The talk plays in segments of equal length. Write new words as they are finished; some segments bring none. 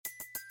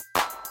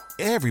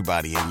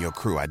Everybody in your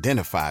crew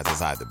identifies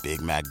as either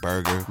Big Mac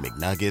Burger,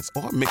 McNuggets,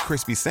 or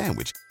McCrispy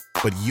Sandwich.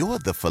 But you're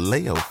the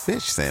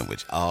Filet-O-Fish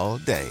Sandwich all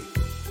day.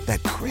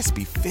 That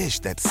crispy fish,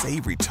 that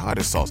savory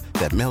tartar sauce,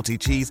 that melty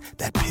cheese,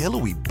 that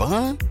pillowy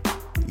bun.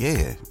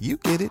 Yeah, you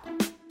get it.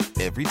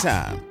 Every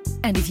time.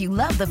 And if you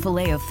love the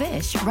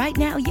Filet-O-Fish, right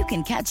now you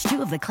can catch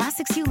two of the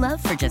classics you love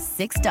for just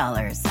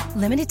 $6.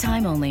 Limited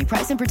time only.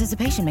 Price and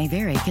participation may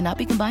vary. Cannot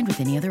be combined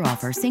with any other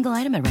offer. Single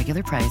item at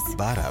regular price.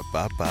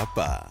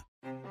 Ba-da-ba-ba-ba.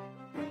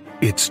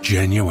 It's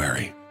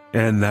January,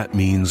 and that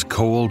means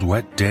cold,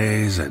 wet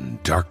days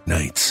and dark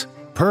nights.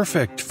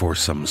 Perfect for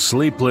some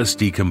sleepless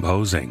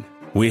decomposing.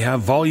 We have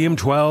Volume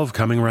 12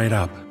 coming right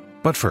up.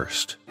 But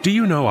first, do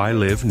you know I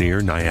live near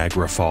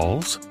Niagara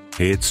Falls?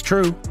 It's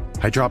true.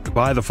 I dropped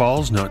by the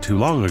falls not too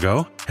long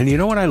ago, and you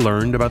know what I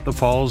learned about the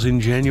falls in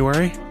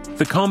January?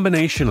 The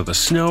combination of the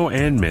snow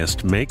and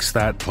mist makes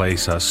that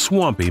place a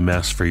swampy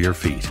mess for your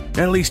feet.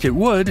 At least it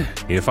would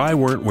if I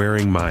weren't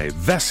wearing my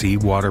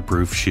Vessi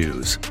waterproof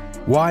shoes.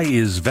 Why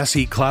is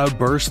Vessi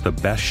Cloudburst the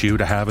best shoe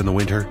to have in the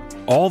winter?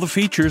 All the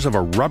features of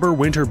a rubber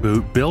winter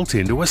boot built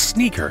into a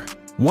sneaker.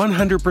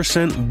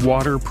 100%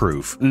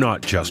 waterproof,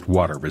 not just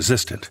water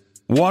resistant.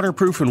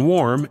 Waterproof and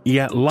warm,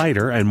 yet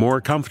lighter and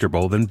more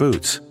comfortable than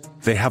boots.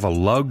 They have a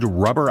lugged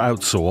rubber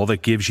outsole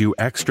that gives you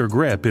extra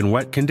grip in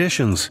wet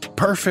conditions.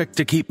 Perfect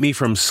to keep me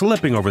from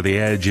slipping over the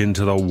edge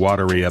into the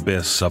watery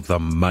abyss of the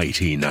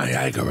mighty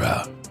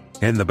Niagara.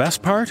 And the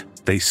best part?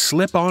 They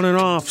slip on and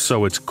off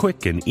so it's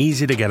quick and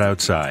easy to get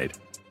outside.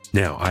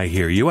 Now, I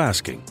hear you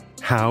asking,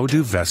 how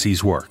do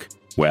Vessis work?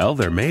 Well,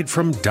 they're made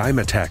from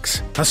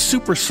Dymatex, a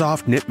super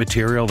soft knit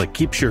material that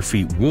keeps your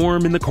feet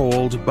warm in the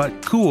cold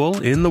but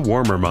cool in the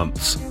warmer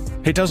months.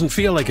 It doesn't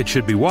feel like it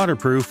should be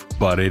waterproof,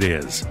 but it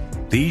is.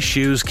 These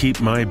shoes keep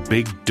my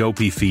big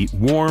dopey feet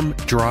warm,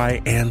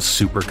 dry, and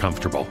super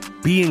comfortable.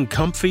 Being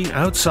comfy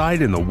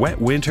outside in the wet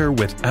winter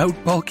without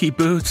bulky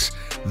boots,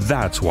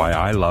 that's why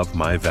I love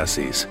my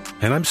Vessis.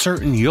 And I'm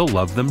certain you'll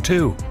love them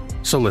too.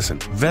 So listen,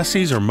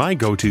 Vessis are my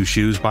go-to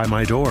shoes by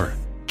my door.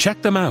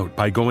 Check them out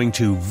by going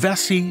to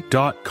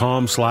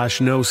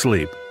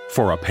vessi.com/nosleep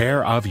for a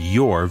pair of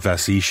your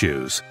Vessi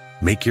shoes.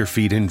 Make your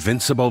feet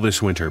invincible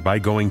this winter by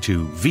going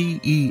to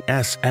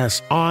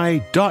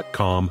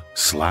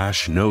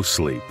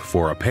vessi.com/nosleep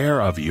for a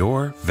pair of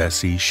your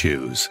Vessi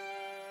shoes.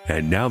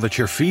 And now that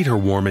your feet are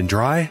warm and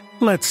dry,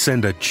 let's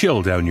send a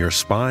chill down your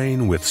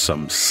spine with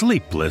some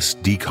sleepless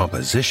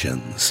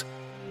decompositions.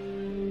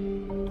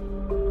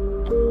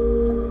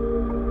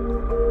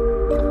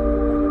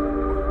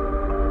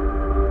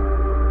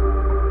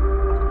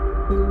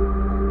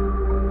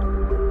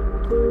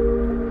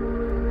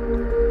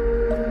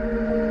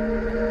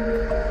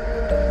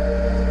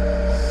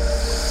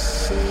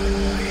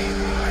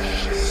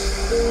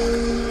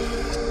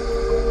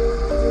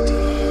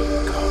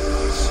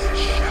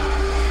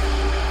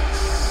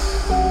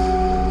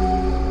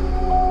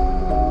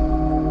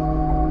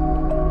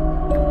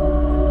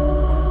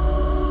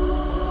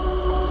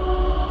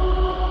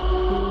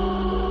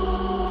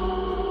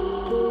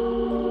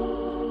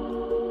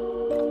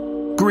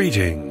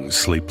 Greetings,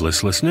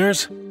 Sleepless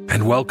listeners,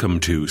 and welcome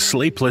to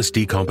Sleepless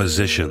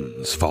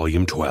Decompositions,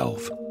 Volume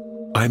 12.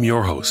 I'm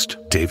your host,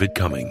 David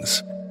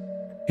Cummings.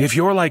 If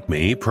you're like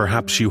me,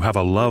 perhaps you have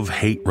a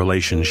love-hate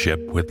relationship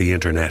with the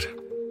internet.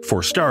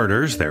 For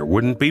starters, there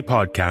wouldn't be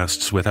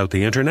podcasts without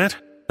the internet.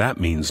 That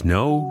means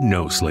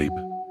no sleep.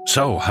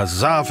 So,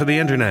 huzzah for the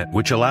internet,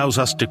 which allows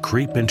us to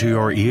creep into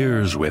your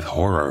ears with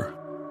horror.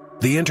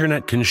 The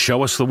internet can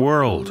show us the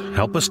world,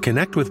 help us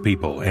connect with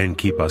people, and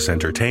keep us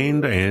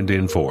entertained and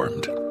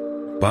informed.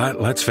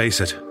 But let's face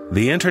it,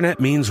 the internet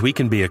means we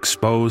can be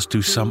exposed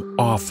to some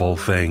awful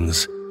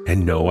things.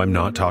 And no, I'm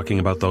not talking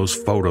about those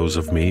photos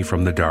of me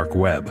from the dark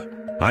web.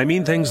 I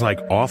mean things like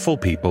awful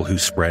people who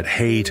spread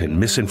hate and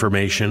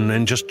misinformation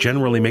and just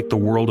generally make the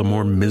world a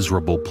more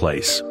miserable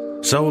place.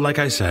 So, like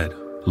I said,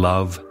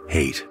 love,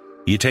 hate.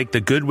 You take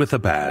the good with the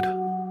bad.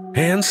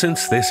 And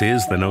since this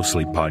is the No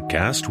Sleep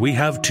podcast, we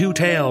have two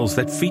tales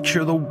that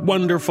feature the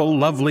wonderful,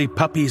 lovely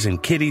puppies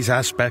and kitties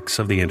aspects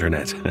of the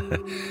internet.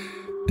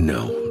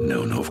 No,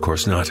 of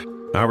course not.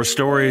 Our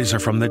stories are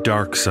from the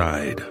dark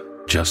side,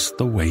 just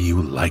the way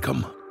you like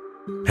them.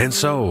 And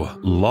so,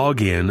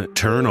 log in,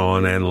 turn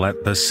on, and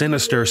let the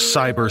sinister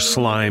cyber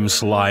slime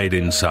slide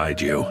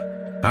inside you.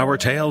 Our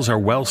tales are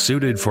well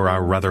suited for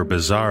our rather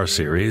bizarre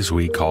series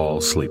we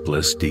call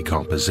Sleepless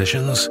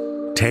Decompositions.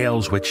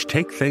 Tales which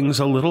take things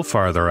a little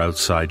farther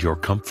outside your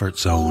comfort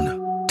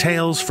zone.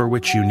 Tales for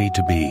which you need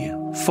to be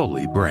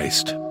fully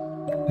braced.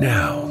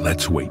 Now,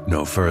 let's wait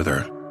no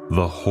further.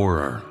 The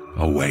horror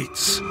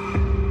awaits.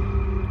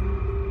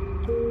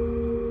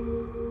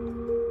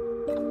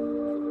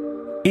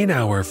 In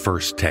our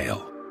first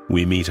tale,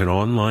 we meet an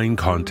online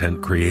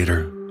content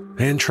creator.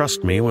 And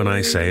trust me when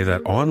I say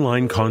that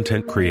online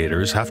content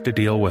creators have to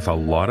deal with a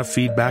lot of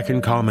feedback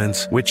and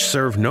comments which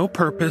serve no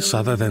purpose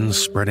other than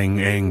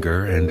spreading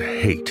anger and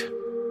hate.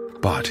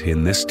 But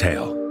in this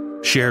tale,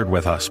 shared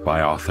with us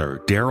by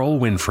author Daryl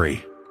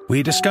Winfrey,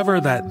 we discover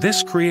that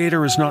this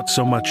creator is not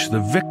so much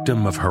the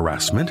victim of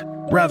harassment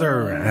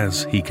Rather,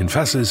 as he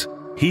confesses,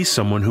 he's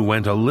someone who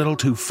went a little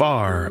too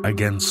far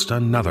against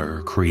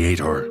another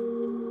creator.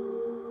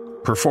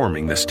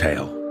 Performing this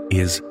tale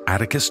is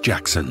Atticus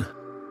Jackson.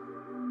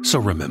 So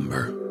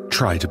remember,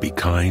 try to be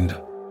kind.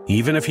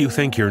 Even if you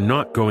think you're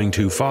not going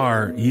too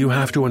far, you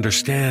have to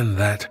understand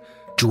that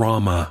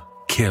drama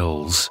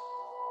kills.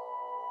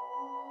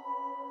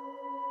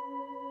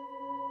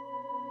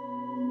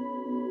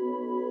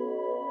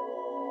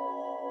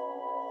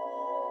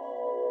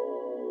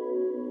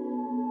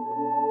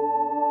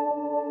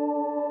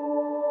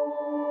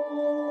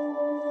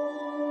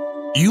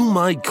 You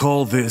might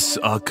call this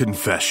a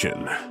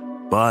confession,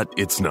 but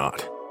it's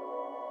not.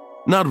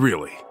 Not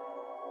really.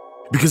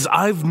 Because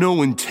I've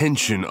no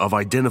intention of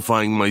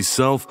identifying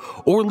myself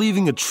or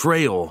leaving a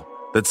trail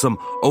that some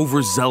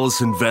overzealous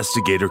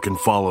investigator can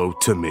follow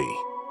to me.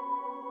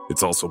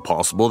 It's also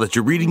possible that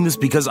you're reading this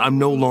because I'm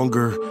no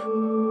longer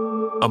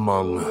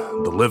among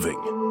the living.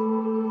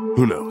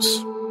 Who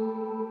knows?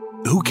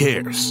 Who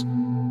cares?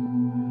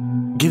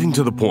 Getting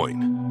to the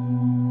point.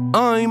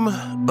 I'm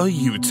a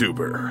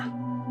YouTuber.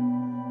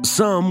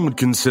 Some would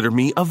consider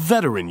me a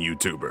veteran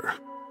YouTuber.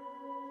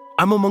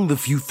 I'm among the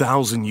few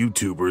thousand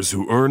YouTubers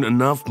who earn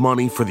enough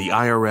money for the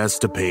IRS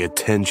to pay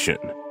attention.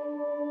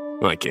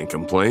 I can't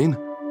complain.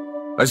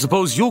 I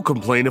suppose you'll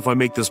complain if I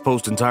make this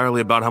post entirely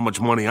about how much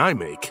money I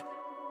make.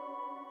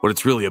 What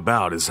it's really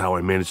about is how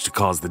I managed to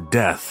cause the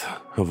death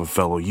of a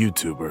fellow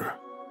YouTuber.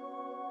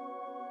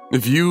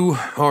 If you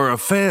are a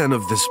fan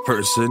of this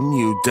person,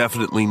 you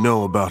definitely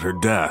know about her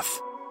death.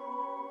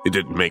 It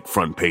didn't make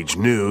front-page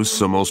news,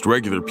 so most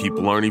regular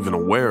people aren't even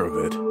aware of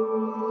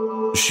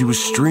it. She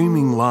was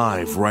streaming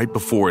live right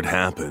before it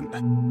happened.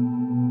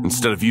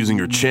 Instead of using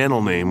her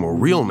channel name or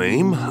real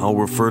name, I'll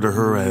refer to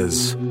her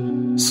as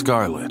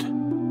Scarlett.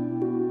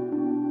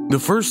 The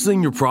first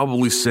thing you're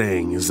probably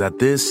saying is that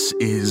this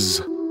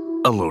is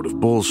a load of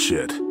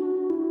bullshit.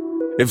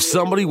 If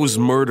somebody was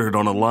murdered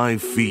on a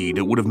live feed,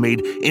 it would have made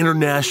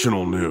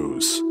international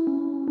news.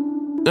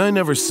 I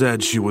never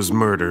said she was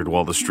murdered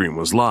while the stream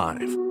was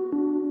live.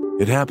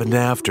 It happened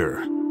after,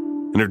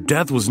 and her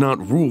death was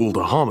not ruled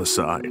a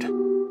homicide.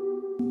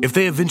 If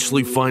they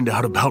eventually find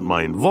out about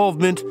my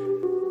involvement,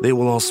 they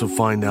will also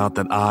find out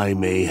that I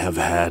may have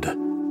had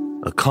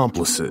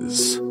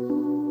accomplices.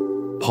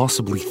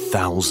 Possibly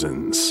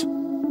thousands.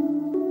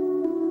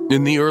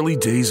 In the early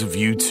days of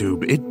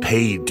YouTube, it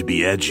paid to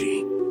be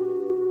edgy.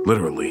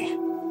 Literally.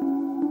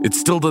 It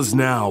still does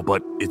now,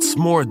 but it's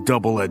more a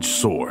double-edged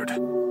sword.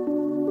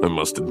 I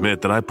must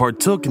admit that I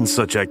partook in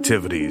such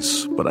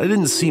activities, but I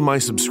didn't see my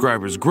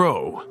subscribers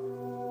grow,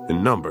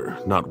 in number,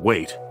 not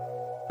weight,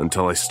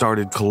 until I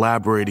started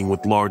collaborating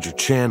with larger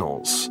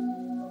channels.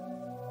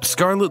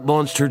 Scarlett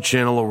launched her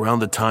channel around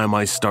the time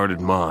I started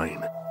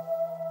mine.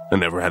 I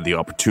never had the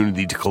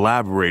opportunity to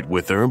collaborate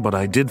with her, but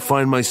I did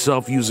find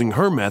myself using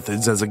her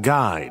methods as a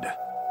guide.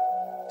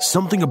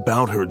 Something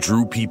about her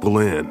drew people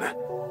in,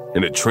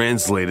 and it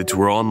translated to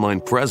her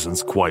online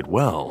presence quite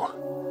well.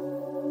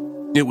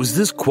 It was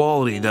this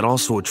quality that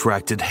also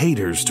attracted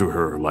haters to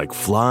her like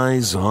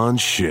flies on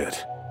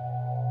shit.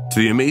 To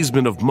the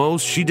amazement of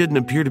most, she didn't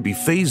appear to be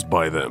fazed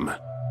by them.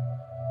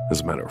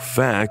 As a matter of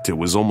fact, it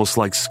was almost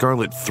like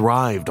Scarlett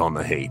thrived on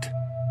the hate.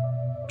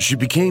 She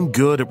became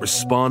good at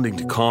responding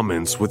to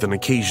comments with an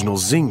occasional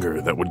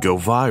zinger that would go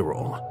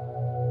viral.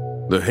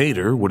 The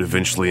hater would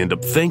eventually end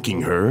up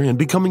thanking her and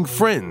becoming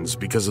friends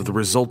because of the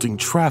resulting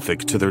traffic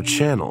to their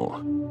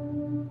channel.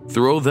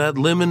 Throw that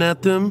lemon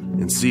at them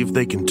and see if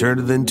they can turn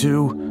it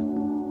into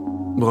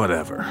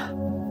whatever.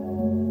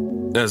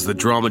 As the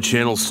drama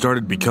channel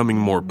started becoming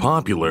more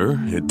popular,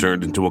 it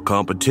turned into a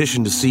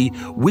competition to see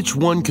which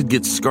one could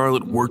get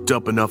Scarlett worked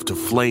up enough to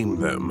flame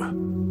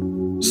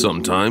them.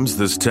 Sometimes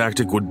this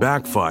tactic would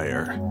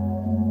backfire.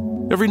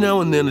 Every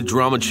now and then a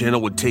drama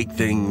channel would take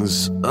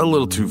things a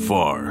little too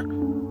far,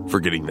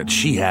 forgetting that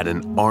she had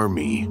an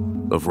army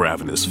of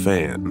ravenous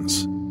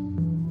fans.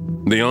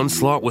 The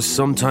onslaught was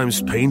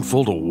sometimes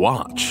painful to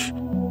watch.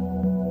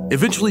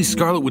 Eventually,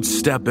 Scarlett would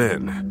step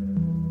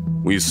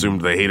in. We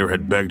assumed the hater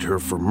had begged her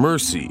for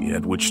mercy,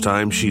 at which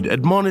time she'd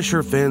admonish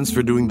her fans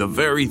for doing the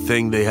very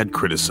thing they had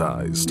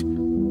criticized.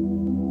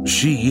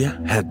 She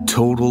had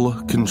total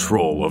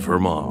control of her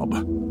mob.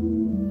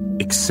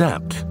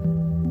 Except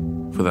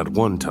for that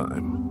one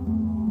time.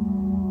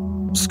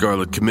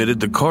 Scarlett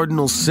committed the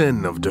cardinal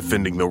sin of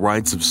defending the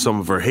rights of some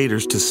of her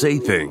haters to say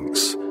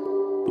things,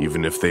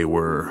 even if they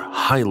were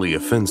highly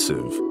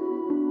offensive.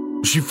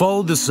 She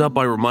followed this up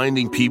by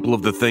reminding people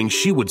of the things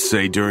she would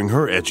say during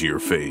her edgier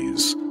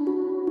phase.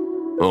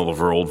 All of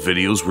her old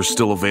videos were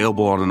still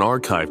available on an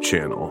archive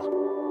channel.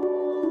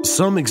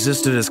 Some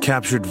existed as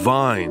captured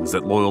vines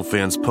that loyal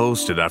fans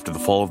posted after the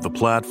fall of the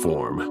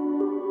platform.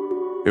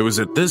 It was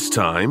at this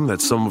time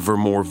that some of her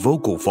more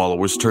vocal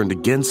followers turned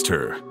against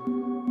her.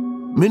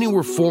 Many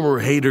were former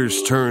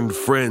haters turned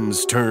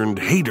friends turned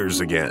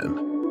haters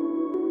again.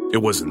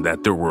 It wasn't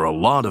that there were a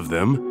lot of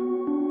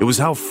them. It was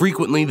how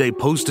frequently they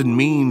posted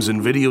memes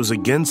and videos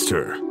against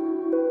her.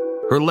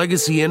 Her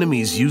legacy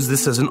enemies used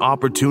this as an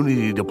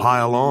opportunity to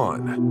pile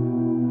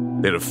on.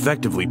 They'd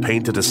effectively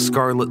painted a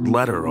scarlet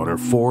letter on her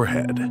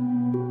forehead.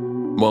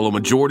 While a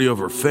majority of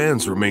her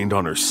fans remained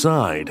on her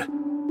side,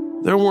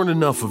 there weren't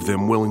enough of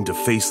them willing to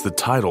face the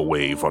tidal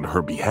wave on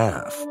her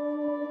behalf.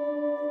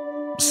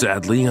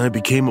 Sadly, I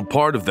became a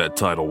part of that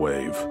tidal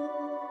wave.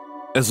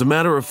 As a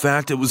matter of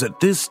fact, it was at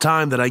this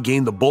time that I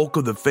gained the bulk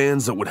of the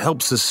fans that would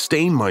help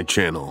sustain my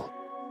channel.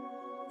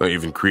 I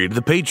even created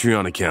the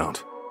Patreon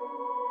account.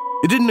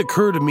 It didn't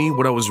occur to me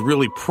what I was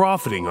really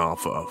profiting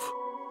off of.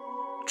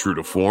 True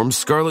to form,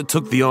 Scarlett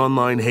took the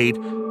online hate,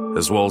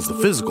 as well as the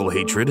physical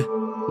hatred,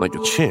 like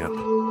a champ.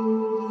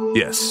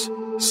 Yes,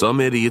 some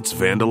idiots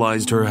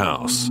vandalized her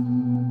house.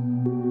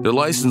 Their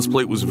license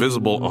plate was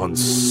visible on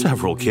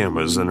several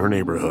cameras in her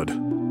neighborhood.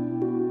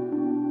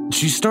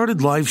 She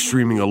started live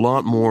streaming a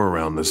lot more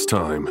around this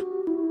time.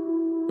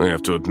 I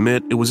have to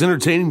admit, it was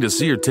entertaining to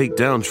see her take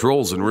down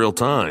trolls in real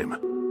time.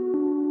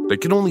 They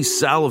could only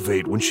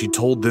salivate when she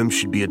told them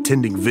she'd be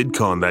attending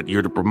VidCon that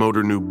year to promote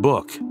her new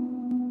book.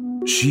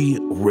 She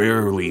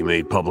rarely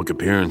made public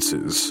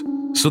appearances,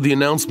 so the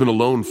announcement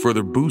alone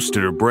further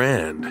boosted her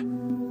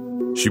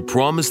brand. She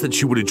promised that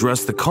she would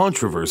address the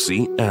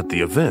controversy at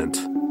the event.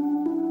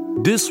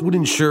 This would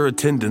ensure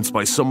attendance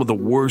by some of the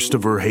worst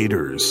of her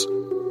haters.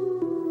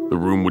 The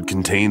room would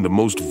contain the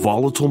most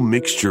volatile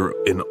mixture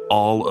in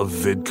all of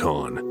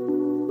VidCon.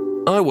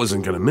 I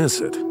wasn't going to miss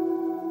it.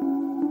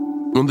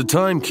 When the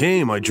time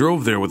came, I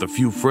drove there with a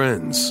few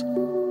friends.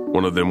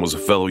 One of them was a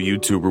fellow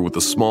YouTuber with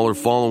a smaller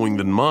following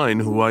than mine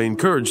who I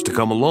encouraged to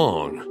come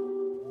along.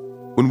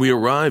 When we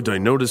arrived, I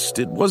noticed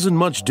it wasn't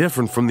much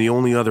different from the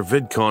only other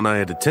VidCon I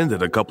had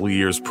attended a couple of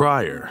years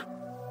prior.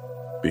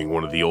 Being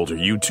one of the older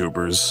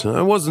YouTubers,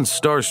 I wasn't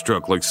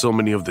starstruck like so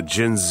many of the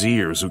Gen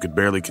Zers who could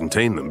barely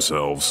contain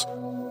themselves.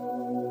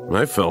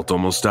 I felt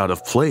almost out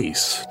of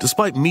place,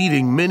 despite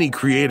meeting many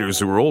creators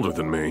who were older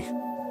than me.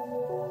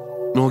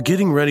 While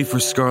getting ready for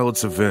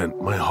Scarlett's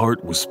event, my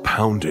heart was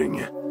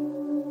pounding.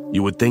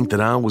 You would think that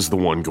I was the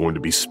one going to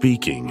be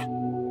speaking.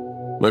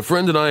 My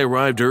friend and I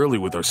arrived early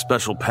with our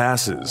special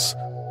passes.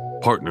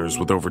 Partners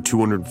with over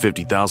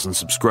 250,000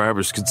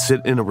 subscribers could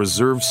sit in a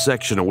reserved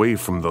section away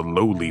from the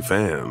lowly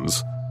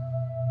fans.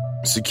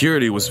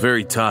 Security was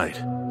very tight,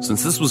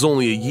 since this was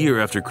only a year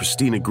after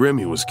Christina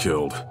Grimmie was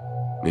killed.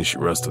 May she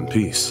rest in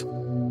peace.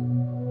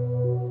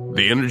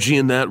 The energy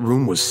in that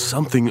room was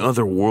something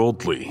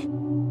otherworldly.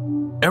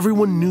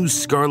 Everyone knew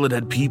Scarlett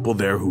had people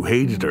there who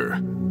hated her,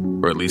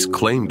 or at least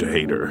claimed to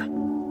hate her.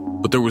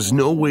 But there was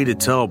no way to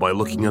tell by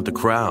looking at the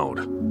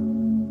crowd.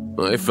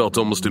 I felt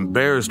almost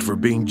embarrassed for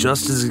being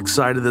just as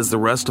excited as the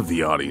rest of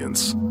the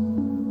audience.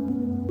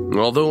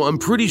 Although I'm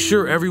pretty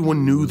sure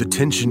everyone knew the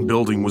tension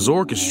building was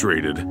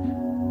orchestrated,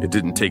 it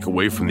didn't take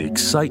away from the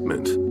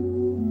excitement.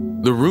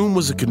 The room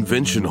was a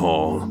convention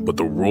hall, but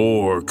the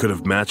roar could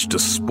have matched a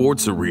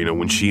sports arena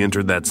when she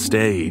entered that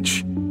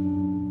stage.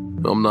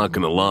 I'm not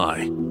gonna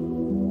lie.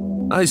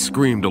 I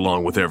screamed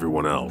along with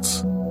everyone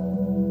else.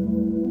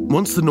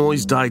 Once the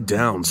noise died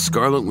down,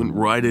 Scarlett went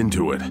right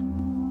into it.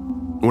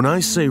 When I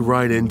say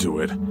right into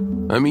it,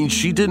 I mean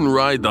she didn't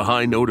ride the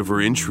high note of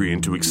her entry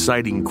into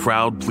exciting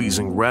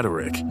crowd-pleasing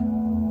rhetoric.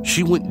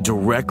 She went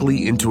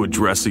directly into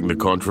addressing the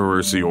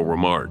controversial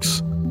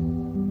remarks.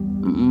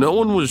 No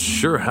one was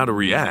sure how to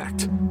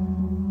react.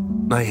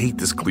 I hate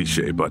this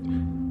cliche, but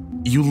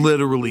you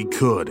literally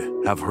could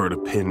have heard a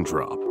pin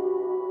drop.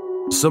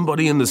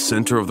 Somebody in the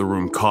center of the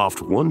room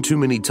coughed one too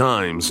many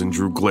times and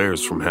drew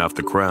glares from half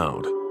the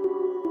crowd.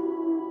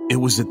 It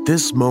was at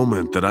this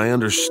moment that I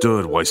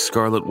understood why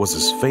Scarlett was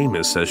as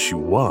famous as she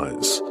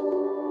was.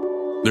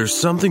 There's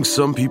something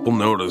some people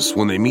notice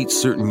when they meet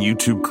certain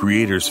YouTube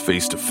creators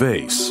face to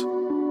face.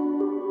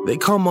 They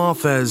come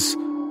off as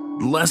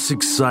less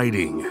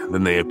exciting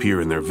than they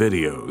appear in their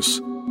videos.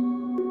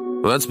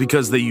 Well, that's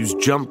because they use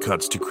jump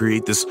cuts to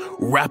create this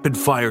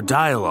rapid-fire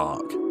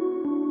dialogue.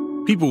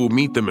 People who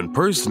meet them in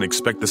person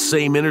expect the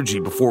same energy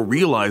before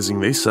realizing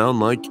they sound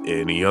like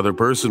any other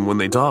person when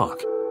they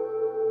talk.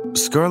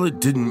 Scarlett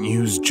didn't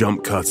use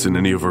jump cuts in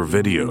any of her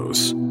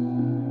videos.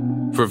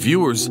 For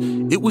viewers,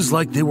 it was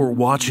like they were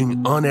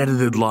watching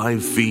unedited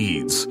live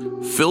feeds,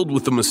 filled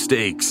with the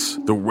mistakes,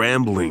 the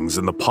ramblings,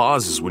 and the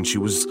pauses when she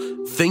was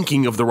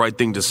thinking of the right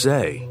thing to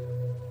say.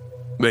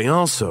 They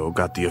also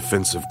got the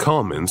offensive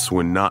comments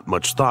when not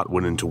much thought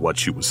went into what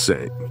she was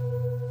saying.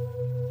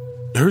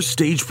 Her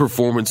stage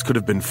performance could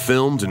have been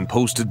filmed and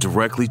posted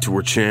directly to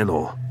her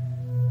channel.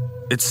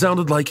 It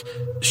sounded like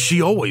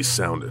she always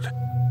sounded.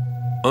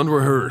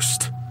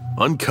 Unrehearsed,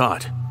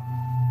 uncut.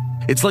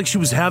 It's like she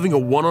was having a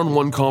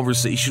one-on-one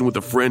conversation with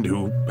a friend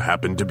who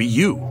happened to be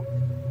you.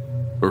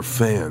 Her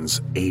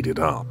fans ate it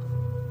up.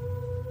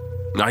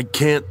 I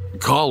can't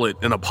call it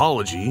an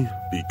apology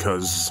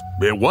because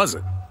it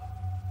wasn't.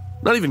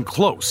 Not even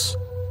close.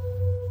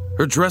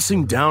 Her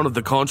dressing down of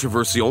the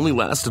controversy only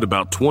lasted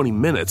about 20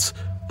 minutes,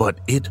 but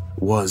it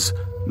was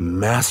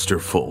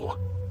masterful.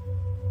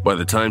 By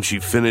the time she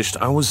finished,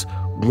 I was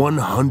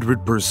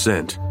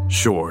 100%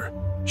 sure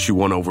she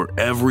won over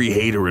every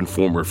hater and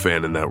former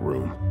fan in that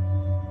room.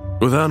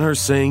 Without her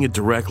saying it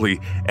directly,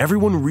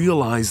 everyone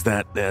realized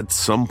that at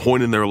some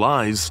point in their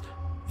lives,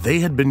 they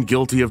had been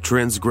guilty of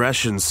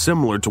transgressions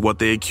similar to what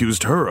they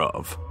accused her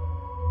of.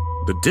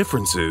 The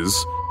difference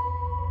is,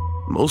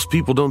 most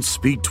people don't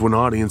speak to an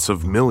audience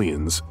of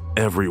millions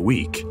every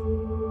week.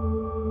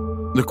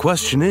 The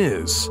question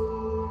is,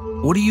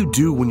 what do you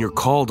do when you're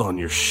called on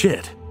your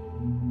shit?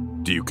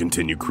 Do you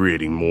continue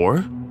creating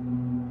more?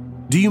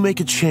 Do you make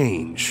a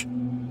change?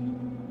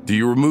 Do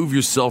you remove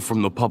yourself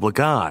from the public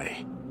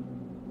eye?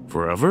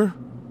 Forever?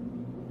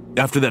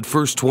 After that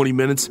first 20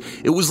 minutes,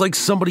 it was like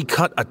somebody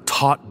cut a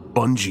taut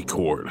bungee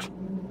cord.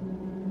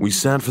 We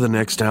sat for the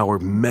next hour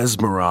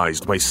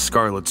mesmerized by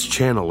Scarlett's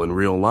channel in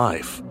real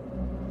life.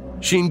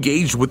 She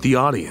engaged with the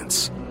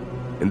audience,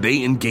 and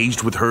they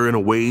engaged with her in a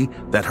way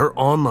that her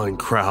online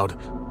crowd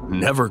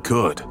never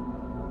could.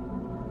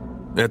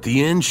 At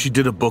the end, she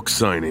did a book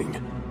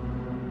signing.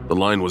 The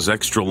line was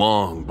extra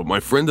long, but my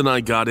friend and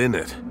I got in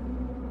it.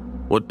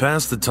 What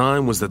passed the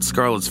time was that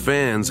Scarlett's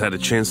fans had a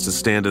chance to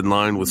stand in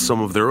line with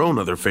some of their own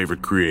other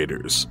favorite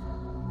creators.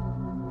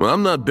 Well,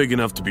 I'm not big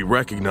enough to be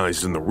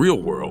recognized in the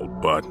real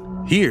world, but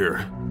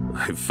here,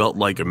 I felt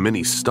like a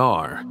mini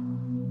star.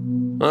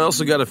 I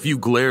also got a few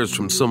glares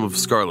from some of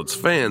Scarlett's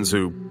fans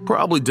who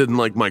probably didn't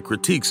like my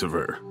critiques of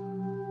her.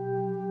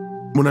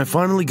 When I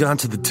finally got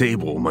to the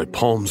table, my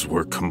palms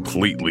were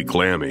completely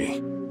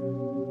clammy.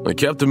 I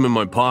kept them in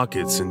my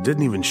pockets and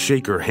didn't even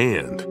shake her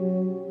hand.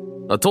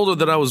 I told her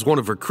that I was one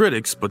of her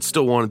critics, but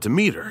still wanted to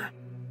meet her.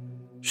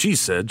 She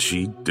said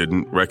she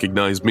didn't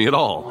recognize me at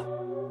all.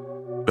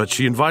 But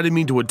she invited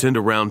me to attend a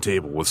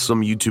roundtable with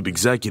some YouTube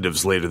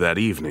executives later that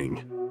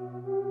evening.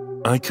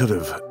 I could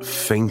have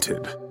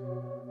fainted.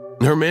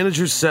 Her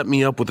manager set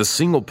me up with a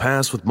single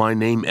pass with my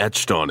name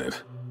etched on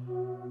it.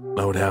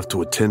 I would have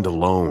to attend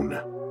alone.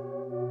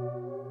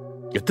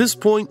 At this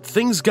point,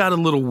 things got a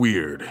little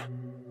weird.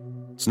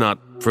 It's not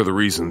for the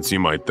reasons you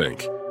might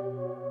think.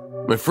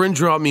 My friend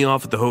dropped me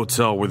off at the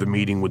hotel where the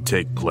meeting would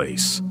take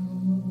place.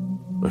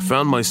 I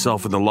found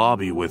myself in the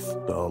lobby with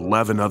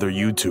 11 other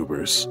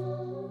YouTubers.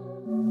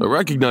 I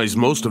recognized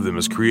most of them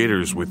as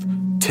creators with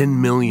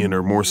 10 million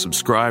or more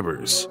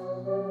subscribers.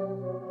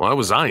 Why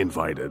was I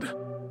invited?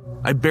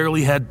 I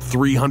barely had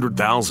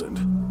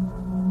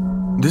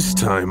 300,000. This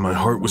time, my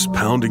heart was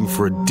pounding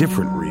for a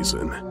different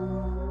reason.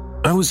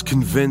 I was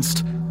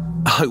convinced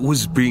I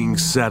was being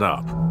set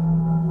up.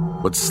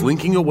 But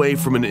slinking away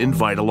from an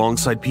invite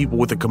alongside people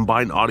with a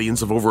combined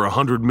audience of over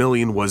 100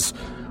 million was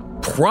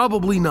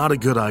probably not a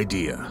good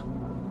idea.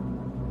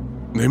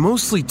 They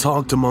mostly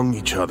talked among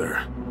each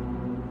other.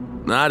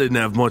 I didn't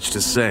have much to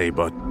say,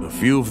 but a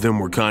few of them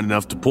were kind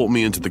enough to pull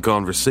me into the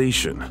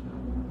conversation.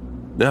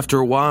 After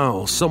a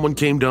while, someone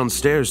came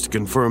downstairs to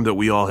confirm that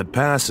we all had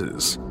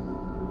passes.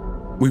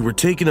 We were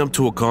taken up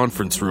to a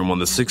conference room on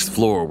the 6th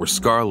floor where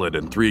Scarlett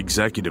and 3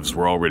 executives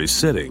were already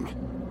sitting.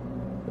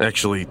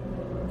 Actually,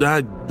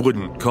 I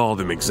wouldn't call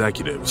them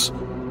executives.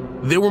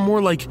 They were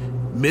more like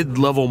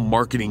mid-level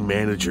marketing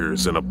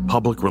managers and a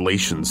public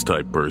relations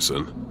type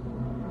person.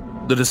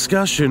 The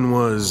discussion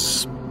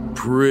was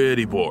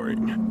pretty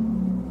boring,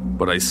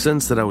 but I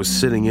sensed that I was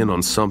sitting in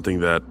on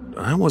something that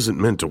I wasn't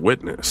meant to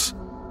witness.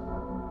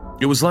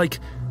 It was like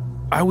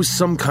I was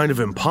some kind of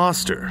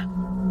imposter,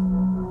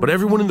 but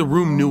everyone in the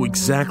room knew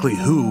exactly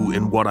who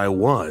and what I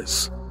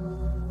was.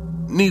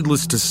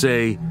 Needless to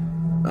say,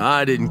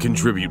 I didn't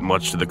contribute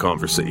much to the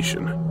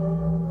conversation.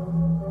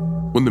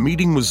 When the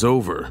meeting was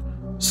over,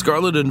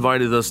 Scarlett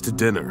invited us to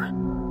dinner.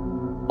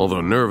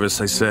 Although nervous,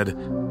 I said,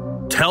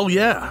 "Hell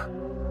yeah!"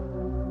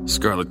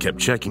 Scarlett kept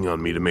checking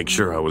on me to make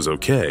sure I was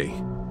okay.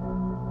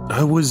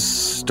 I was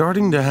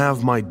starting to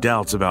have my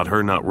doubts about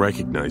her not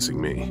recognizing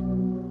me.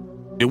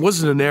 It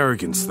wasn't an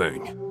arrogance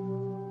thing.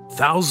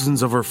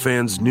 Thousands of her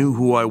fans knew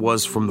who I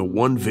was from the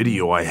one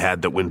video I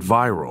had that went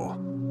viral.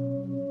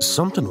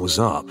 Something was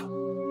up.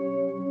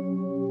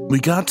 We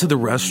got to the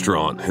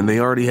restaurant, and they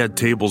already had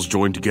tables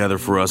joined together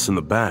for us in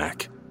the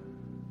back.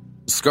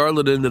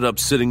 Scarlett ended up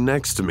sitting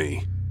next to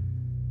me.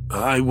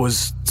 I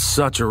was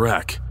such a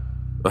wreck.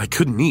 I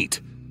couldn't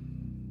eat.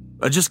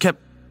 I just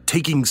kept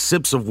taking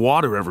sips of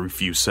water every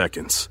few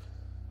seconds.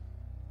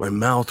 My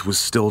mouth was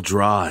still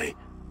dry,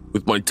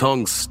 with my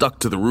tongue stuck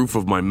to the roof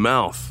of my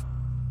mouth.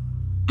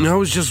 I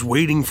was just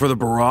waiting for the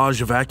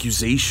barrage of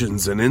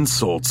accusations and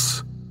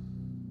insults.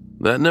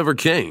 That never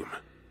came.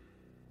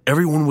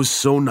 Everyone was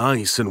so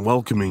nice and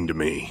welcoming to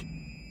me.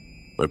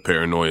 My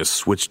paranoia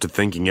switched to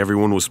thinking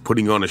everyone was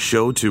putting on a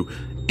show to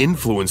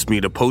influence me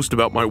to post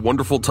about my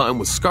wonderful time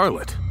with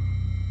Scarlett.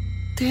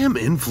 Damn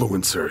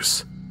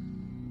influencers.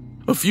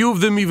 A few of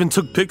them even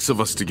took pics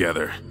of us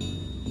together.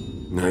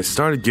 And I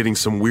started getting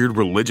some weird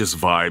religious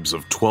vibes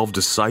of 12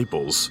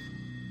 disciples,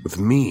 with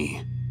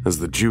me as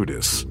the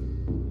Judas.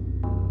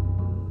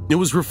 It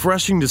was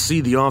refreshing to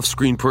see the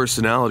off-screen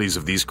personalities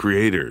of these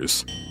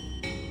creators.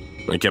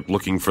 I kept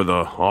looking for the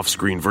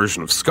off-screen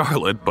version of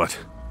Scarlett, but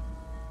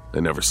I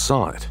never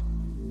saw it.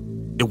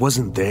 It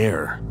wasn't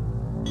there.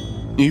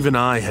 Even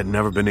I had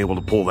never been able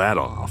to pull that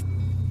off.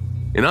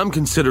 And I'm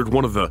considered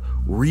one of the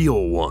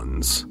real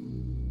ones.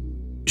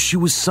 She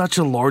was such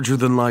a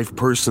larger-than-life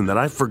person that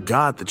I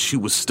forgot that she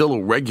was still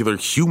a regular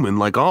human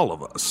like all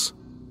of us.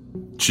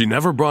 She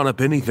never brought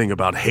up anything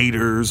about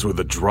haters or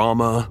the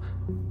drama.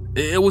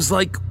 It was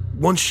like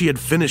once she had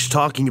finished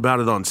talking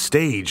about it on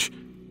stage,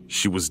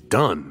 she was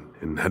done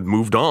and had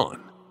moved on.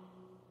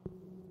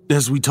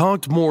 As we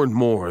talked more and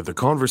more, the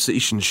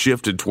conversation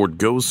shifted toward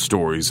ghost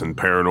stories and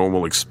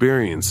paranormal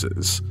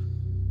experiences.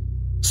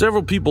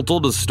 Several people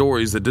told us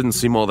stories that didn't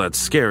seem all that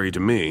scary to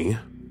me.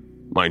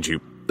 Mind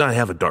you, I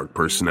have a dark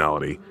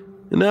personality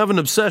and have an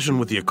obsession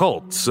with the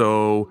occult,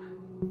 so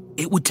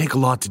it would take a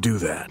lot to do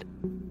that.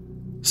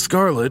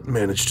 Scarlett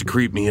managed to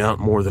creep me out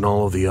more than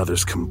all of the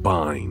others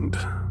combined.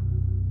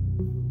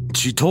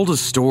 She told a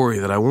story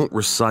that I won't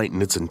recite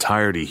in its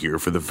entirety here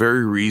for the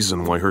very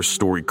reason why her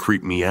story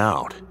creeped me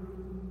out.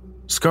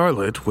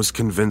 Scarlett was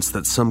convinced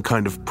that some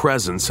kind of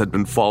presence had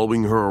been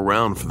following her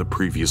around for the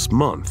previous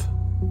month.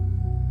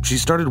 She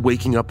started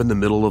waking up in the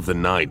middle of the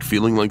night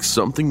feeling like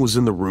something was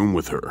in the room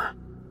with her.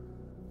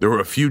 There were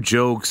a few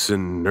jokes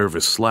and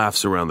nervous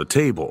laughs around the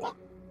table.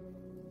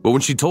 But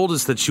when she told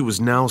us that she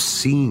was now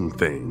seeing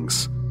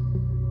things,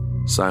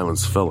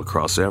 silence fell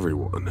across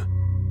everyone.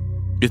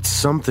 It's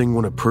something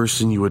when a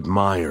person you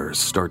admire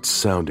starts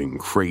sounding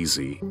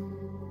crazy.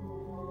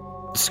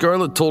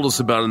 Scarlett told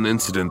us about an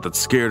incident that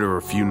scared her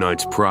a few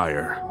nights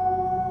prior.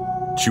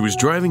 She was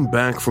driving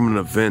back from an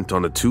event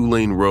on a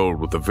 2-lane road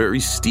with a very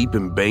steep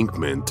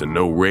embankment and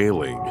no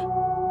railing.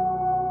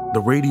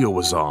 The radio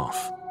was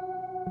off,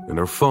 and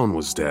her phone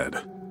was dead.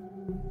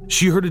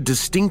 She heard a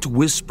distinct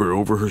whisper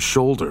over her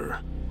shoulder.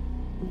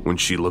 When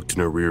she looked in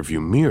her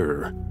rearview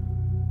mirror,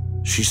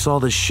 she saw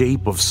the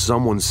shape of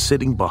someone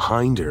sitting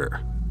behind her.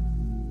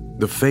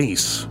 The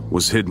face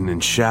was hidden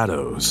in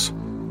shadows.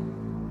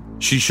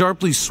 She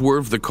sharply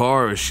swerved the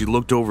car as she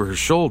looked over her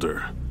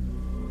shoulder.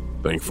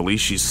 Thankfully,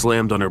 she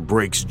slammed on her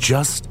brakes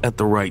just at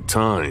the right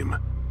time.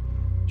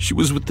 She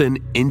was within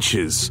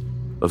inches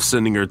of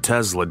sending her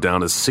Tesla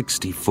down a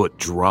 60-foot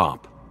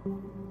drop.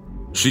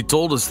 She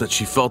told us that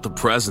she felt the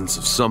presence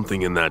of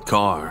something in that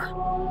car.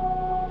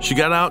 She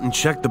got out and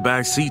checked the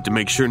back seat to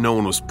make sure no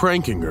one was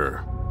pranking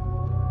her.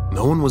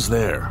 No one was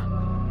there.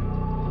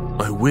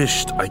 I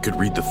wished I could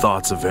read the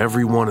thoughts of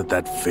everyone at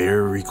that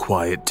very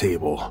quiet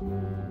table.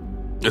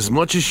 As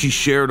much as she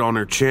shared on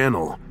her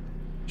channel,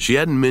 she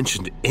hadn't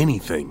mentioned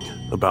anything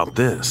about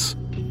this.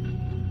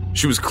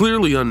 She was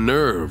clearly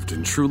unnerved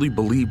and truly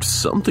believed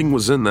something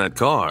was in that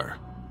car.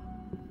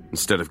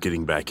 Instead of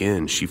getting back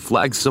in, she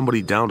flagged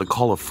somebody down to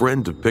call a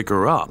friend to pick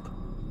her up.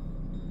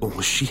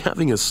 Was she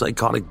having a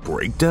psychotic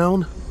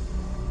breakdown?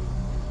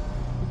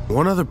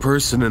 One other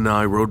person and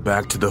I rode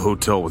back to the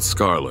hotel with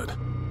Scarlett.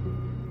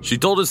 She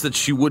told us that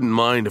she wouldn't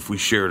mind if we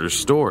shared her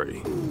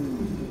story.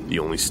 The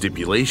only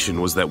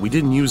stipulation was that we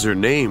didn't use her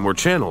name or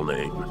channel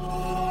name.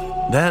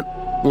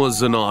 That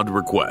was an odd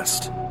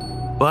request,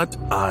 but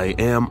I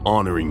am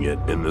honoring it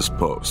in this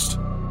post.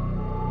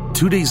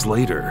 2 days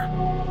later,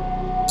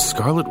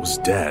 Scarlett was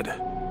dead.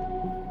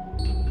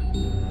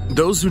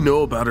 Those who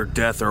know about her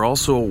death are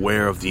also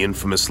aware of the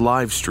infamous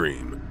live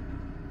stream.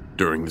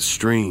 During the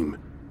stream,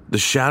 the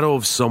shadow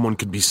of someone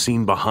could be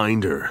seen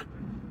behind her,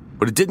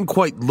 but it didn't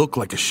quite look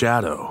like a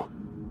shadow.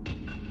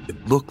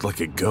 It looked like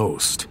a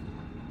ghost.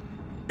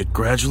 It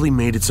gradually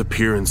made its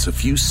appearance a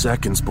few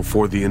seconds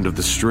before the end of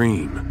the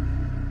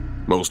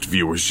stream. Most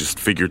viewers just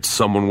figured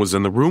someone was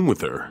in the room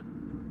with her.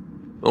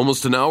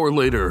 Almost an hour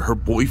later, her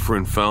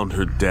boyfriend found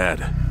her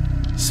dead,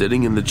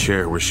 sitting in the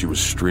chair where she was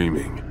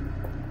streaming.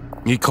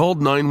 He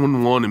called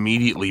 911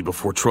 immediately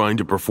before trying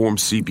to perform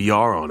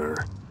CPR on her.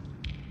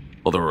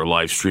 Although her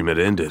live stream had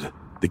ended,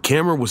 the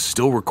camera was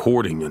still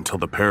recording until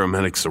the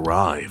paramedics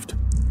arrived.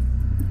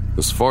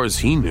 As far as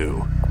he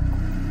knew,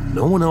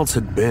 no one else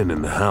had been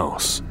in the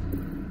house.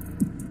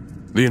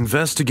 The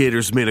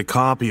investigators made a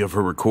copy of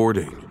her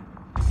recording.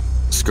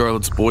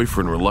 Scarlett's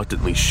boyfriend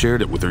reluctantly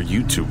shared it with her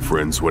YouTube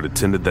friends who had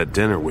attended that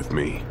dinner with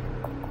me.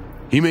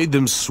 He made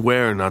them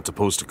swear not to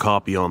post a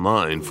copy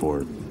online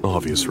for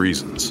obvious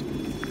reasons.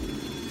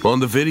 On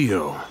the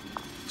video,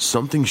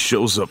 something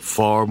shows up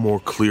far more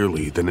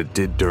clearly than it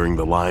did during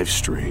the live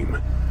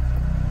stream.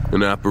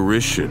 An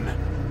apparition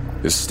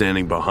is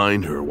standing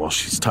behind her while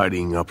she's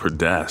tidying up her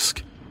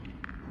desk.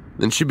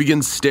 Then she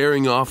begins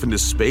staring off into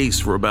space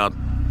for about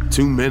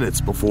 2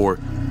 minutes before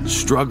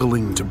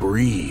struggling to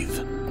breathe.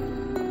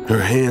 Her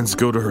hands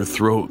go to her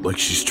throat like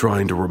she's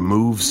trying to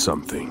remove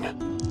something.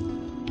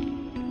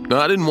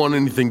 I didn't want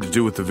anything to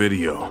do with the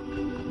video,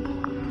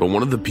 but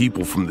one of the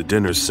people from the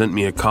dinner sent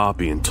me a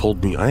copy and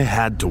told me I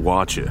had to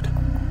watch it.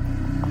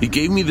 He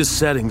gave me the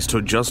settings to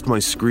adjust my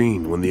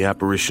screen when the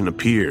apparition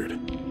appeared.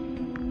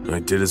 I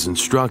did as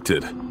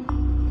instructed.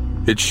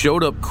 It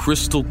showed up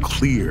crystal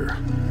clear.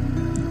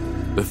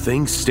 The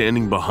thing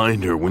standing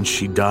behind her when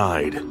she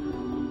died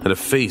had a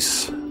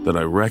face that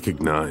I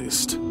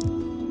recognized.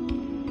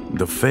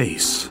 The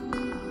face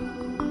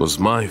was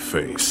my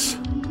face.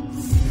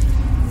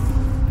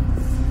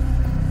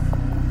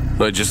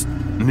 I just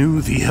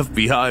knew the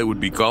FBI would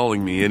be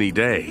calling me any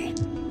day.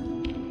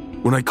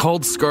 When I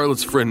called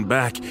Scarlett's friend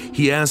back,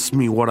 he asked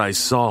me what I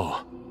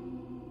saw.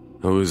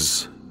 I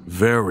was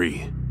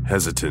very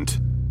hesitant,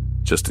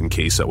 just in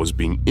case I was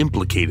being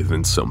implicated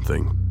in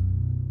something.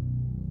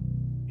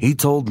 He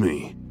told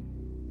me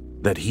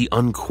that he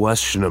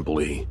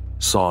unquestionably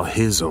saw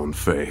his own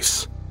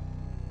face.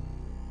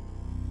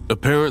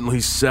 Apparently,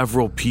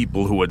 several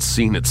people who had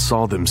seen it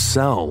saw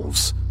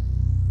themselves,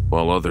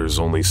 while others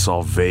only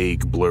saw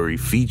vague, blurry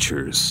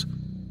features.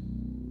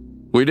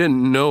 We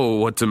didn't know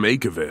what to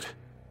make of it.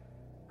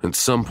 At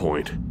some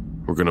point,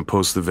 we're going to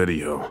post the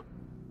video.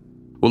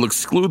 We'll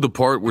exclude the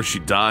part where she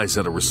dies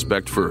out of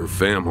respect for her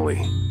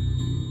family.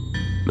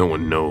 No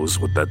one knows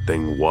what that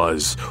thing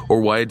was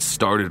or why it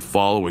started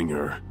following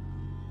her,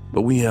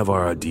 but we have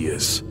our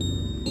ideas.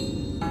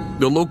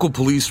 The local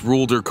police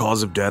ruled her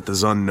cause of death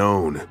as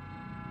unknown,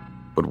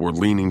 but we're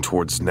leaning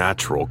towards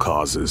natural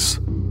causes.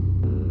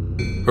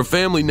 Her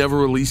family never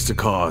released a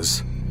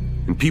cause,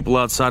 and people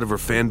outside of her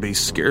fan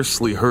base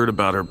scarcely heard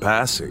about her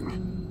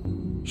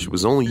passing. She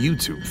was only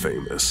YouTube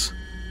famous.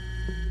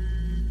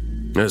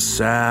 As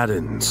sad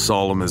and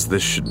solemn as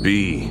this should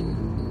be,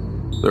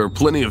 there are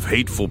plenty of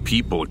hateful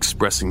people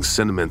expressing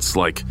sentiments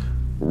like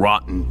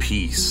rotten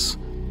peace,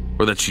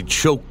 or that she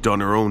choked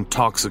on her own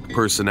toxic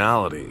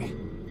personality.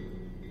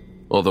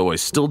 Although I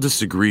still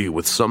disagree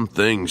with some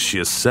things she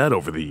has said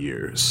over the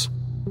years.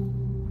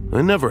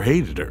 I never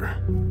hated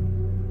her.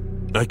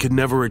 I could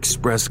never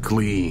express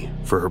glee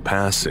for her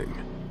passing.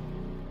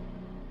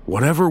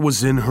 Whatever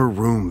was in her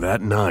room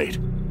that night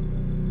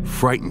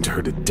frightened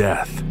her to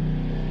death.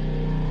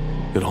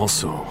 It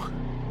also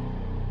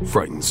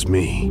frightens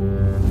me.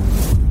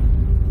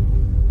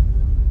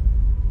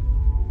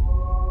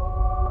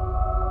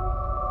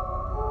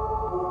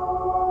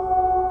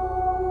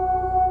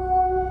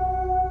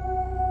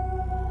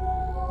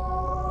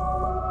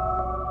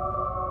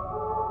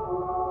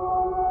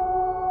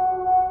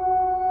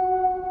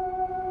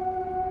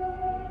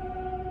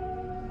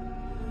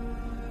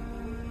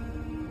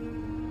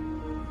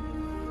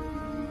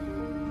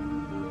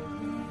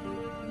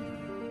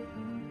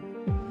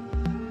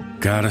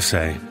 Gotta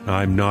say,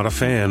 I'm not a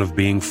fan of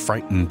being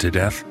frightened to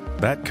death.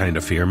 That kind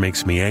of fear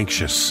makes me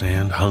anxious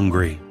and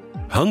hungry.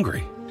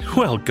 Hungry?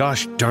 Well,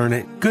 gosh darn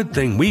it, good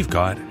thing we've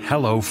got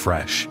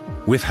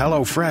HelloFresh. With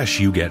HelloFresh,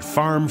 you get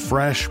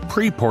farm-fresh,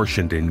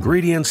 pre-portioned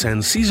ingredients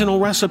and seasonal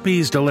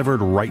recipes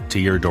delivered right to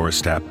your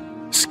doorstep.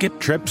 Skip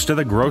trips to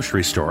the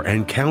grocery store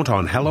and count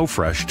on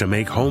HelloFresh to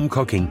make home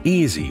cooking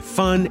easy,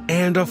 fun,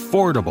 and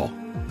affordable.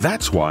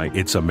 That's why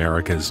it's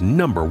America's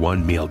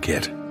 #1 meal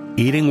kit.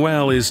 Eating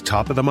well is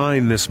top of the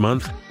mind this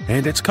month,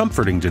 and it's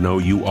comforting to know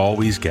you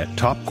always get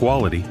top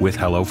quality with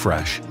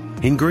HelloFresh.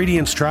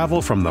 Ingredients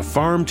travel from the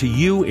farm to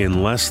you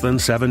in less than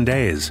 7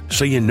 days,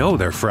 so you know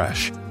they're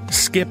fresh.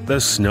 Skip the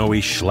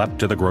snowy schlep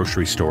to the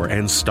grocery store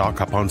and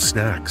stock up on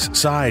snacks,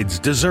 sides,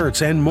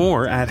 desserts, and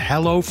more at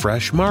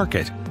HelloFresh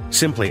Market.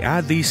 Simply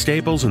add these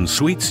staples and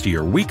sweets to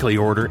your weekly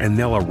order and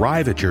they'll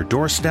arrive at your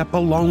doorstep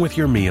along with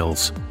your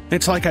meals.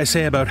 It's like I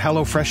say about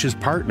HelloFresh's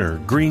partner,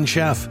 Green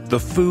Chef. The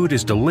food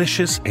is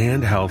delicious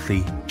and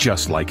healthy,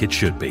 just like it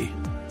should be.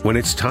 When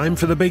it's time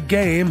for the big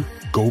game,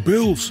 go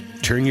Bills!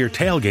 Turn your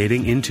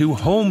tailgating into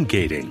home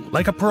gating,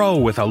 like a pro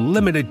with a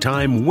limited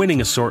time winning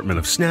assortment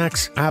of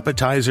snacks,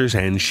 appetizers,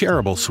 and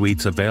shareable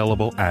sweets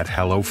available at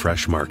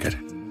HelloFresh Market.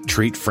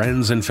 Treat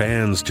friends and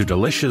fans to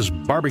delicious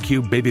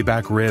barbecue baby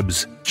back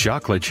ribs,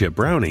 chocolate chip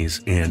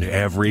brownies, and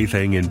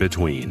everything in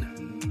between.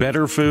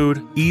 Better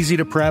food, easy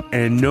to prep,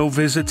 and no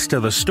visits to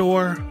the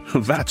store?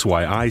 That's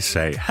why I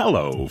say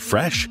hello,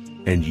 Fresh,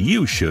 and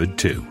you should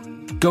too.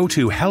 Go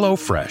to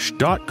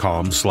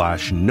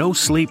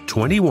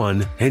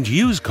hellofresh.com/nosleep21 and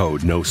use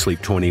code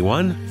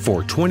nosleep21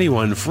 for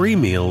 21 free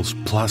meals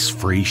plus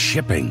free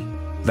shipping.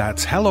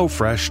 That's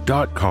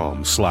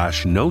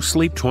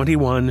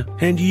hellofresh.com/nosleep21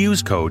 and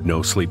use code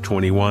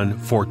nosleep21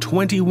 for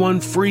 21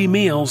 free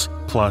meals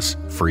plus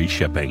free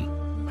shipping.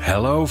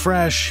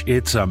 HelloFresh,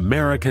 it's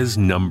America's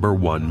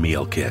 #1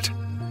 meal kit.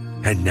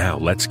 And now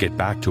let's get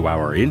back to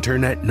our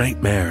internet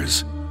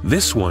nightmares.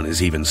 This one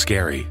is even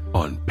scary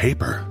on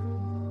paper.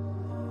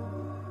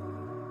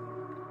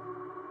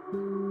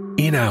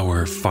 In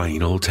our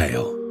final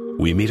tale,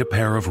 we meet a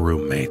pair of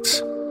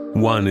roommates.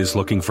 One is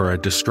looking for a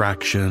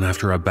distraction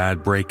after a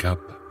bad breakup,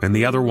 and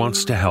the other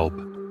wants to help.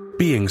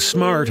 Being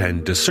smart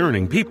and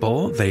discerning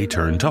people, they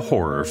turn to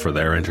horror for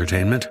their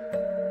entertainment.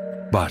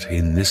 But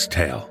in this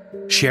tale,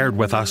 shared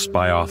with us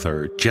by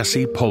author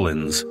Jessie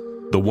Pullins,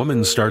 the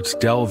woman starts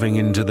delving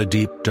into the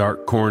deep,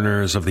 dark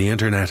corners of the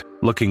internet,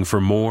 looking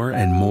for more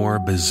and more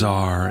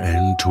bizarre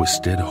and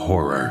twisted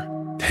horror.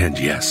 And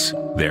yes,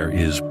 there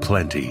is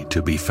plenty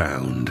to be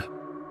found.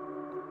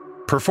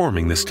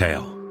 Performing this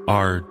tale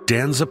are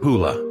Dan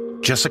Zapula,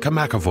 Jessica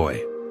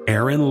McAvoy,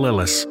 Aaron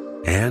Lillis,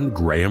 and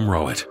Graham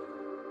Rowett.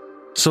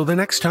 So the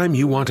next time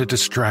you want a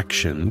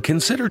distraction,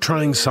 consider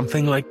trying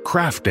something like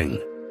crafting.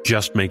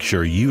 Just make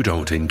sure you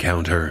don't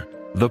encounter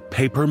the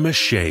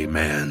papier-mâché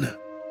man.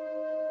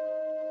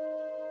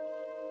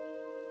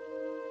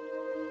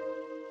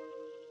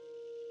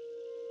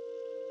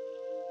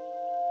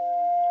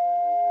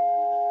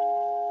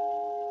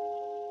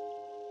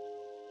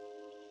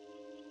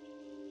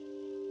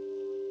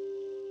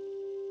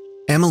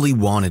 Emily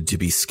wanted to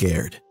be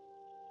scared.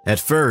 At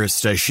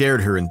first, I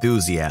shared her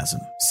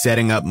enthusiasm,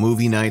 setting up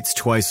movie nights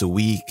twice a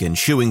week and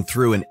chewing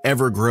through an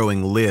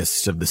ever-growing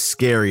list of the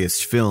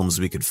scariest films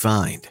we could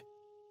find.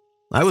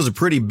 I was a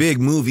pretty big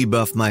movie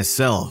buff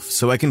myself,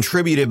 so I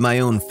contributed my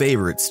own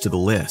favorites to the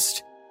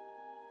list.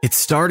 It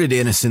started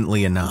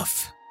innocently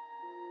enough.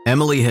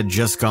 Emily had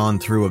just gone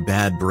through a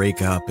bad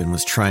breakup and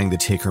was trying to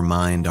take her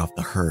mind off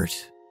the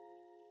hurt.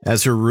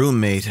 As her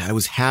roommate, I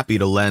was happy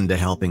to lend a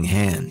helping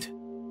hand.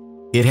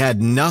 It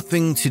had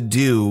nothing to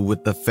do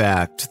with the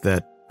fact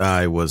that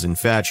I was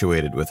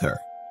infatuated with her.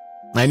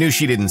 I knew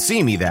she didn't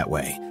see me that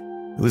way.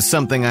 It was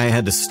something I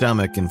had to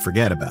stomach and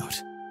forget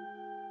about.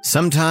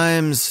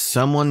 Sometimes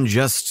someone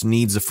just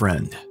needs a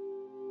friend.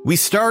 We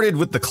started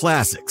with the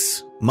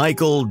classics: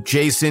 Michael,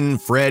 Jason,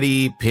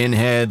 Freddy,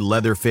 Pinhead,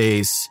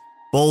 Leatherface,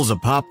 bowls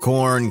of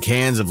popcorn,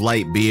 cans of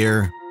light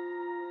beer.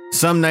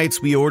 Some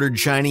nights we ordered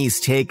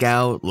Chinese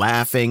takeout,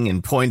 laughing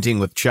and pointing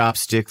with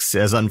chopsticks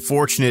as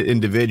unfortunate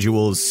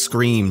individuals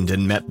screamed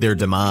and met their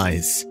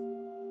demise.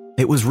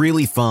 It was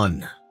really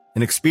fun,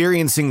 and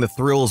experiencing the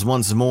thrills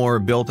once more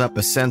built up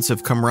a sense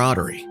of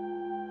camaraderie.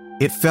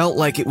 It felt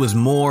like it was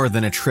more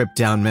than a trip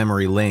down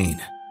memory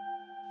lane.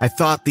 I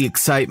thought the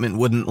excitement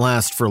wouldn't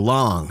last for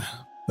long,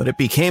 but it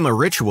became a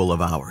ritual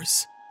of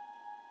ours.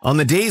 On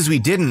the days we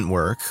didn't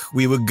work,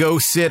 we would go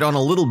sit on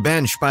a little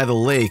bench by the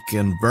lake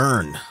and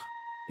burn,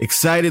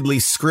 excitedly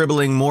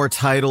scribbling more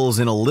titles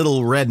in a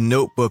little red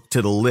notebook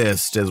to the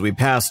list as we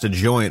passed a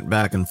joint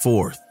back and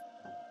forth.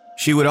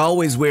 She would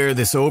always wear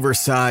this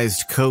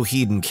oversized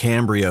Coheed and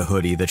Cambria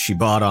hoodie that she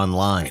bought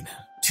online,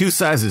 2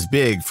 sizes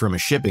big from a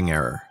shipping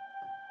error.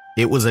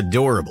 It was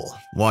adorable,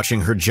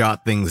 watching her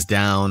jot things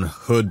down,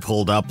 hood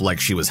pulled up like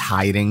she was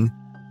hiding.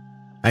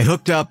 I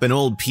hooked up an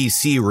old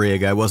PC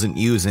rig I wasn't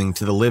using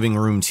to the living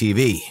room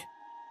TV,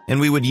 and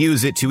we would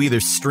use it to either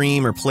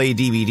stream or play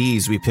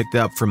DVDs we picked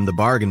up from the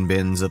bargain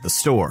bins at the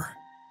store.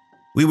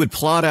 We would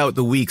plot out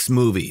the week's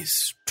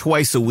movies,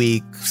 twice a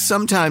week,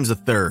 sometimes a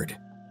third.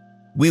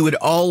 We would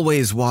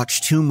always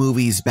watch 2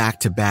 movies back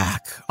to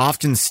back,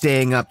 often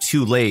staying up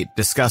too late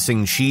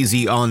discussing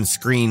cheesy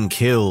on-screen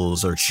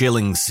kills or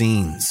chilling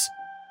scenes.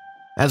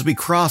 As we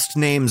crossed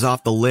names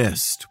off the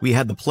list, we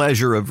had the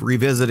pleasure of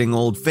revisiting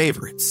old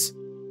favorites.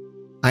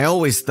 I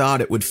always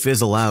thought it would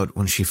fizzle out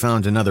when she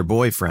found another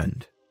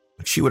boyfriend,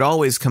 but she would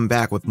always come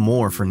back with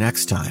more for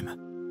next time.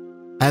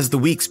 As the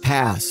weeks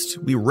passed,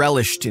 we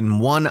relished in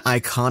one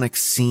iconic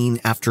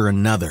scene after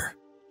another.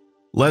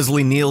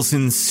 Leslie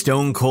Nielsen's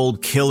Stone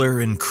Cold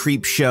Killer in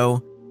Creepshow,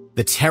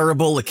 the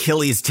terrible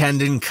Achilles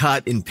tendon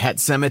cut in Pet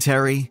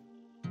Sematary,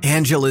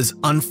 Angela's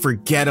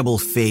unforgettable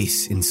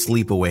face in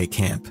Sleepaway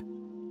Camp.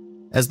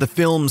 As the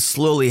film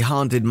slowly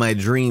haunted my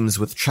dreams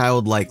with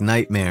childlike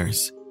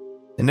nightmares,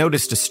 I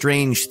noticed a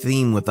strange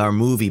theme with our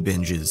movie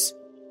binges.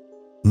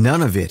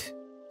 None of it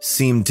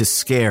seemed to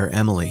scare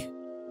Emily.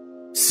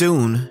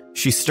 Soon,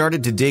 she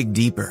started to dig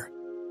deeper.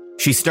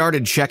 She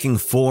started checking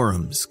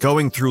forums,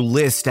 going through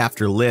list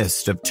after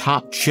list of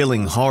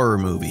top-chilling horror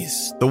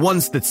movies, the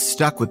ones that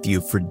stuck with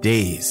you for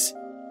days.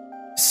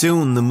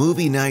 Soon, the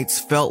movie nights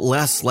felt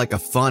less like a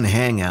fun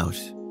hangout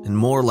and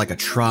more like a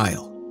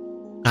trial.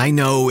 I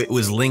know it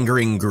was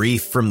lingering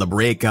grief from the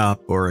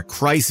breakup or a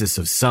crisis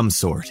of some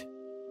sort.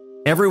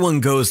 Everyone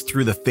goes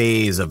through the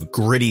phase of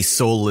gritty,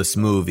 soulless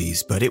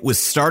movies, but it was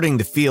starting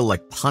to feel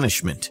like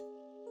punishment.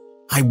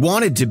 I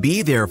wanted to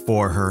be there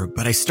for her,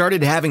 but I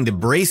started having to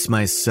brace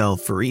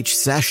myself for each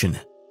session.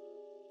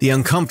 The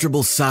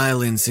uncomfortable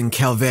silence in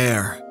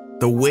Calvaire,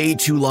 the way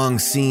too long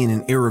scene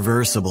in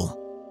Irreversible.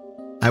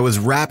 I was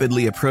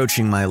rapidly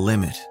approaching my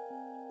limit,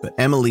 but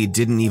Emily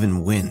didn't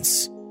even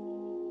wince.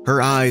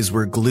 Her eyes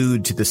were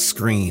glued to the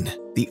screen,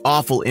 the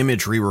awful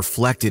imagery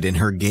reflected in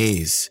her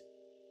gaze.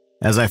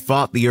 As I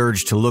fought the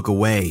urge to look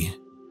away,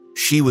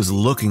 she was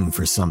looking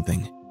for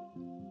something,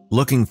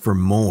 looking for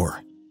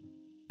more.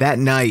 That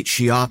night,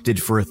 she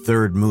opted for a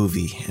third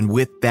movie, and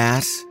with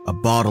that, a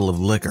bottle of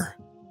liquor.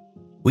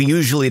 We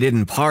usually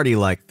didn't party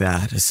like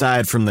that,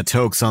 aside from the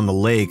tokes on the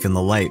lake and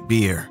the light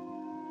beer.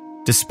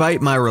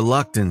 Despite my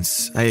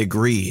reluctance, I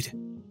agreed.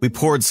 We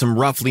poured some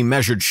roughly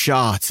measured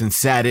shots and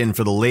sat in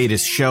for the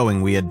latest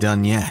showing we had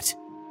done yet.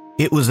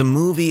 It was a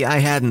movie I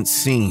hadn't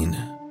seen,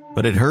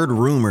 but had heard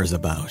rumors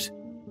about.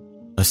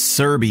 A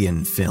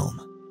Serbian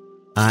film.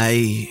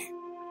 I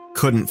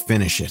couldn't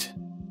finish it.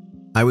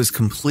 I was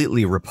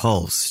completely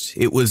repulsed.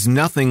 It was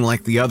nothing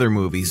like the other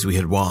movies we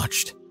had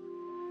watched.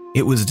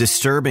 It was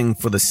disturbing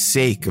for the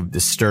sake of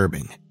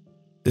disturbing.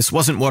 This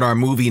wasn't what our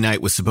movie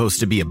night was supposed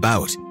to be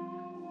about.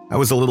 I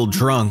was a little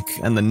drunk,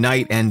 and the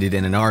night ended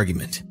in an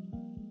argument.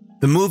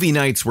 The movie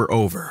nights were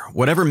over.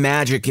 Whatever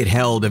magic it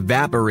held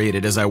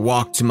evaporated as I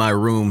walked to my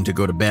room to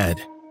go to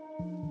bed.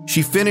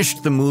 She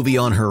finished the movie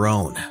on her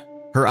own,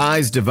 her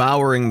eyes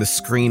devouring the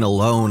screen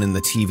alone in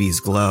the TV's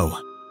glow.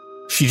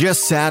 She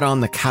just sat on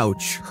the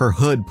couch, her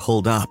hood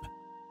pulled up.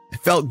 I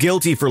felt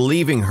guilty for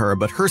leaving her,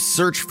 but her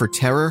search for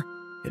terror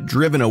had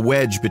driven a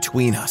wedge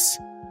between us.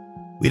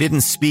 We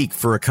didn't speak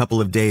for a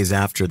couple of days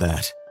after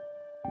that.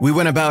 We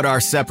went about our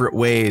separate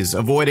ways,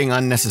 avoiding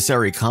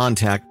unnecessary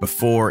contact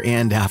before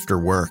and after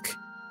work.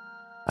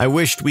 I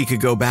wished we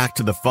could go back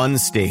to the fun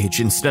stage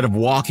instead of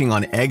walking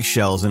on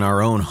eggshells in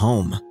our own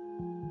home.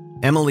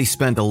 Emily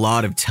spent a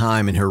lot of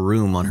time in her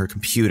room on her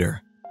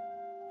computer.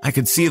 I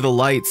could see the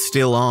lights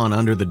still on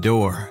under the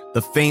door,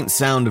 the faint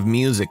sound of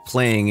music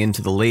playing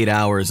into the late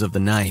hours of the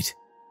night.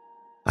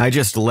 I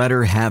just let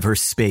her have her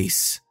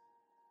space.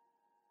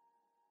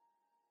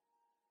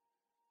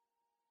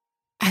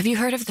 Have you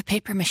heard of the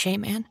papier-mâché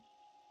man?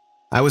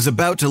 I was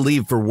about to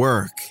leave for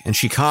work, and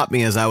she caught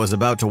me as I was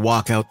about to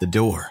walk out the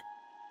door.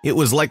 It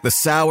was like the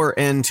sour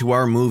end to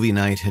our movie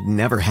night had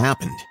never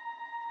happened.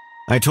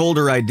 I told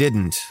her I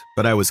didn't,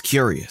 but I was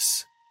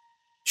curious.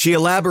 She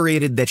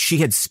elaborated that she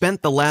had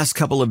spent the last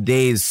couple of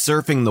days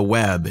surfing the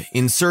web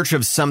in search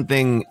of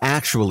something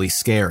actually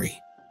scary.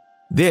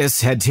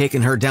 This had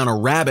taken her down a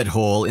rabbit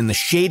hole in the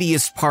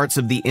shadiest parts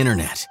of the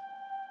internet,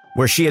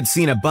 where she had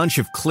seen a bunch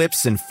of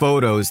clips and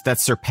photos that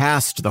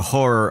surpassed the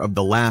horror of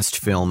the last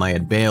film I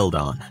had bailed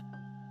on.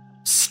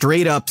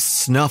 Straight up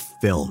snuff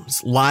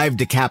films, live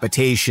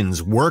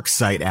decapitations,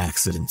 worksite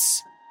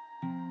accidents.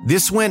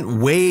 This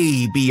went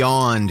way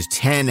beyond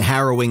 10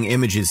 harrowing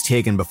images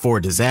taken before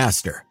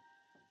disaster.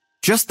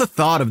 Just the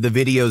thought of the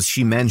videos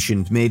she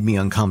mentioned made me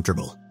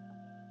uncomfortable.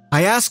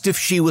 I asked if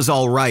she was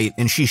all right,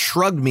 and she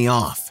shrugged me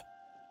off.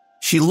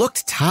 She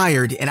looked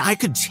tired, and I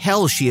could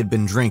tell she had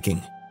been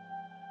drinking.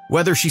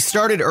 Whether she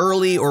started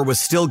early or was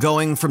still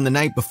going from the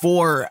night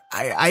before,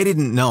 I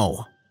didn't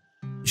know.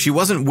 She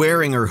wasn't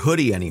wearing her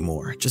hoodie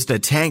anymore, just a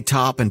tank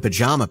top and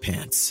pajama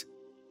pants.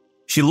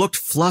 She looked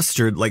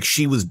flustered, like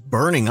she was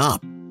burning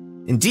up.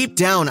 And deep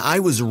down, I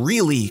was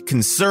really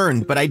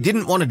concerned, but I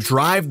didn't want to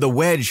drive the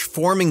wedge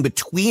forming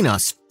between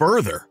us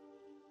further.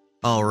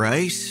 All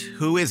right,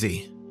 who is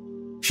he?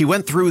 She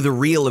went through the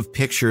reel of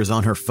pictures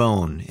on her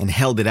phone and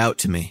held it out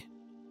to me.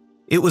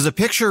 It was a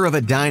picture of a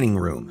dining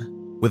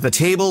room, with a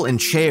table and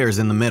chairs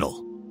in the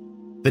middle.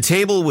 The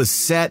table was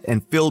set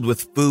and filled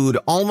with food,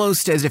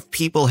 almost as if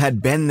people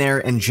had been there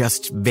and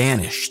just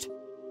vanished.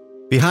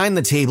 Behind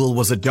the table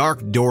was a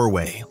dark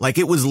doorway, like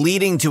it was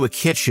leading to a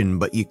kitchen,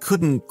 but you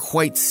couldn't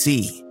quite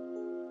see.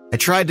 I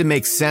tried to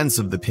make sense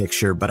of the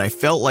picture, but I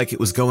felt like it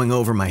was going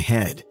over my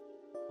head,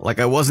 like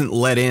I wasn't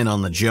let in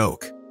on the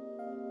joke.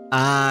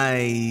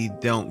 I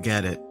don't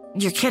get it.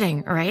 You're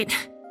kidding, right?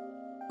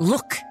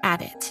 Look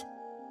at it.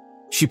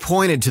 She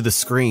pointed to the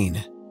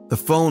screen. The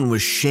phone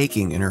was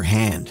shaking in her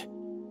hand.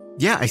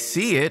 Yeah, I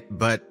see it,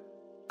 but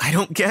I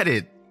don't get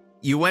it.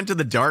 You went to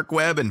the dark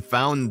web and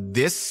found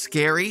this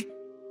scary?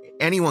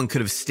 Anyone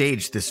could have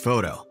staged this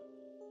photo.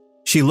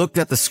 She looked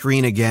at the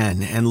screen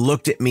again and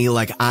looked at me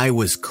like I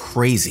was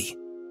crazy.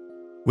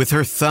 With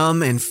her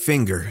thumb and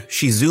finger,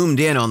 she zoomed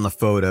in on the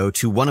photo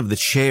to one of the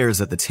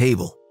chairs at the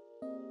table.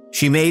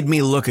 She made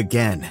me look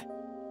again.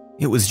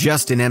 It was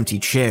just an empty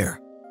chair.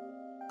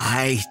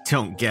 I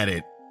don't get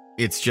it.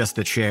 It's just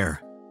a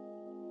chair.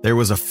 There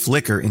was a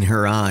flicker in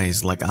her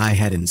eyes like I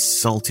had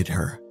insulted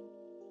her.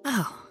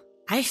 Oh,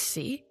 I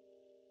see.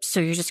 So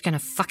you're just gonna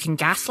fucking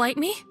gaslight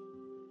me?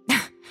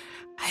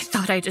 I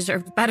thought I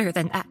deserved better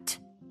than that.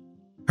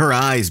 Her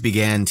eyes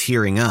began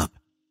tearing up.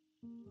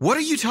 What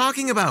are you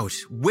talking about?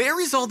 Where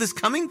is all this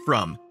coming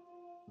from?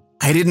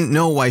 I didn't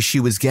know why she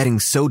was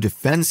getting so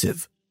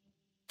defensive.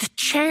 The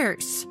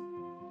chairs.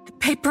 The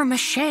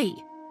papier-mâché.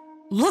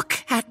 Look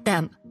at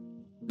them.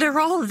 They're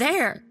all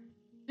there.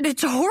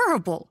 It's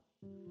horrible.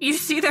 You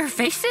see their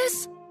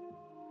faces?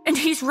 And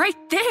he's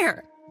right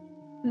there.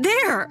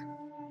 There.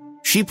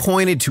 She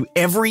pointed to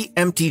every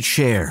empty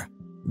chair,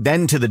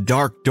 then to the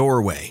dark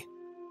doorway.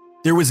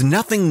 There was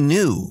nothing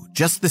new,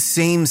 just the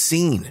same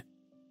scene.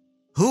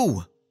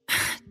 Who?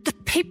 The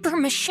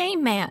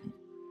papier-mâché man.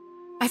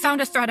 I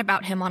found a thread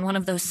about him on one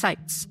of those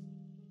sites,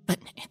 but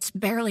it's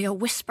barely a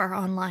whisper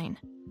online.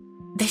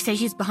 They say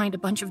he's behind a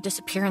bunch of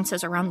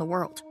disappearances around the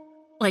world.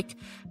 Like,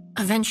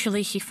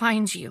 eventually he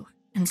finds you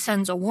and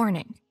sends a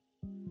warning.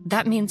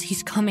 That means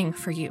he's coming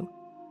for you.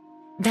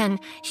 Then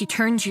he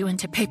turns you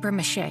into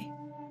papier-mâché.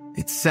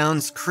 It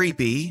sounds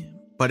creepy,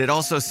 but it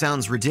also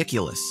sounds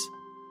ridiculous.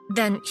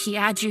 Then he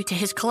adds you to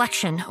his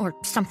collection or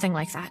something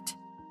like that.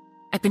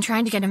 I've been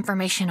trying to get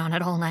information on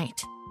it all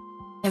night.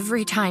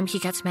 Every time he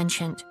gets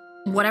mentioned,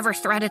 whatever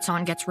thread it's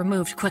on gets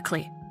removed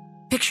quickly.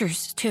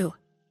 Pictures, too.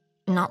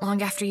 Not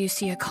long after you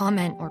see a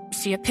comment or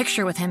see a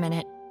picture with him in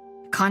it,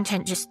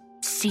 content just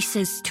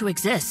ceases to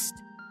exist.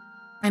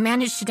 I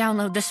managed to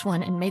download this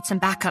one and made some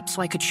backups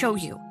so I could show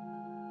you.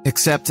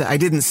 Except I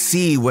didn't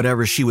see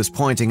whatever she was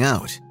pointing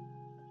out.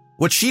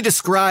 What she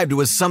described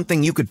was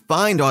something you could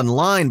find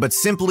online, but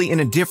simply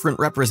in a different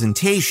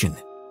representation.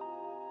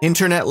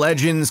 Internet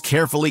legends,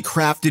 carefully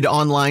crafted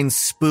online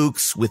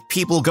spooks with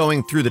people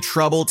going through the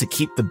trouble to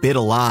keep the bit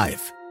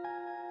alive.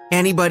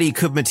 Anybody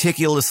could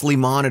meticulously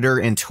monitor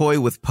and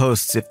toy with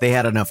posts if they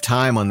had enough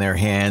time on their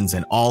hands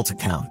and alt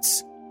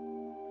accounts.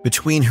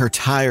 Between her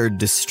tired,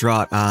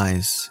 distraught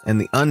eyes and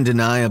the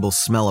undeniable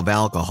smell of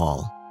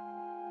alcohol,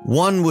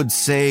 one would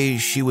say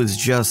she was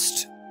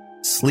just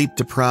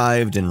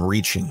sleep-deprived and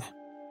reaching.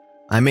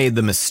 I made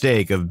the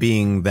mistake of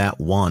being that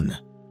one.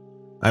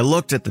 I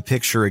looked at the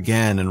picture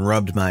again and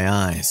rubbed my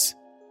eyes.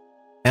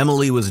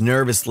 Emily was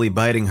nervously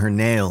biting her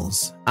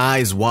nails,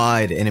 eyes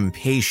wide and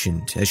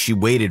impatient as she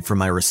waited for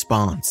my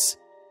response.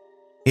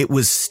 It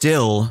was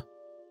still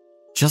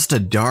just a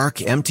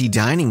dark, empty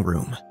dining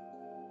room.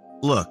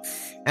 Look,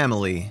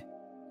 Emily,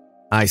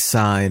 I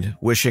sighed,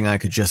 wishing I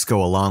could just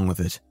go along with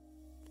it.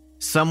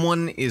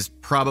 Someone is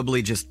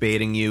probably just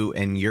baiting you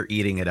and you're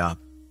eating it up.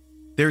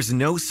 There's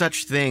no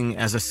such thing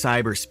as a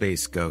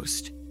cyberspace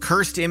ghost.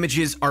 Cursed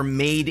images are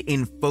made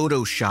in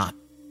Photoshop.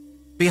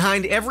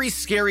 Behind every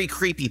scary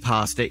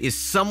creepypasta is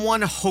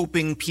someone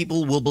hoping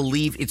people will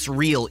believe it's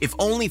real, if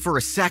only for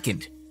a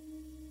second.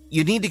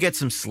 You need to get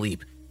some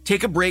sleep,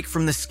 take a break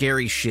from the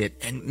scary shit,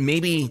 and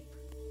maybe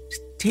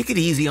take it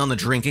easy on the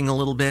drinking a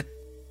little bit.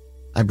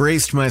 I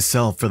braced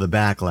myself for the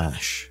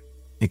backlash.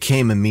 It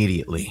came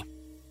immediately.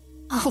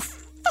 Oh,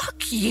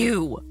 fuck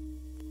you.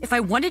 If I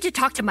wanted to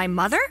talk to my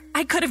mother,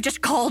 I could have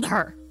just called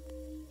her.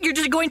 You're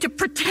just going to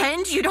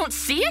pretend you don't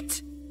see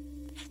it?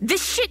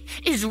 This shit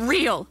is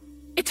real.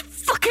 It's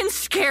fucking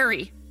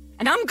scary.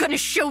 And I'm gonna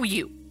show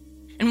you.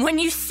 And when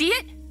you see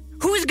it,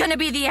 who's gonna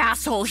be the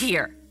asshole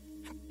here?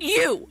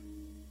 You!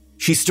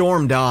 She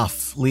stormed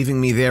off,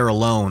 leaving me there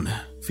alone,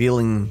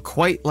 feeling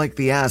quite like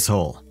the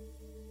asshole.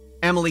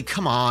 Emily,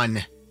 come on.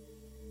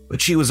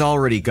 But she was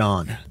already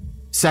gone.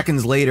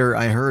 Seconds later,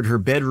 I heard her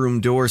bedroom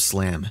door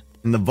slam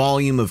and the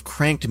volume of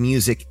cranked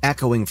music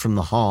echoing from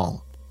the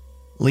hall,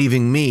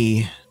 leaving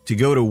me to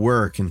go to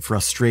work in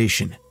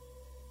frustration.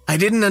 I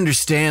didn't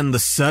understand the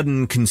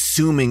sudden,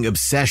 consuming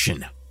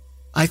obsession.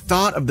 I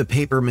thought of the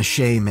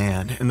papier-mâché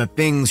man and the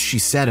things she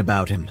said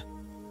about him.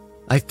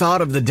 I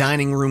thought of the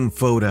dining room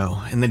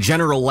photo and the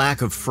general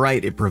lack of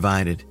fright it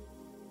provided.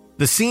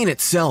 The scene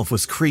itself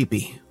was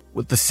creepy,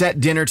 with the set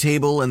dinner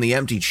table and the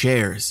empty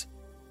chairs.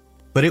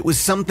 But it was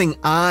something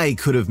I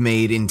could have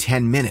made in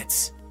 10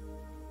 minutes.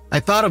 I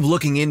thought of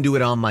looking into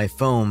it on my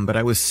phone, but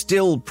I was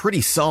still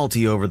pretty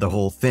salty over the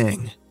whole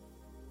thing.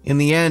 In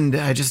the end,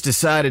 I just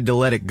decided to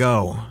let it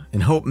go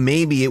and hope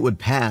maybe it would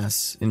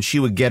pass and she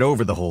would get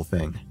over the whole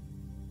thing.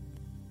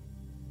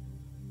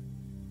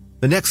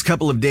 The next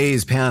couple of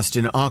days passed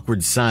in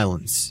awkward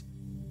silence.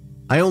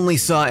 I only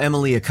saw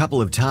Emily a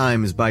couple of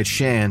times by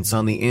chance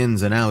on the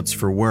ins and outs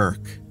for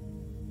work.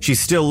 She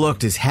still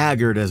looked as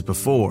haggard as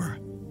before.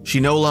 She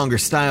no longer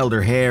styled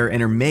her hair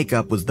and her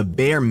makeup was the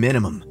bare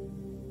minimum.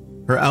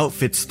 Her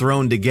outfits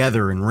thrown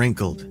together and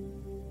wrinkled.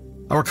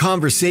 Our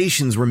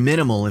conversations were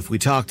minimal if we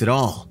talked at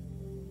all.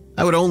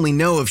 I would only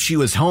know if she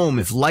was home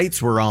if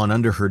lights were on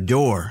under her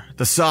door,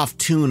 the soft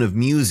tune of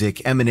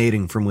music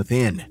emanating from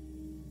within.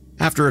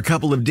 After a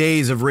couple of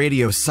days of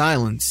radio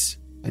silence,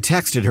 I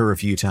texted her a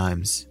few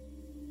times,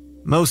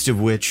 most of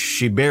which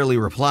she barely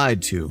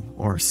replied to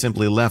or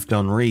simply left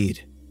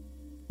unread.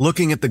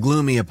 Looking at the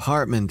gloomy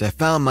apartment, I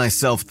found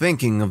myself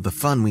thinking of the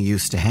fun we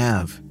used to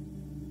have.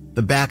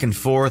 The back and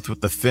forth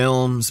with the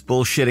films,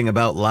 bullshitting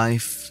about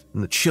life,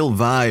 and the chill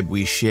vibe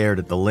we shared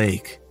at the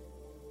lake.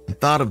 I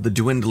thought of the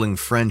dwindling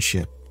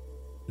friendship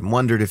and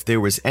wondered if there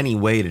was any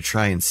way to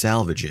try and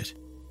salvage it.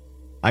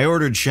 I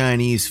ordered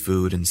Chinese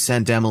food and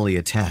sent Emily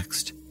a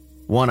text,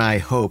 one I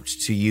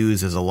hoped to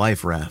use as a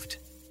life raft.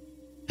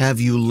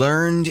 Have you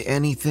learned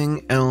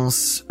anything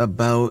else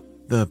about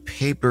the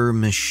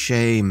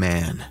papier-mâché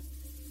man?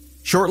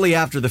 Shortly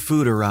after the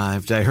food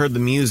arrived, I heard the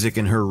music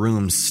in her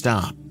room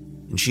stop,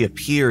 and she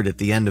appeared at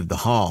the end of the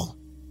hall.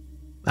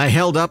 I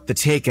held up the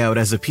takeout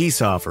as a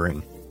peace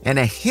offering, and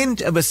a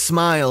hint of a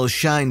smile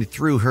shined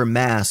through her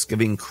mask of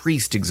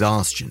increased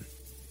exhaustion.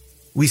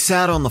 We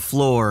sat on the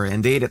floor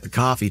and ate at the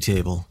coffee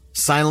table,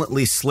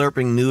 silently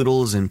slurping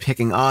noodles and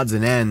picking odds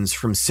and ends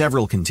from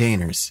several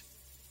containers.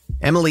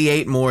 Emily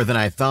ate more than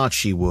I thought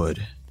she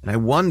would, and I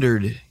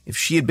wondered if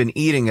she had been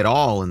eating at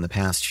all in the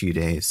past few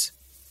days.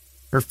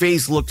 Her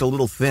face looked a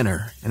little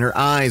thinner, and her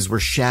eyes were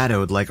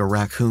shadowed like a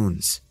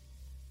raccoon's.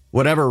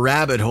 Whatever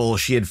rabbit hole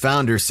she had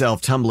found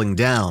herself tumbling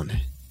down, it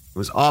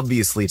was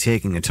obviously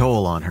taking a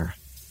toll on her.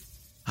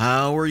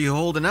 How are you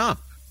holding up?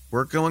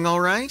 Work going all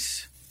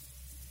right?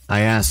 I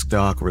asked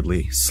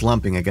awkwardly,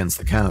 slumping against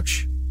the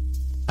couch.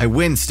 I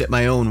winced at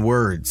my own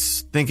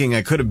words, thinking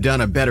I could have done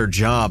a better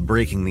job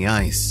breaking the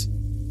ice.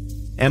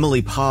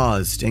 Emily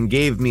paused and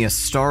gave me a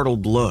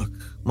startled look,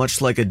 much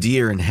like a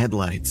deer in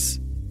headlights.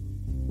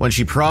 When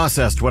she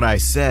processed what I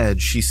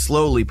said, she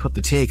slowly put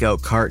the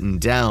takeout carton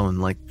down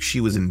like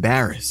she was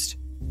embarrassed.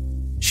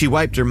 She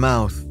wiped her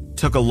mouth,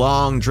 took a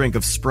long drink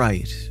of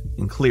Sprite,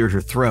 and cleared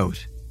her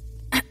throat.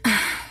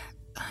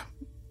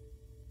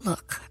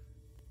 Look,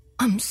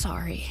 I'm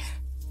sorry.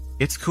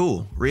 It's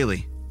cool,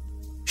 really.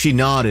 She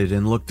nodded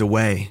and looked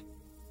away.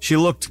 She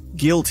looked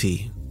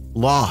guilty,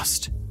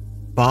 lost,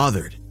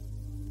 bothered.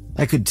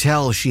 I could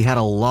tell she had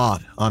a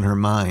lot on her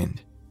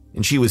mind,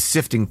 and she was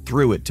sifting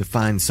through it to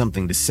find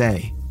something to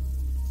say.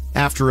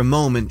 After a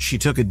moment, she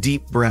took a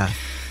deep breath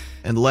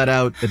and let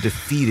out a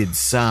defeated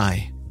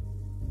sigh.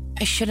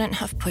 I shouldn't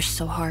have pushed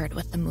so hard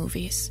with the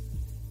movies.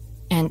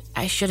 And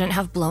I shouldn't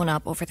have blown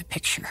up over the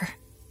picture.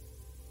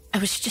 I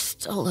was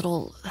just a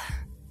little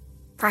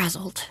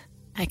frazzled,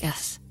 I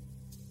guess.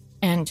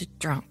 And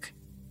drunk.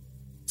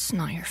 It's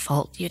not your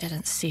fault you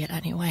didn't see it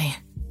anyway.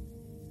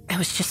 I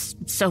was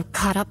just so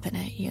caught up in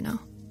it, you know?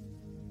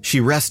 She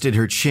rested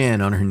her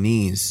chin on her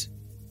knees.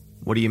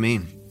 What do you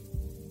mean?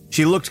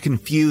 She looked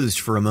confused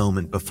for a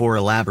moment before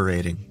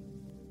elaborating.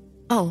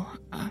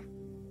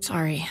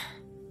 Sorry.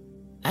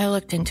 I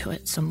looked into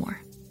it some more.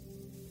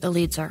 The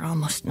leads are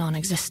almost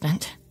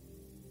non-existent.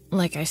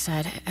 Like I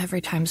said,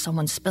 every time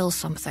someone spills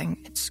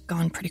something, it's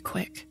gone pretty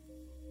quick.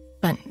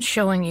 But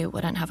showing you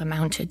wouldn't have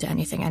amounted to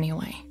anything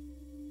anyway.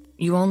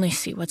 You only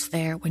see what's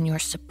there when you're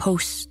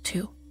supposed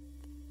to.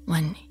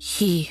 When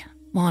he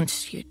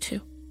wants you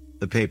to.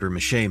 The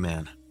papier-mâché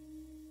man.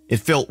 It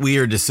felt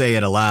weird to say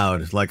it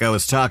aloud, like I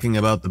was talking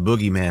about the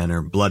boogeyman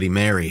or Bloody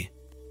Mary.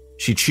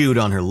 She chewed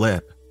on her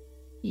lip.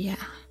 Yeah.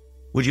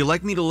 Would you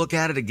like me to look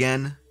at it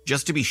again,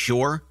 just to be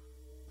sure?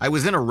 I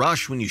was in a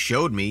rush when you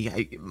showed me.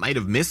 I might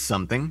have missed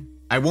something.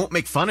 I won't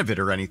make fun of it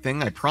or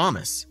anything, I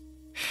promise.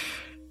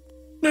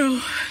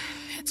 No,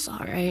 it's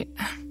alright.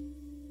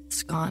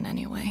 It's gone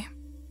anyway.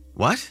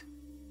 What?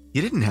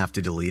 You didn't have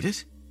to delete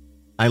it.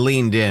 I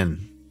leaned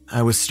in.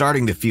 I was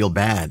starting to feel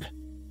bad.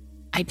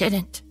 I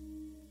didn't.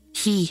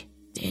 He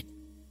did.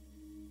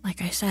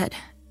 Like I said,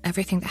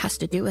 everything that has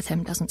to do with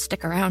him doesn't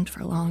stick around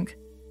for long.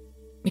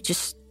 It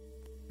just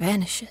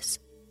vanishes.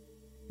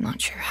 Not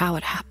sure how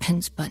it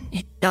happens, but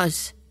it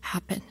does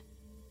happen.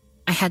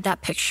 I had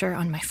that picture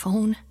on my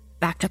phone,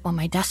 backed up on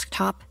my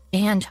desktop,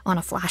 and on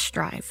a flash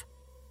drive.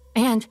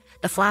 And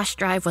the flash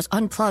drive was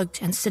unplugged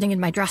and sitting in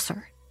my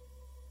dresser.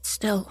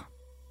 Still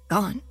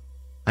gone.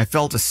 I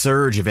felt a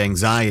surge of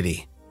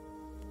anxiety.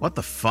 What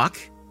the fuck?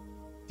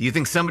 Do you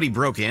think somebody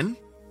broke in?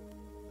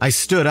 I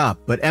stood up,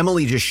 but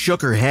Emily just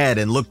shook her head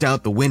and looked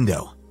out the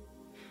window.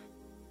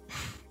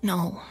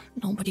 No,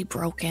 nobody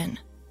broke in.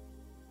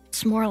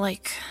 It's more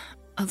like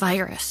a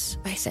virus,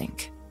 I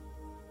think.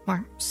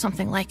 Or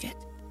something like it.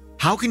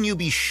 How can you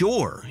be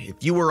sure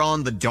if you were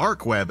on the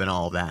dark web and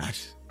all that?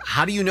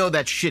 How do you know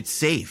that shit's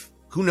safe?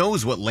 Who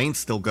knows what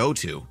lengths they'll go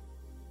to?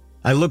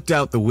 I looked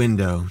out the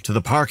window to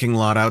the parking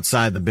lot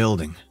outside the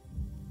building.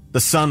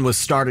 The sun was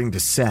starting to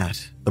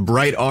set, the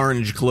bright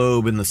orange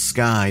globe in the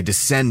sky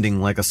descending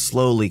like a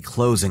slowly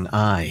closing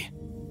eye.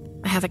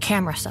 I have a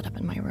camera set up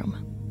in my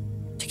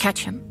room. To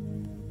catch him.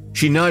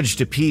 She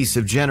nudged a piece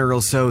of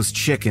General Tso's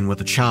chicken with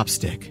a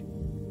chopstick.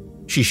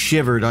 She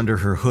shivered under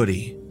her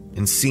hoodie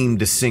and seemed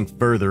to sink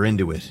further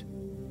into it.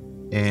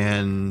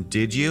 And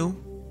did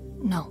you?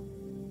 No.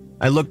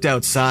 I looked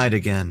outside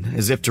again,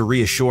 as if to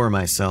reassure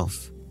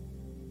myself.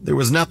 There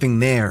was nothing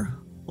there,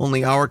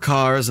 only our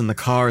cars and the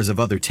cars of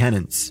other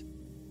tenants.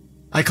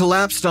 I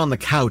collapsed on the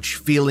couch,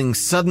 feeling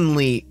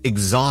suddenly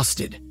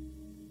exhausted.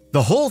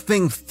 The whole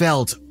thing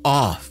felt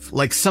off,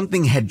 like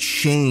something had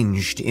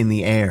changed in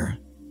the air.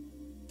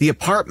 The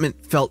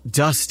apartment felt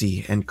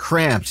dusty and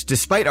cramped,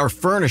 despite our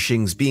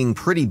furnishings being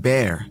pretty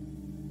bare.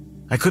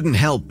 I couldn't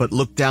help but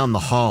look down the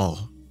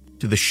hall,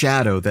 to the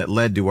shadow that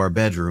led to our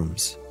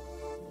bedrooms.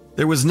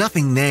 There was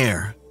nothing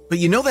there, but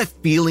you know that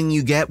feeling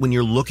you get when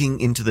you're looking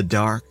into the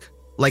dark?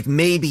 Like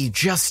maybe,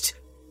 just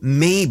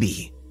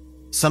maybe,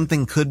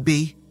 something could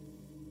be?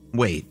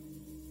 Wait,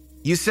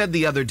 you said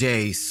the other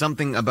day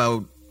something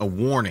about a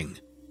warning.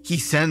 He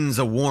sends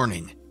a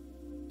warning.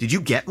 Did you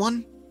get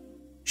one?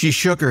 She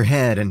shook her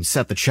head and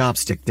set the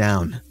chopstick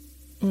down.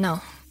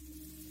 No.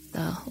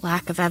 The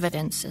lack of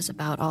evidence is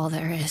about all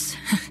there is.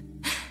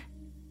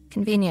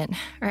 Convenient,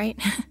 right?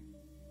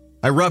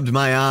 I rubbed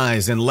my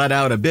eyes and let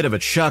out a bit of a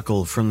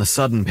chuckle from the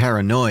sudden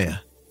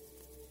paranoia.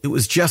 It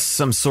was just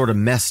some sort of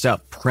messed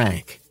up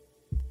prank.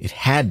 It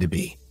had to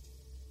be.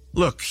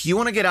 Look, you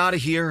want to get out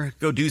of here?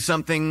 Go do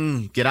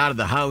something? Get out of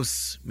the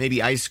house?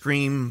 Maybe ice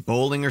cream,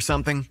 bowling or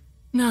something?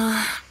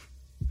 Nah.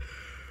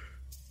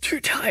 Too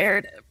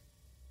tired.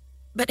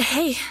 But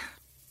hey,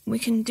 we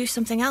can do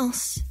something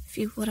else, if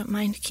you wouldn't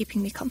mind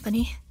keeping me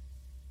company.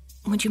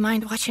 Would you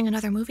mind watching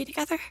another movie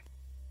together?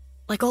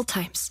 Like old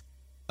times.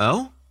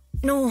 Oh?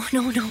 No,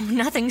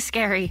 nothing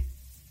scary.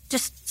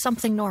 Just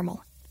something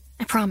normal.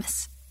 I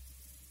promise.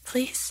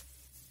 Please?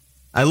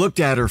 I looked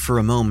at her for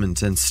a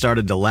moment and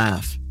started to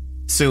laugh.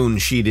 Soon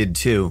she did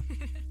too.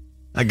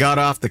 I got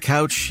off the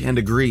couch and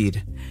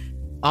agreed.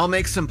 I'll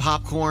make some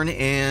popcorn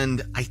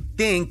and I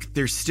think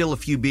there's still a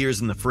few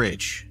beers in the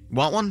fridge.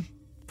 Want one?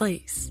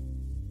 Please.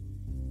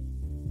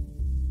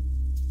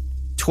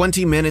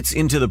 20 minutes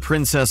into The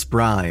Princess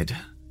Bride,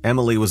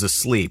 Emily was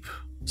asleep,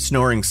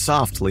 snoring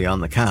softly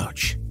on the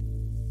couch.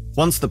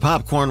 Once the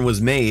popcorn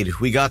was made,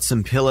 we got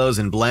some pillows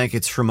and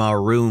blankets from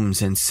our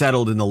rooms and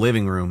settled in the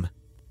living room.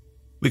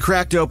 We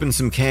cracked open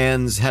some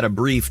cans, had a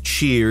brief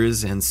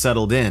cheers, and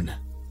settled in.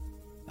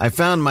 I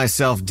found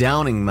myself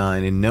downing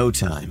mine in no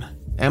time.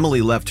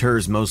 Emily left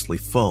hers mostly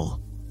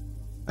full.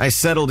 I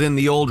settled in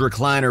the old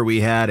recliner we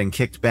had and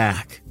kicked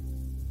back,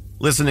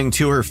 listening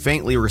to her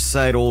faintly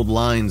recite old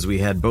lines we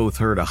had both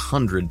heard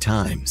 100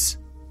 times.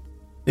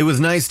 It was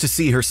nice to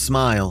see her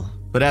smile,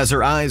 but as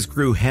her eyes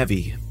grew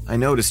heavy, I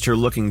noticed her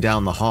looking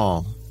down the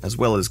hall, as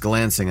well as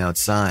glancing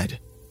outside.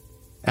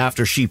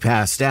 After she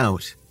passed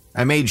out,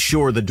 I made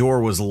sure the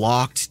door was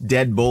locked,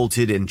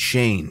 deadbolted, and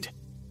chained,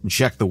 and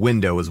checked the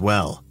window as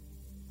well.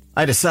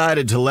 I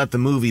decided to let the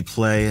movie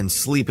play and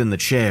sleep in the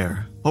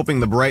chair, hoping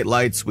the bright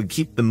lights would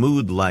keep the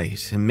mood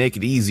light and make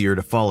it easier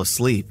to fall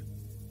asleep.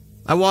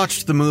 I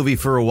watched the movie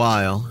for a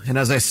while, and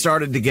as I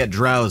started to get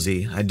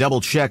drowsy, I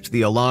double-checked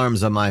the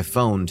alarms on my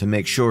phone to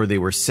make sure they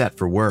were set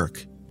for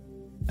work.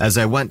 As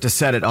I went to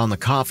set it on the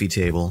coffee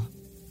table,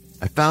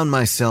 I found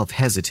myself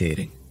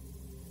hesitating.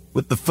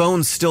 With the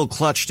phone still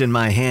clutched in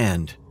my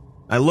hand,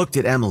 I looked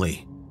at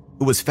Emily,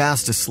 who was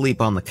fast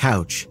asleep on the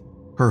couch,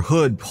 her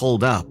hood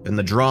pulled up and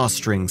the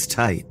drawstrings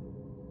tight.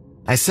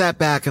 I sat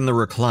back in the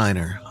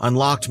recliner,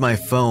 unlocked my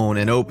phone,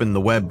 and opened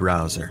the web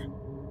browser.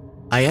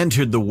 I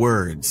entered the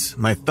words,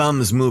 my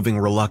thumbs moving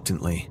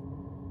reluctantly.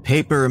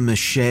 Paper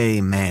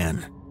mache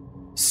man.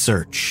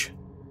 Search.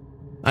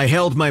 I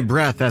held my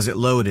breath as it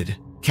loaded,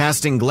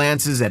 casting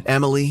glances at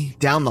Emily,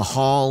 down the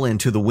hall, and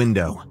to the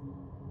window.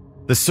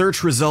 The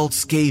search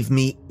results gave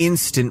me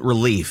instant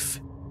relief.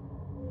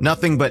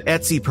 Nothing but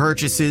Etsy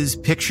purchases,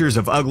 pictures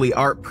of ugly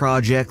art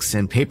projects,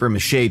 and paper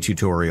mache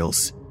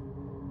tutorials.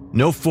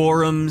 No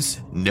forums,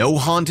 no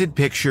haunted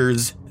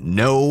pictures,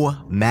 no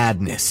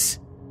madness.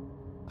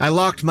 I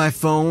locked my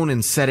phone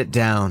and set it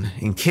down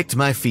and kicked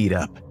my feet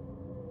up.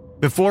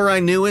 Before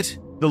I knew it,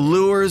 the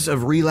lures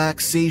of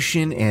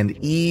relaxation and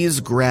ease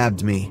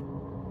grabbed me,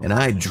 and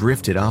I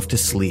drifted off to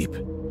sleep.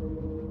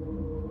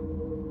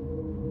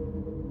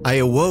 I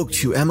awoke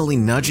to Emily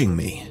nudging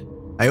me.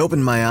 I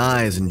opened my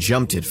eyes and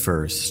jumped at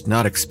first,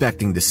 not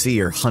expecting to see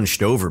her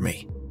hunched over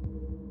me.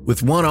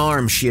 With one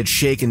arm, she had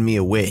shaken me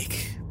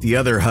awake, the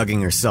other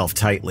hugging herself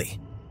tightly.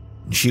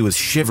 She was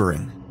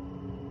shivering.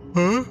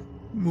 Huh?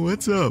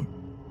 What's up?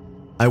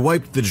 I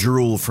wiped the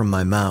drool from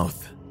my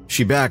mouth.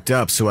 She backed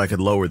up so I could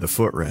lower the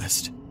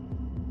footrest.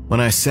 When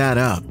I sat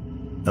up,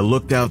 I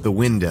looked out the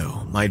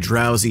window, my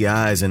drowsy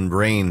eyes and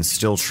brain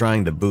still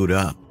trying to boot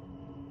up.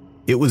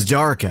 It was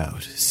dark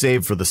out,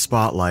 save for the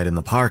spotlight in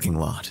the parking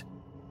lot.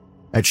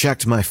 I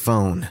checked my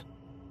phone.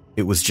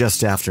 It was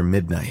just after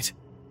midnight.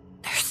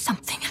 There's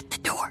something at the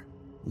door.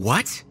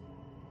 What?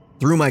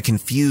 Through my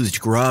confused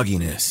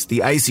grogginess,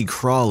 the icy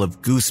crawl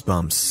of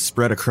goosebumps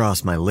spread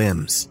across my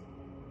limbs.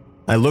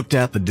 I looked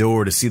at the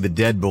door to see the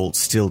deadbolt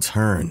still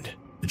turned,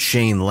 the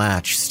chain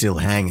latch still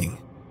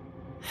hanging.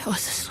 I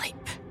was asleep,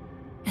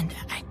 and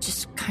I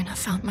just kind of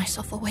found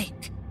myself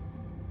awake.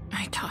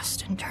 I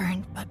tossed and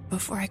turned, but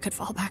before I could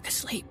fall back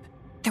asleep,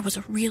 there was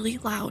a really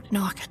loud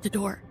knock at the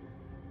door.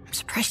 I'm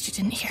surprised you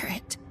didn't hear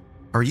it.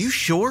 Are you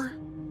sure?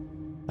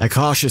 I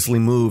cautiously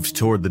moved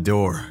toward the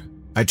door.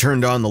 I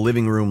turned on the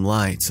living room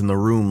lights and the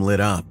room lit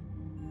up.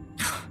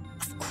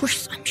 Of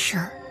course I'm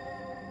sure.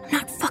 I'm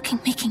not fucking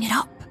making it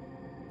up.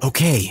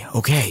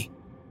 Okay.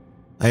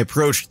 I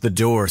approached the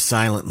door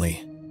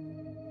silently.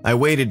 I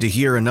waited to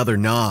hear another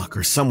knock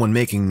or someone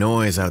making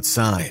noise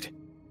outside.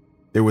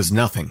 There was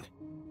nothing.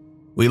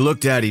 We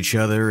looked at each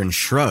other and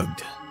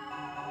shrugged.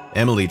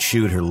 Emily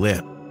chewed her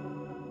lip.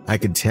 I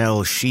could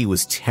tell she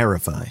was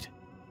terrified.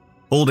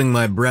 Holding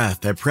my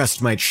breath, I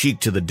pressed my cheek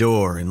to the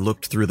door and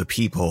looked through the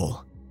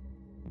peephole.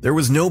 There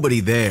was nobody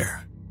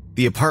there.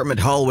 The apartment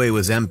hallway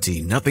was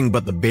empty, nothing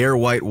but the bare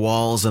white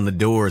walls and the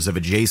doors of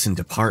adjacent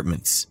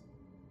apartments.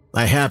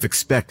 I half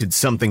expected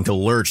something to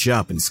lurch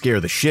up and scare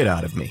the shit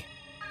out of me.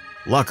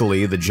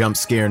 Luckily, the jump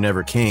scare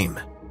never came.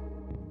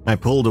 I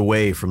pulled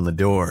away from the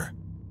door.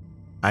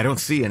 I don't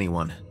see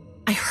anyone.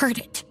 I heard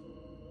it.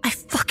 I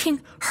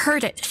fucking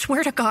heard it,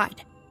 swear to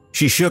God.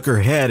 She shook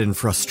her head in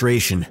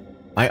frustration.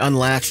 I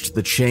unlatched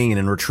the chain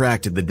and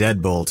retracted the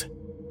deadbolt.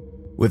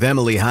 With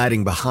Emily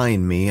hiding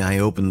behind me, I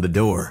opened the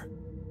door.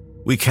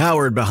 We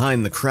cowered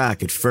behind the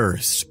crack at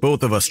first,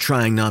 both of us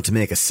trying not to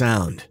make a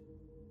sound.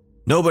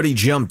 Nobody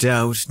jumped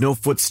out, no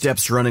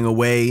footsteps running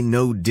away,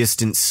 no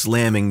distant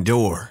slamming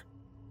door.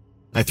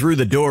 I threw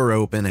the door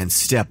open and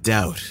stepped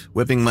out,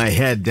 whipping my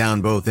head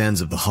down both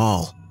ends of the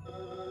hall.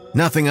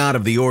 Nothing out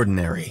of the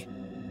ordinary,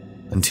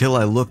 until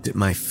I looked at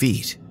my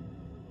feet.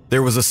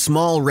 There was a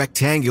small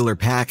rectangular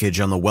package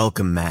on the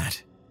welcome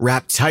mat,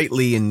 wrapped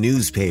tightly in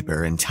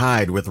newspaper and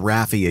tied with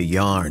raffia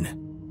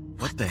yarn.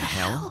 What the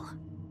hell?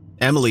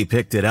 Emily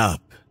picked it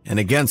up, and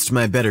against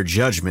my better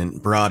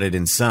judgment, brought it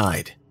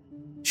inside.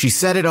 She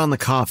set it on the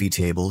coffee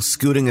table,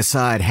 scooting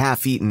aside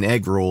half-eaten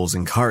egg rolls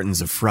and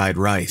cartons of fried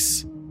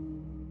rice.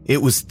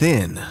 It was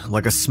thin,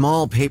 like a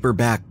small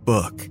paperback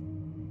book.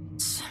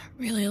 It's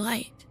really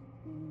light.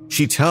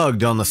 She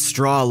tugged on the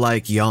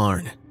straw-like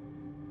yarn.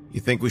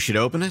 You think we should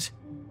open it?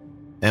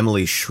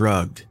 Emily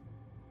shrugged.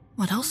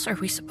 What else are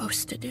we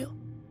supposed to do?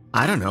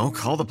 I don't know,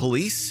 call the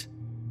police?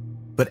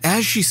 But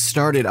as she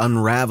started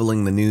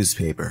unraveling the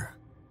newspaper,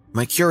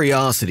 my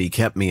curiosity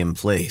kept me in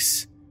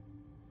place.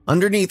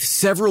 Underneath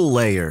several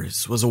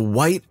layers was a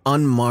white,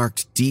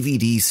 unmarked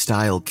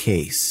DVD-style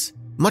case,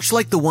 much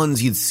like the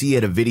ones you'd see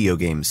at a video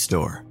game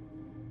store.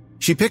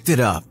 She picked it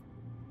up,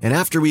 and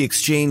after we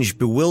exchanged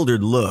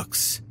bewildered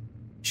looks,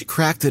 she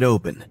cracked it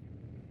open.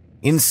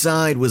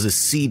 Inside was a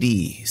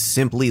CD,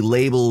 simply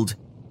labeled,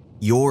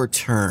 Your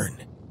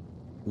Turn.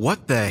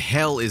 What the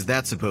hell is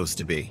that supposed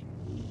to be?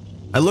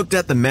 I looked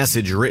at the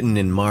message written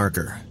in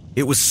marker.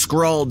 It was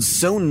scrawled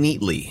so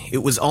neatly, it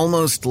was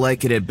almost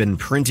like it had been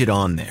printed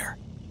on there.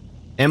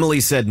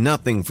 Emily said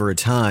nothing for a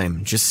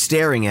time, just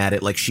staring at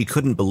it like she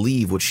couldn't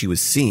believe what she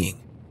was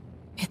seeing.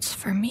 It's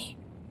for me.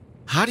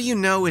 How do you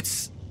know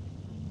it's...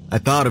 I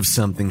thought of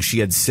something she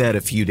had said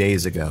a few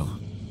days ago,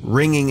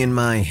 ringing in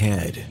my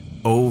head,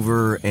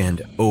 over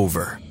and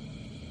over.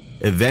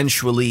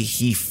 Eventually,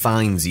 he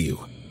finds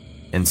you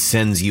and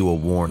sends you a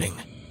warning.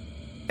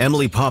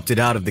 Emily popped it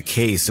out of the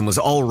case and was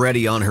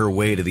already on her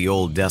way to the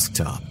old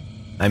desktop.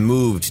 I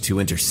moved to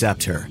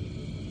intercept her.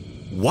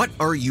 What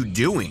are you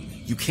doing?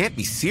 You can't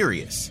be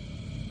serious.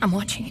 I'm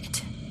watching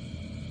it.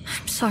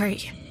 I'm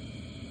sorry,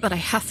 but I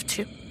have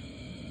to.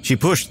 She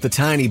pushed the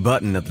tiny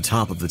button at the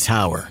top of the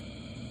tower.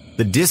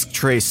 The disc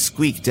tray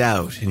squeaked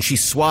out, and she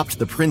swapped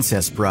the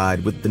Princess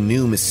Bride with the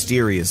new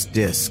mysterious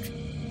disc.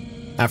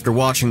 After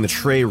watching the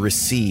tray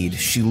recede,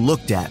 she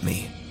looked at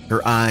me,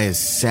 her eyes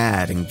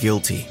sad and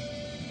guilty.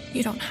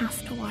 You don't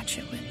have to watch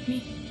it with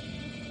me.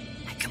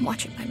 I can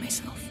watch it by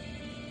myself.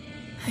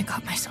 I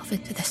got myself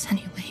into this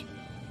anyway.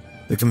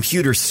 The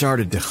computer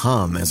started to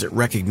hum as it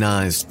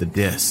recognized the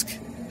disc.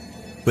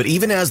 But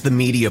even as the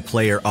media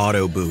player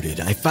auto-booted,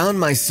 I found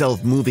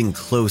myself moving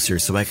closer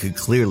so I could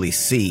clearly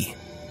see.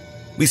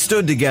 We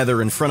stood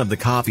together in front of the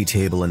coffee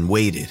table and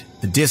waited,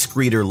 the disc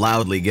reader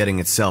loudly getting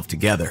itself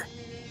together.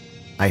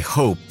 I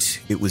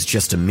hoped it was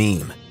just a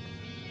meme.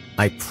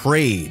 I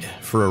prayed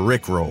for a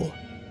rickroll.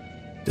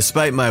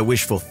 Despite my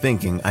wishful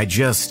thinking, I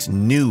just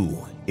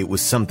knew it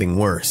was something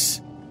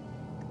worse.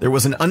 There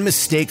was an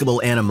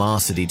unmistakable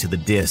animosity to the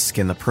disc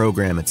and the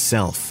program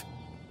itself.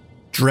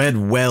 Dread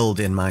welled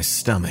in my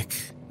stomach,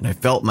 and I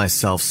felt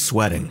myself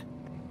sweating.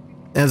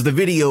 As the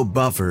video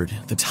buffered,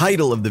 the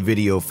title of the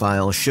video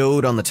file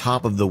showed on the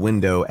top of the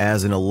window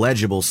as an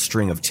illegible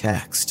string of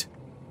text.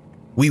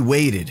 We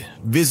waited,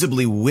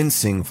 visibly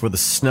wincing for the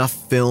snuff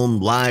film,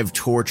 live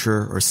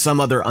torture, or some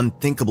other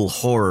unthinkable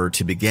horror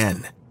to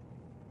begin.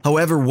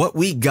 However, what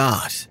we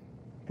got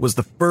was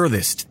the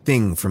furthest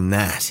thing from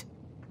that.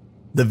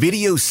 The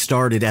video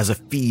started as a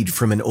feed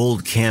from an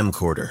old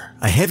camcorder,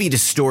 a heavy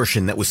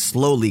distortion that was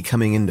slowly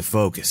coming into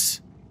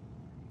focus.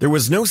 There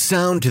was no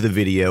sound to the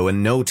video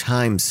and no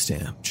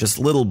timestamp, just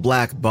little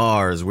black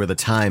bars where the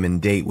time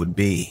and date would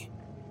be.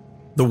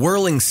 The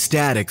whirling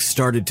static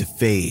started to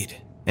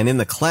fade, and in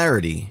the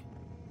clarity,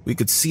 we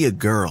could see a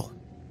girl.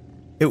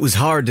 It was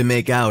hard to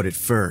make out at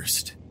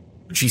first,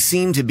 but she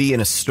seemed to be in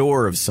a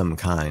store of some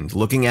kind,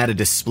 looking at a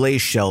display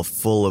shelf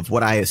full of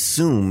what I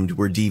assumed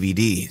were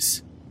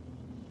DVDs.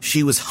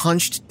 She was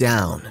hunched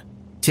down,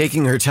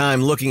 taking her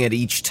time looking at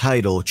each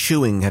title,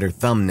 chewing at her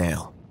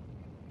thumbnail.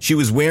 She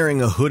was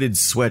wearing a hooded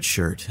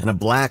sweatshirt and a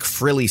black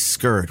frilly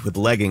skirt with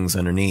leggings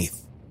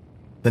underneath.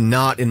 The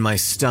knot in my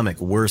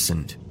stomach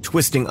worsened,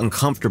 twisting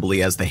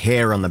uncomfortably as the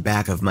hair on the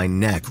back of my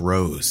neck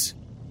rose.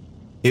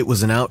 It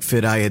was an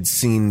outfit I had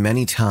seen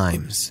many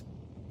times,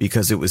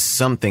 because it was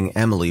something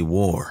Emily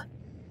wore.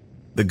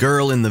 The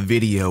girl in the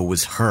video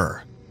was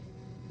her.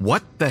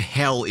 What the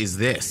hell is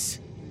this?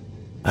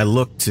 I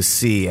looked to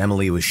see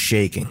Emily was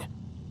shaking.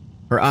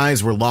 Her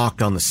eyes were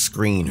locked on the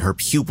screen, her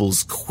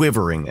pupils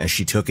quivering as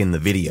she took in the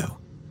video.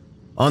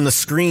 On the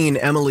screen,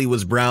 Emily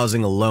was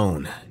browsing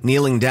alone,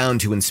 kneeling down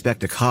to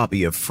inspect a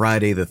copy of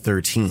Friday the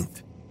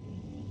 13th.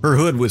 Her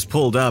hood was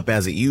pulled up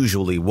as it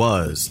usually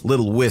was,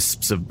 little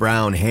wisps of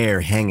brown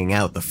hair hanging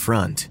out the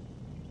front.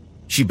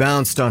 She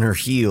bounced on her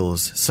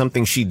heels,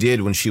 something she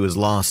did when she was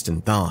lost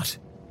in thought.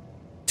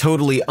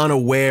 Totally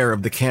unaware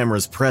of the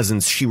camera's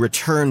presence, she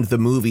returned the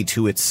movie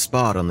to its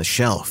spot on the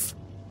shelf.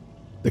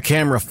 The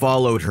camera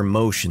followed her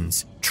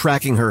motions,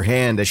 tracking her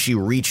hand as she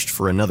reached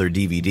for another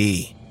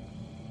DVD.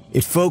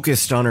 It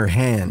focused on her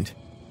hand,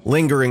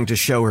 lingering to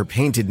show her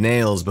painted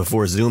nails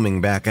before zooming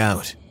back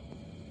out.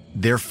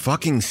 They're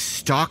fucking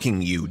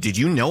stalking you. Did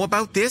you know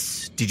about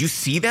this? Did you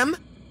see them?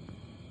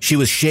 She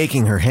was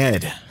shaking her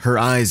head, her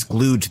eyes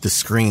glued to the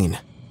screen.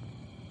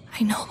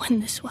 I know when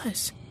this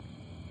was.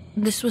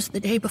 This was the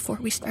day before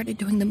we started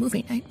doing the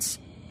movie nights.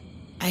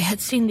 I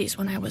had seen these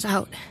when I was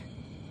out.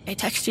 I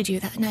texted you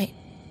that night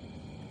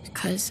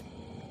because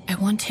I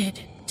wanted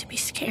to be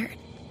scared.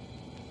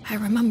 I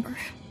remember.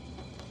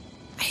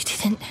 I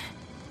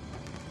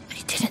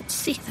didn't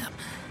see them.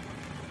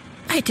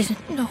 I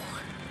didn't know.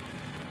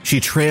 She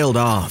trailed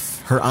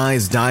off, her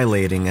eyes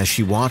dilating as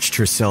she watched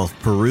herself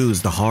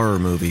peruse the horror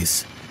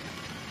movies.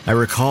 I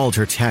recalled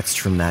her text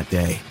from that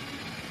day.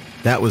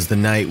 That was the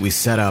night we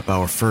set up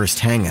our first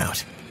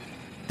hangout.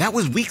 That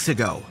was weeks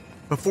ago,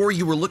 before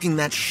you were looking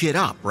that shit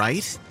up,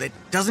 right? That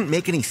doesn't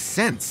make any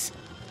sense.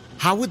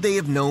 How would they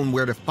have known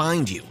where to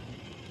find you?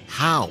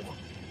 How?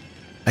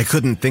 I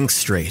couldn't think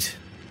straight.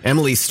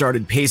 Emily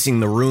started pacing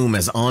the room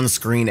as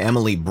on-screen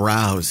Emily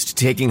browsed,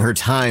 taking her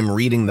time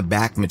reading the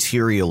back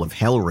material of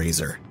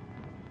Hellraiser.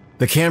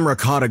 The camera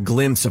caught a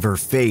glimpse of her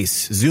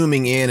face,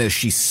 zooming in as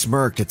she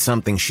smirked at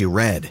something she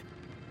read.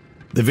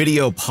 The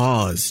video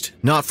paused,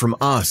 not from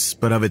us,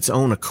 but of its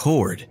own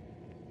accord.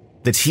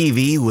 The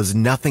TV was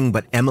nothing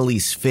but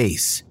Emily's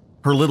face,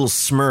 her little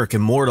smirk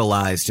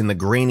immortalized in the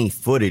grainy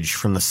footage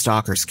from the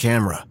stalker's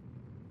camera.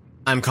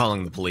 I'm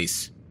calling the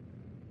police.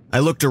 I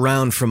looked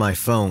around for my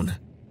phone.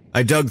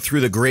 I dug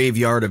through the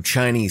graveyard of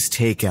Chinese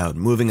takeout,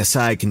 moving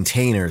aside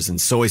containers and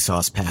soy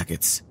sauce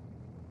packets.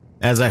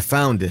 As I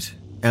found it,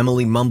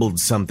 Emily mumbled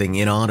something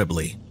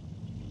inaudibly.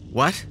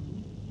 What?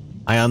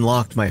 I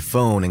unlocked my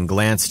phone and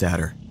glanced at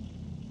her.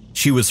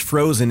 She was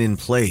frozen in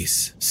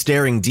place,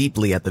 staring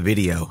deeply at the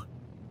video.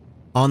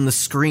 On the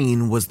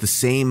screen was the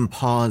same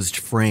paused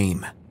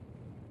frame.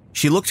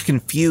 She looked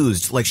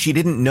confused, like she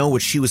didn't know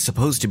what she was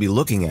supposed to be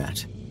looking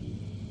at.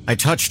 I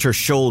touched her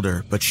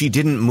shoulder, but she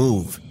didn't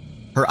move,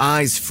 her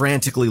eyes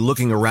frantically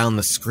looking around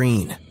the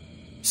screen,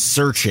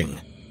 searching.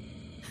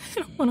 I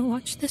don't want to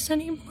watch this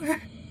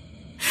anymore.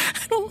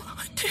 I don't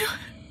want to.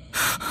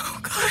 Oh,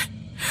 God.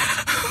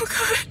 Oh,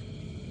 God.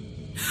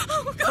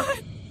 Oh,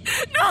 God.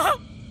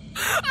 No!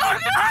 Oh,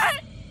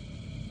 God!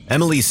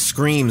 Emily's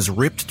screams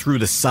ripped through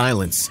the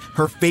silence,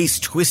 her face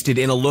twisted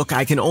in a look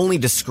I can only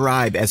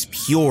describe as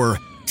pure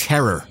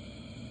terror.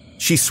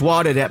 She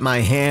swatted at my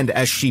hand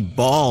as she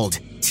bawled,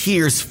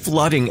 tears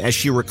flooding as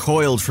she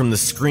recoiled from the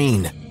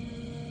screen.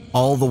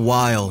 All the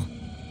while,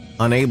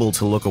 unable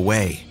to look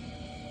away.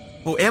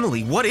 Oh,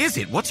 Emily, what is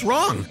it? What's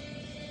wrong?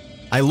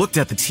 I looked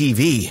at the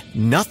TV.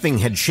 Nothing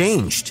had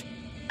changed.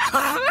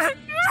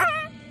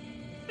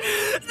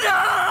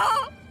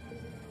 No!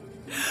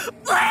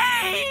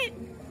 Please!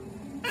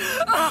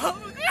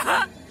 Oh,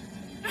 God!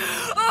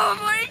 Oh,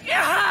 my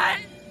God!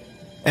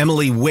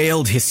 Emily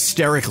wailed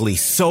hysterically,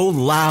 so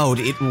loud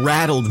it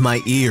rattled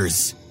my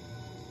ears.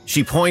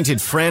 She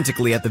pointed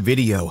frantically at the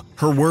video,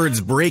 her words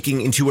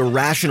breaking into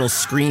irrational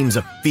screams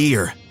of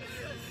fear.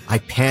 I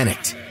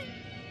panicked.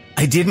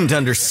 I didn't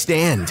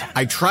understand.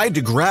 I tried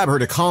to grab her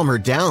to calm her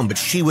down, but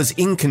she was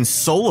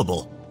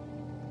inconsolable.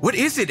 What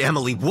is it,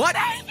 Emily? What?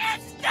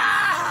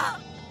 Stop!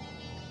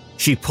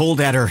 She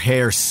pulled at her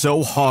hair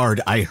so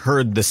hard I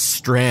heard the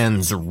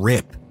strands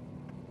rip.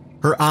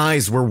 Her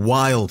eyes were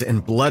wild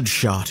and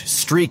bloodshot,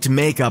 streaked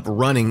makeup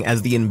running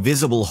as the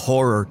invisible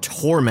horror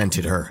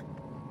tormented her.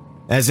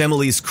 As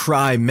Emily's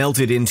cry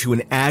melted into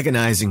an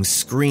agonizing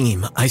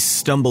scream, I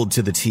stumbled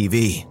to the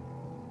TV.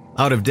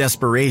 Out of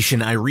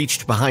desperation, I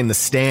reached behind the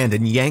stand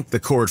and yanked the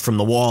cord from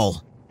the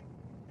wall.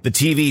 The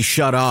TV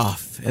shut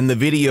off, and the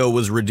video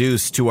was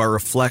reduced to our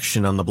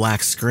reflection on the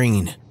black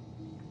screen.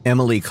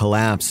 Emily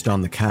collapsed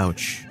on the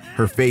couch,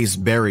 her face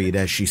buried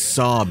as she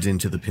sobbed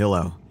into the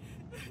pillow.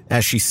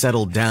 As she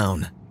settled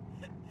down,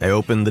 I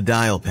opened the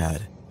dial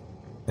pad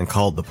and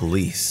called the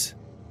police.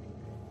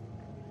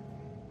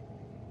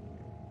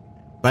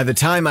 By the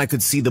time I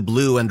could see the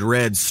blue and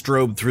red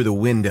strobe through the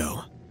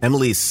window,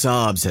 Emily's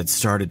sobs had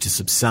started to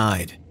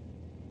subside.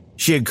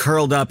 She had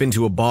curled up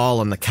into a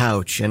ball on the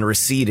couch and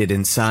receded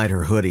inside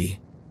her hoodie.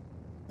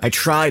 I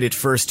tried at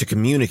first to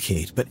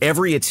communicate, but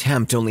every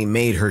attempt only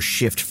made her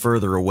shift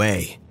further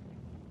away.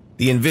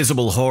 The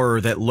invisible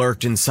horror that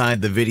lurked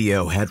inside the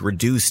video had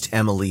reduced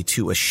Emily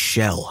to a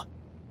shell.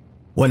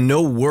 When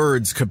no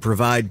words could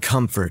provide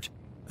comfort,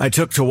 I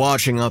took to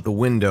watching out the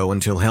window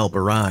until help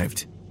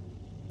arrived.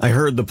 I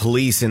heard the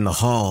police in the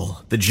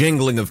hall, the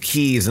jingling of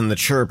keys and the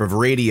chirp of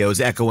radios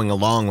echoing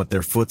along with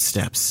their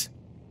footsteps.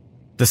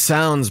 The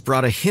sounds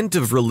brought a hint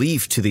of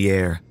relief to the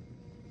air,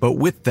 but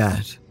with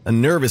that, a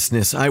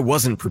nervousness I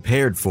wasn't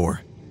prepared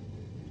for.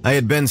 I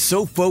had been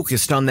so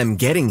focused on them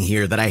getting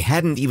here that I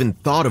hadn't even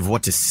thought of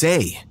what to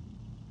say.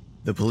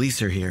 The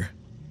police are here.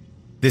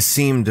 This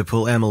seemed to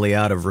pull Emily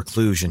out of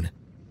reclusion.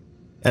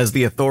 As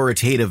the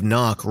authoritative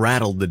knock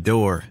rattled the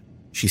door,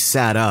 she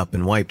sat up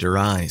and wiped her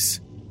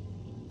eyes.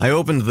 I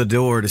opened the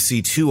door to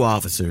see two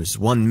officers,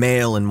 one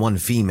male and one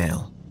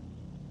female.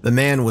 The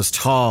man was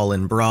tall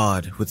and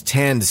broad, with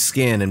tanned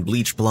skin and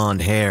bleach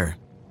blonde hair.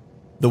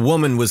 The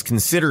woman was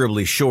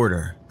considerably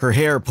shorter, her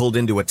hair pulled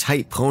into a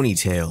tight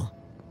ponytail,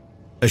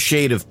 a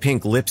shade of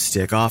pink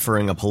lipstick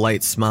offering a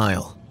polite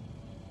smile.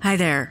 Hi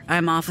there,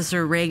 I'm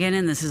Officer Reagan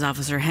and this is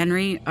Officer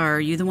Henry.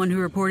 Are you the one who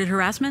reported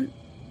harassment?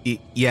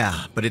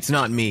 Yeah, but it's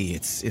not me,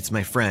 it's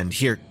my friend.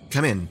 Here,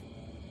 come in.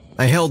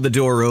 I held the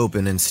door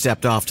open and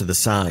stepped off to the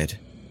side.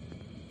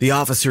 The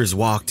officers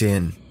walked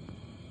in.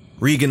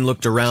 Regan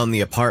looked around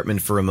the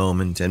apartment for a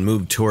moment and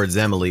moved towards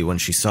Emily when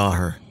she saw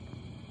her.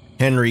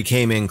 Henry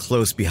came in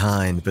close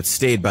behind, but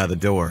stayed by the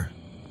door.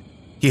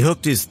 He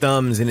hooked his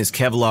thumbs in his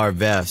Kevlar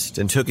vest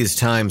and took his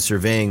time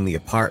surveying the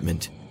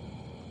apartment,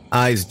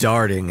 eyes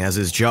darting as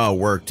his jaw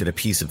worked at a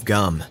piece of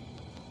gum.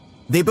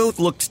 They both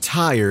looked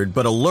tired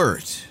but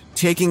alert,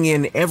 taking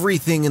in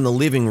everything in the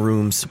living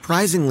room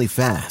surprisingly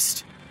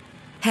fast.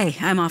 Hey,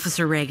 I'm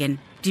Officer Reagan.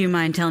 Do you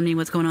mind telling me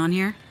what's going on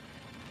here?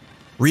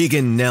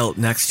 Regan knelt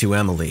next to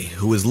Emily,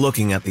 who was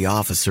looking at the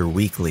officer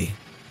weakly.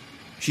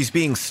 She's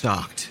being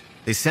stalked.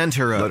 They sent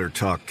her Let her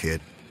talk, kid.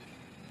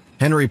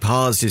 Henry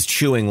paused his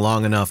chewing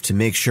long enough to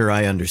make sure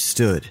I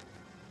understood.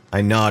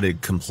 I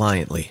nodded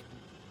compliantly.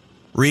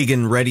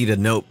 Regan readied a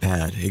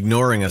notepad,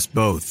 ignoring us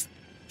both.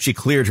 She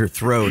cleared her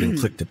throat and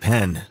clicked a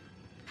pen.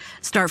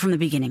 Start from the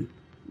beginning.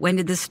 When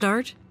did this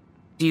start?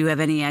 Do you have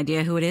any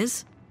idea who it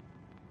is?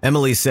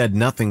 Emily said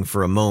nothing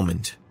for a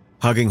moment,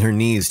 hugging her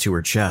knees to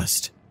her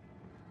chest.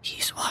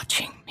 He's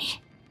watching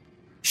me.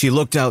 She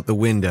looked out the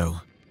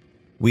window.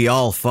 We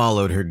all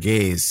followed her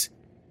gaze.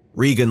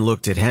 Regan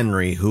looked at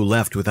Henry, who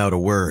left without a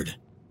word.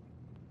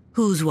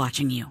 Who's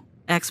watching you?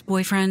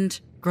 Ex-boyfriend?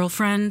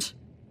 Girlfriend?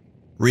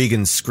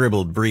 Regan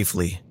scribbled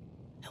briefly.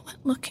 I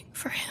went looking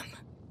for him,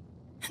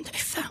 and I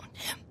found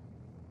him.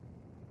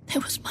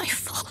 It was my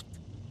fault.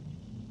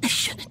 I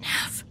shouldn't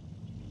have.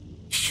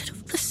 I should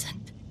have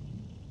listened.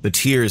 The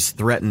tears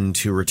threatened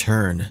to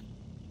return.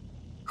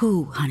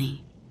 Who,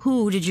 honey?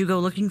 Who did you go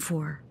looking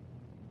for?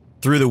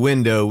 Through the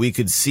window, we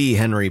could see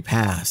Henry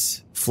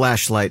pass,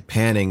 flashlight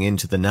panning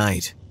into the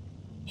night.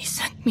 He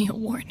sent me a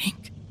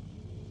warning.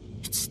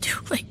 It's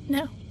too late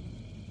now.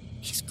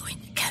 He's going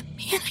to get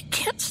me, and I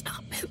can't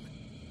stop him.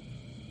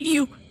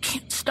 You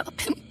can't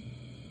stop him.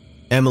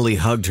 Emily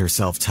hugged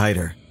herself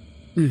tighter.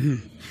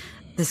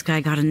 This guy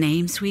got a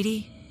name,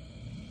 sweetie?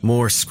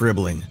 More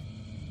scribbling.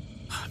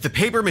 The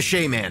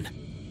papier-mâché man.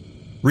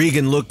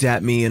 Regan looked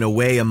at me in a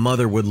way a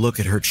mother would look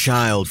at her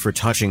child for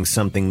touching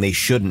something they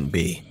shouldn't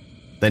be,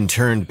 then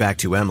turned back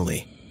to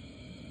Emily.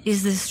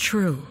 Is this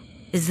true?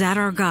 Is that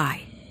our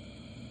guy?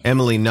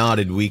 Emily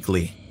nodded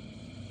weakly.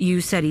 You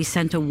said he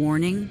sent a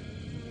warning?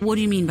 What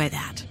do you mean by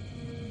that?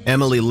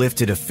 Emily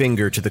lifted a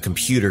finger to the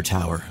computer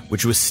tower,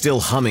 which was still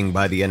humming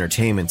by the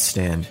entertainment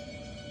stand.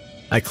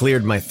 I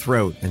cleared my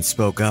throat and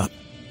spoke up.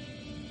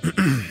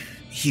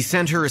 He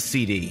sent her a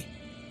CD.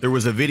 There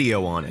was a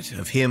video on it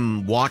of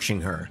him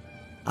watching her.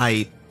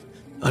 I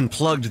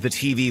unplugged the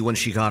TV when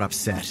she got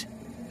upset.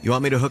 You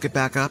want me to hook it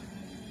back up?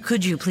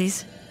 Could you,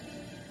 please?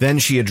 Then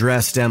she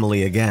addressed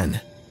Emily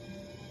again.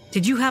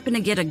 Did you happen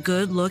to get a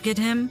good look at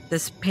him,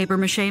 this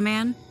papier-mâché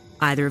man?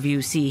 Either of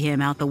you see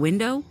him out the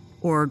window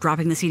or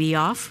dropping the CD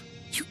off?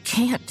 You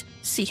can't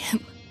see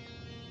him.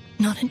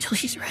 Not until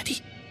he's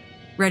ready.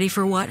 Ready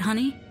for what,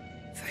 honey?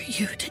 For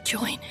you to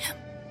join him.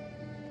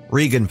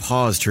 Regan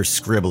paused her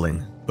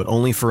scribbling, but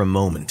only for a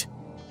moment.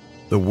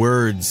 The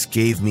words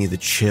gave me the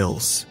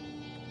chills.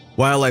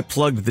 While I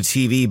plugged the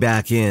TV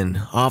back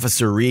in,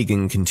 Officer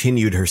Regan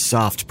continued her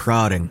soft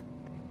prodding.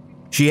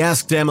 She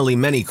asked Emily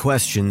many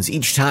questions,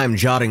 each time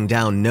jotting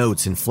down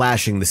notes and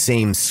flashing the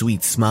same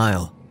sweet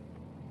smile.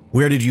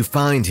 Where did you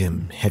find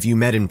him? Have you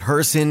met in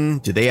person?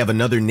 Do they have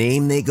another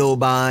name they go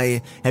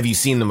by? Have you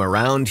seen them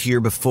around here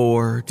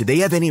before? Did they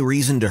have any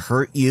reason to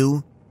hurt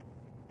you?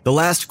 The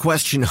last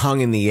question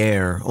hung in the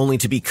air, only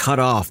to be cut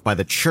off by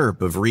the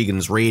chirp of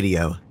Regan's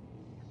radio.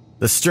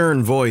 The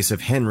stern voice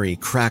of Henry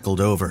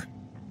crackled over.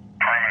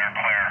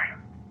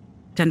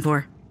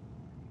 10-4.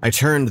 I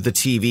turned the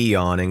TV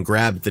on and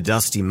grabbed the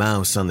dusty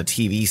mouse on the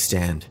TV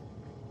stand,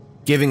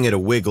 giving it a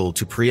wiggle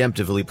to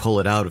preemptively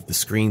pull it out of the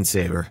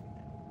screensaver.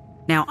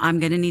 Now, I'm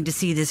gonna need to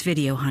see this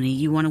video, honey.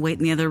 You want to wait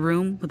in the other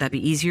room? Would that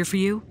be easier for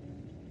you?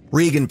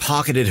 Regan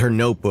pocketed her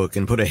notebook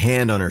and put a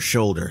hand on her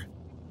shoulder.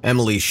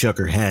 Emily shook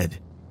her head.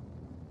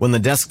 When the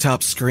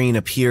desktop screen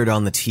appeared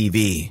on the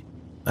TV,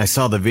 I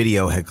saw the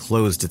video had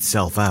closed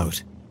itself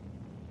out.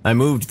 I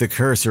moved the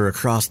cursor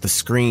across the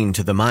screen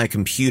to the My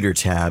Computer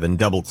tab and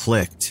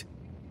double-clicked.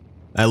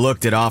 I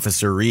looked at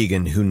Officer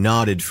Regan, who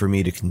nodded for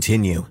me to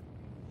continue.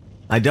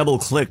 I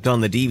double-clicked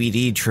on the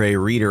DVD tray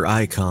reader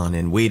icon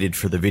and waited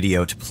for the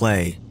video to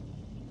play.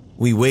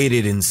 We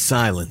waited in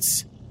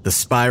silence, the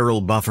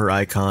spiral buffer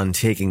icon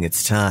taking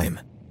its time.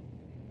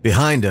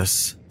 Behind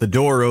us, the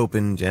door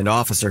opened and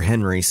Officer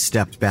Henry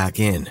stepped back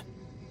in.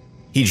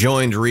 He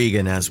joined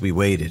Regan as we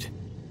waited.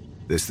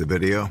 This the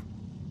video?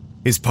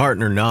 His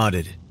partner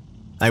nodded.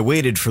 I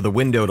waited for the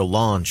window to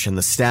launch and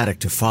the static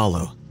to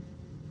follow.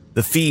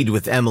 The feed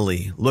with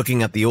Emily,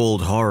 looking at the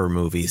old horror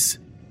movies.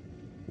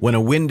 When a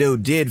window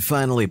did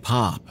finally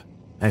pop,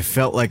 I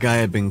felt like I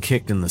had been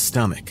kicked in the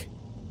stomach.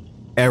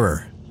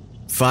 Error.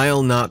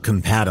 File not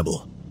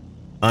compatible.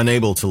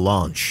 Unable to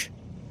launch.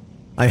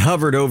 I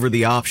hovered over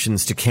the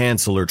options to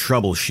cancel or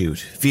troubleshoot,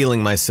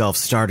 feeling myself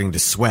starting to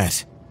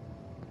sweat.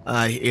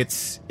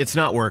 It's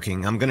not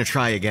working. I'm gonna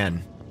try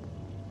again.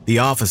 The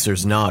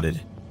officers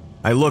nodded.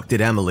 I looked at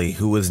Emily,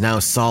 who was now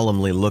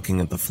solemnly looking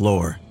at the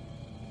floor.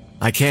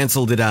 I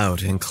canceled it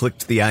out and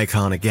clicked the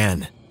icon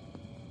again.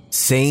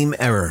 Same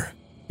error,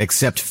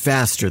 except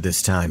faster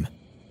this time.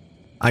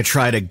 I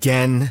tried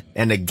again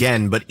and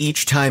again, but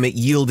each time it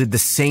yielded the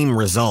same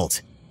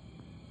result.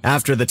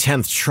 After the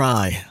 10th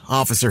try,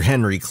 Officer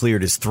Henry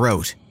cleared his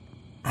throat.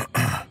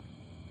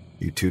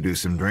 You two do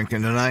some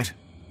drinking tonight?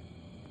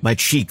 My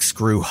cheeks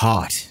grew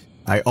hot.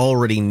 I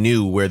already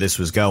knew where this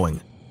was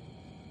going.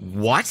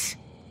 What?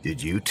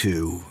 Did you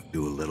two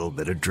do a little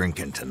bit of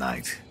drinking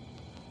tonight?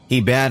 He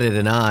batted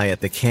an eye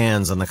at the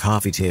cans on the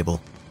coffee table.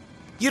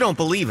 You don't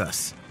believe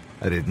us.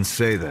 I didn't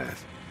say that.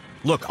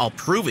 Look, I'll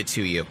prove it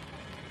to you.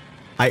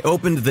 I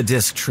opened the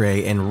disc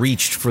tray and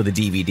reached for the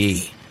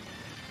DVD.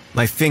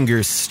 My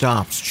fingers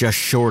stopped just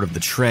short of the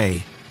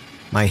tray,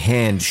 my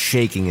hand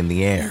shaking in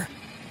the air.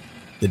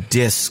 The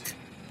disc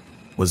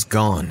was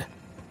gone.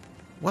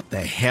 What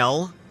the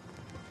hell?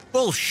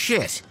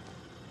 Bullshit!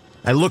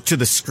 I looked to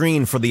the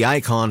screen for the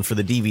icon for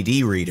the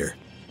DVD reader.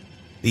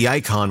 The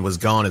icon was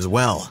gone as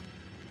well.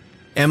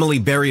 Emily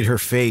buried her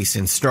face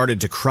and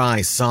started to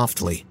cry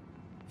softly.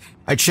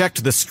 I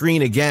checked the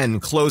screen again,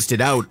 closed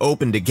it out,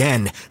 opened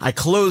again. I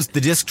closed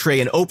the disc tray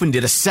and opened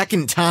it a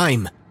second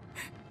time.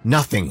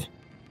 Nothing.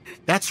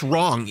 That's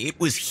wrong. It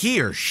was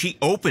here. She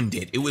opened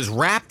it. It was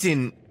wrapped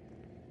in...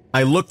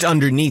 I looked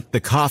underneath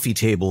the coffee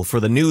table for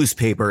the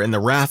newspaper and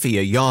the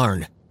raffia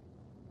yarn.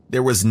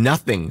 There was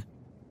nothing.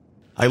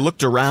 I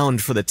looked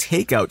around for the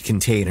takeout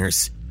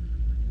containers.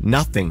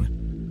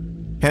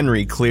 Nothing.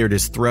 Henry cleared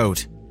his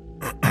throat.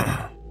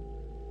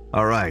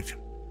 All right.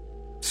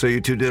 So you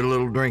two did a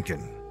little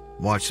drinking.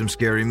 Watched some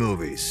scary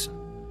movies.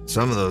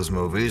 Some of those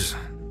movies,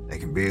 they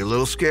can be a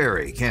little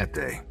scary, can't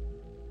they?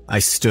 I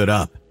stood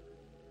up.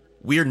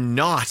 We're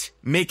not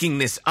making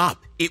this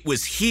up. It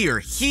was here.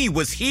 He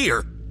was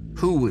here.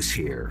 Who was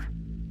here?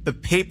 The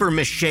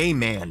papier-mâché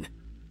man.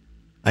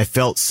 I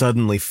felt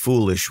suddenly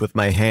foolish with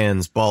my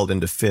hands balled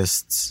into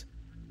fists.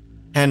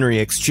 Henry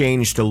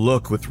exchanged a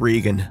look with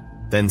Regan,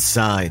 then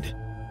sighed.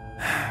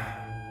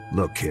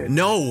 Look, kid.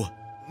 No,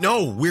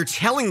 we're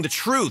telling the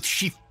truth.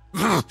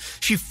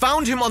 She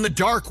found him on the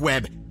dark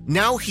web.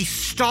 Now he's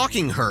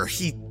stalking her.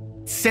 He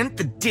sent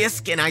the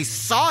disc and I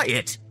saw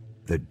it.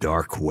 The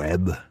dark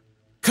web?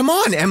 Come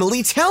on,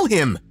 Emily, tell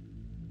him.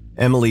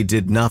 Emily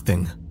did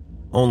nothing,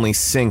 only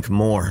sink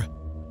more.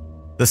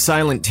 The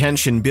silent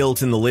tension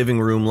built in the living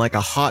room like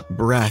a hot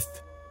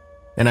breath,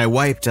 and I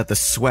wiped at the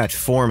sweat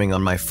forming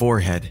on my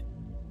forehead.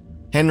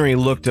 Henry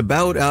looked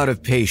about out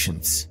of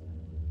patience.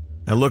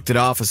 I looked at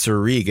Officer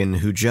Regan,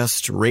 who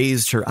just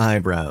raised her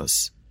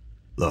eyebrows.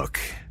 Look,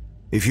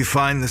 if you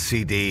find the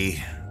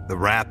CD, the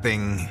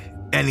wrapping,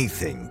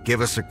 anything, give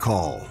us a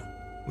call.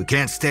 We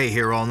can't stay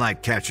here all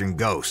night catching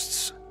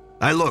ghosts.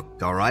 I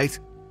looked, all right?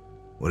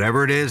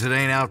 Whatever it is, it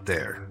ain't out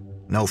there.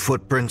 No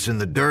footprints in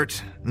the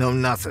dirt, no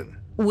nothing.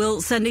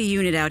 We'll send a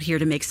unit out here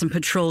to make some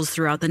patrols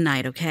throughout the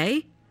night,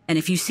 okay? And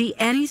if you see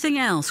anything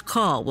else,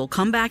 call. We'll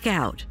come back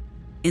out.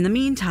 In the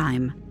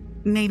meantime,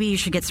 maybe you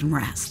should get some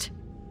rest.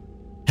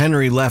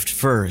 Henry left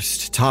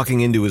first,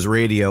 talking into his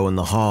radio in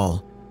the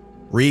hall.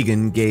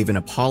 Regan gave an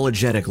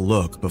apologetic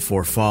look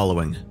before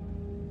following.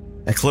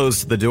 I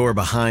closed the door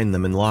behind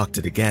them and locked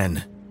it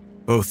again,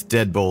 both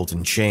deadbolt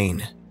and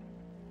chain.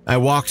 I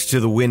walked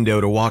to the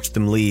window to watch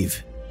them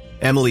leave.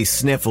 Emily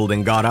sniffled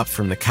and got up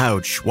from the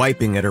couch,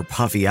 wiping at her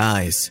puffy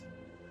eyes.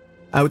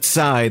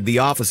 Outside, the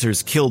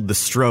officers killed the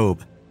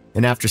strobe,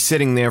 and after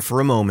sitting there for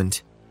a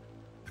moment,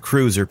 the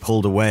cruiser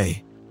pulled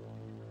away.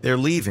 They're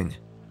leaving.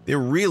 They're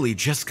really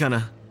just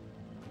gonna...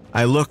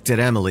 I looked at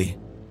Emily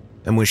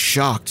and was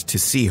shocked to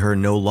see her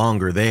no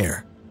longer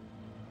there.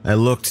 I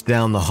looked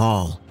down the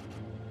hall,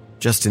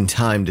 just in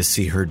time to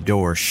see her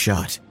door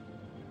shut.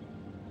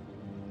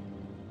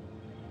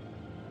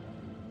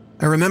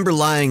 I remember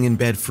lying in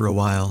bed for a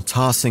while,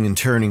 tossing and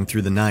turning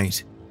through the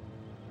night.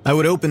 I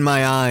would open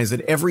my eyes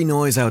at every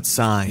noise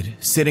outside,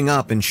 sitting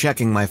up and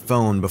checking my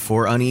phone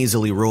before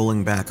uneasily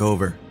rolling back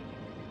over.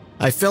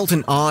 I felt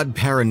an odd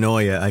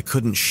paranoia I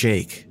couldn't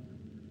shake.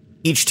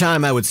 Each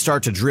time I would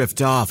start to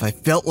drift off, I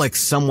felt like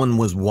someone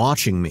was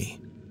watching me,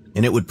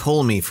 and it would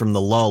pull me from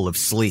the lull of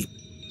sleep.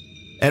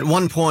 At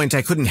one point,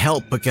 I couldn't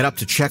help but get up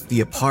to check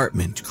the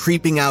apartment,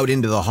 creeping out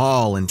into the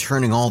hall and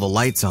turning all the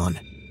lights on.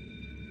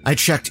 I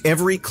checked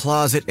every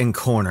closet and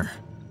corner,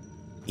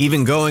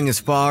 even going as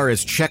far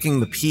as checking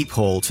the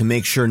peephole to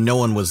make sure no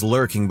one was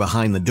lurking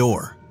behind the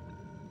door.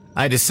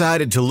 I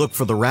decided to look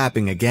for the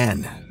wrapping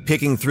again,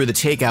 picking through the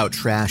takeout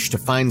trash to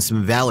find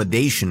some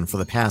validation for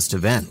the past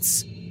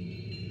events.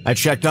 I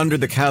checked under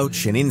the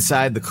couch and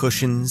inside the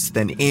cushions,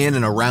 then in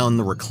and around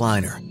the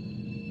recliner.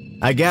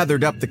 I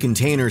gathered up the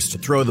containers to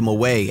throw them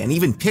away and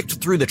even picked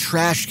through the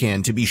trash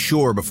can to be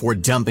sure before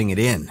dumping it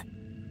in.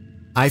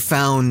 I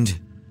found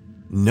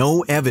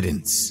no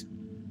evidence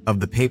of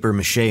the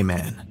papier-mâché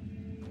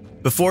man.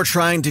 Before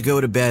trying to go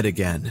to bed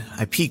again,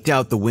 I peeked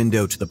out the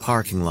window to the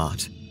parking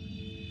lot.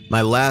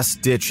 My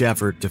last-ditch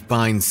effort to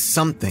find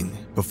something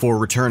before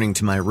returning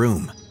to my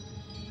room.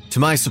 To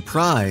my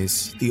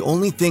surprise, the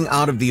only thing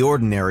out of the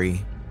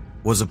ordinary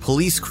was a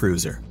police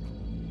cruiser,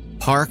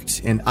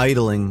 parked and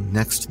idling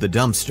next to the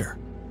dumpster.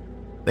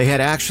 They had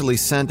actually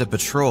sent a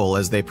patrol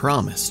as they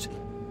promised.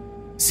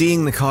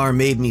 Seeing the car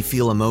made me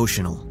feel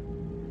emotional.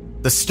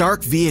 The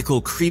stark vehicle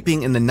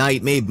creeping in the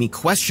night made me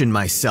question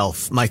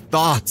myself, my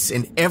thoughts,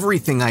 and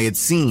everything I had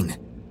seen.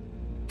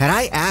 Had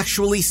I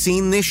actually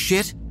seen this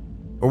shit?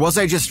 Or was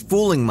I just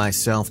fooling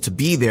myself to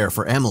be there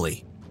for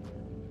Emily?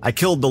 I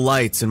killed the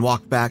lights and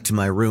walked back to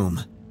my room.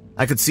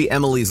 I could see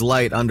Emily's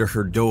light under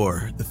her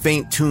door, the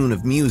faint tune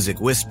of music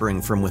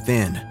whispering from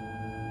within.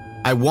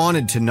 I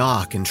wanted to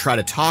knock and try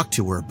to talk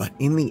to her, but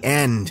in the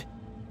end,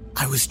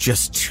 I was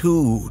just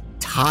too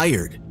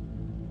tired.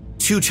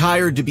 Too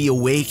tired to be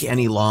awake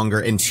any longer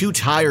and too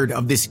tired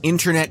of this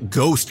internet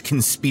ghost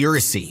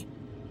conspiracy.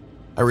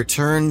 I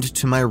returned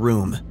to my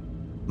room,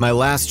 my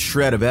last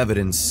shred of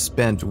evidence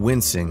spent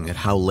wincing at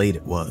how late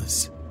it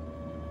was.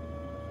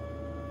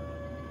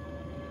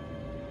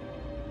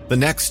 The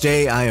next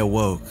day I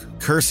awoke,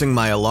 cursing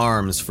my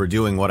alarms for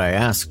doing what I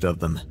asked of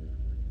them.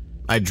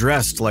 I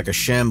dressed like a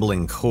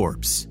shambling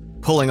corpse,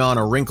 pulling on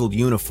a wrinkled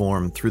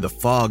uniform through the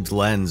fogged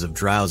lens of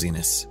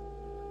drowsiness.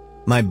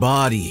 My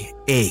body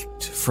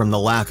ached from the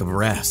lack of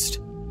rest.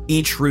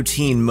 Each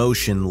routine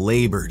motion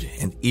labored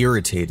and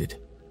irritated.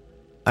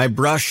 I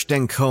brushed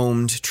and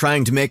combed,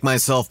 trying to make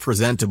myself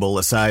presentable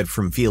aside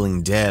from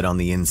feeling dead on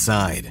the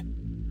inside.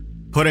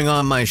 Putting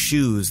on my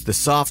shoes, the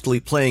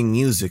softly playing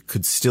music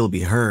could still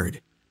be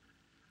heard.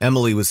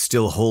 Emily was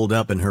still holed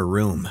up in her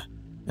room,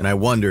 and I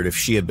wondered if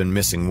she had been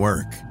missing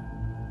work.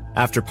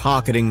 After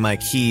pocketing my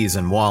keys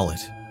and wallet,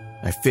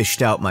 I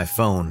fished out my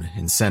phone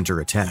and sent her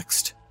a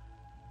text.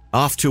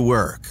 "Off to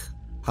work.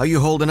 How you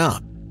holding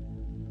up?"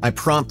 I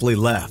promptly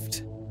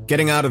left.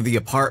 Getting out of the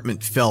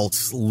apartment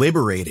felt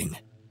liberating,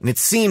 and it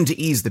seemed to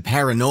ease the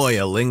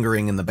paranoia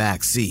lingering in the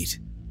back seat.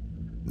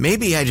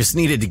 Maybe I just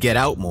needed to get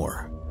out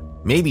more.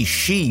 Maybe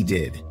she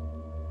did.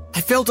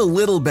 I felt a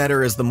little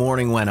better as the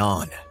morning went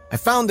on. I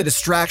found the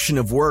distraction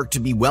of work to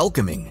be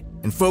welcoming,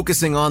 and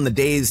focusing on the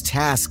day's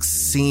tasks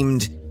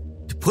seemed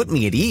to put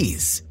me at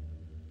ease.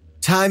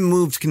 Time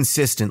moved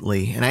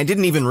consistently, and I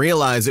didn't even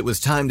realize it was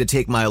time to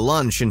take my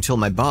lunch until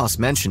my boss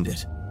mentioned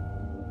it.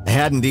 I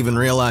hadn't even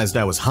realized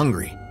I was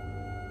hungry.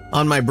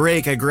 On my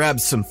break, I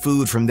grabbed some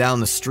food from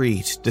down the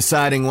street,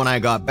 deciding when I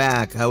got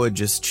back I would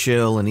just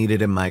chill and eat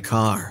it in my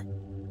car.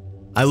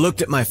 I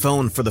looked at my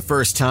phone for the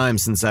first time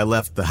since I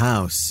left the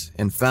house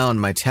and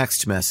found my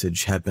text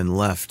message had been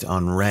left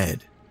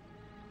unread.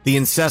 The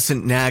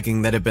incessant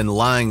nagging that had been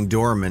lying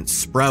dormant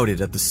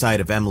sprouted at the sight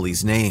of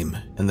Emily's name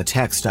and the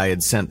text I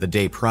had sent the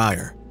day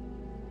prior.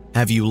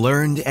 "Have you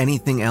learned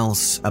anything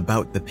else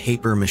about the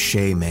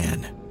papier-mâché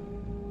man?"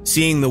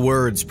 Seeing the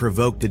words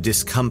provoked a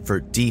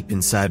discomfort deep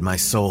inside my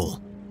soul.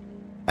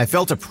 I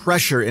felt a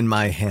pressure in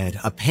my head,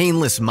 a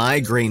painless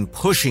migraine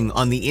pushing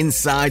on the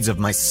insides of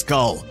my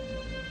skull.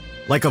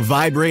 Like a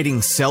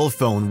vibrating cell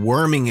phone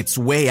worming its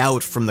way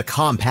out from the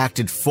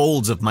compacted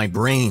folds of my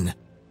brain.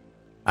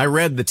 I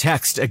read the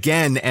text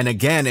again and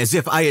again as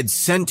if I had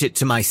sent it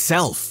to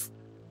myself.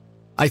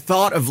 I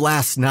thought of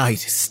last night,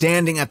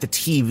 standing at the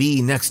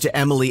TV next to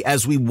Emily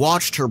as we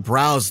watched her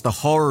browse the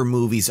horror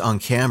movies on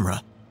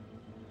camera.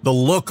 The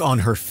look on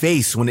her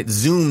face when it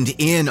zoomed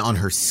in on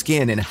her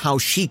skin and how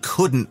she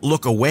couldn't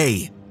look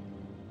away.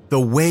 The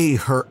way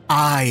her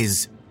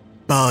eyes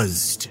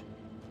buzzed.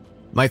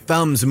 My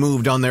thumbs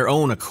moved on their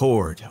own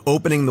accord,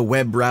 opening the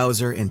web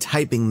browser and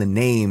typing the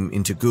name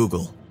into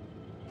Google.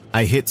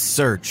 I hit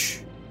search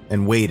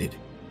and waited.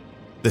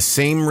 The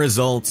same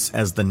results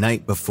as the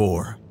night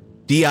before.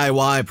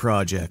 DIY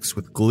projects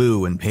with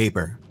glue and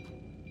paper.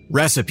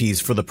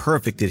 Recipes for the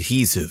perfect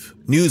adhesive.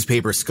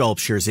 Newspaper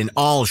sculptures in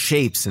all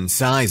shapes and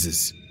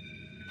sizes.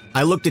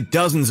 I looked at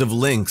dozens of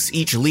links,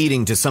 each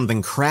leading to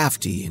something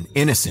crafty and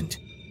innocent.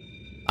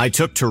 I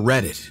took to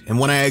Reddit, and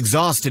when I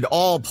exhausted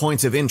all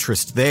points of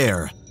interest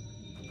there,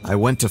 I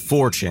went to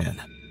 4chan.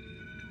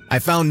 I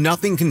found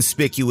nothing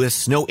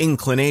conspicuous, no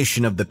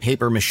inclination of the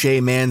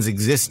papier-mâché man's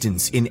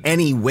existence in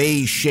any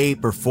way,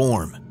 shape, or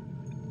form.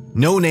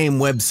 No-name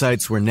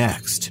websites were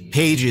next,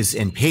 pages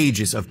and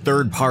pages of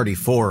third-party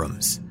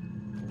forums.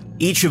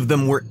 Each of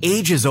them were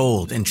ages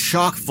old and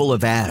chock full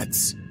of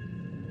ads.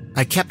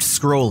 I kept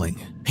scrolling,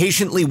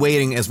 patiently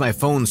waiting as my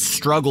phone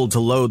struggled to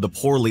load the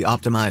poorly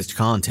optimized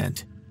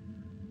content.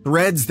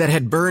 Threads that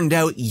had burned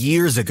out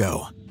years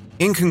ago.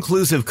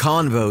 Inconclusive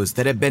convos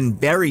that had been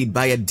buried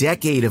by a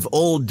decade of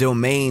old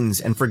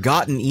domains and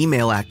forgotten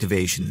email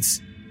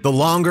activations. The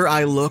longer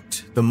I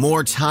looked, the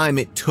more time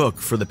it took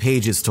for the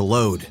pages to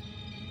load.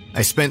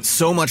 I spent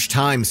so much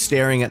time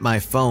staring at my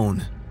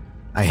phone,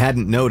 I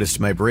hadn't noticed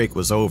my break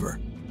was over.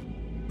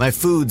 My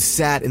food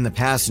sat in the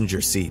passenger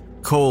seat,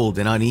 cold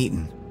and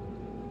uneaten.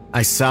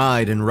 I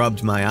sighed and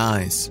rubbed my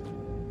eyes.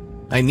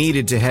 I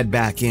needed to head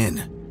back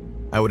in.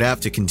 I would have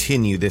to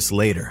continue this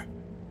later.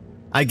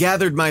 I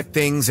gathered my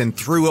things and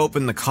threw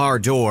open the car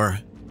door,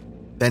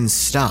 then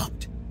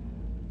stopped.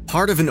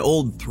 Part of an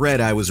old thread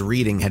I was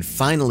reading had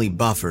finally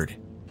buffered,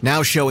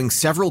 now showing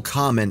several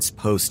comments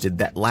posted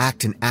that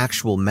lacked an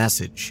actual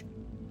message.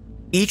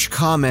 Each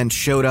comment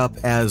showed up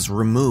as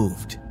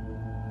removed,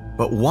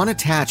 but one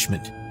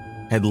attachment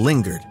had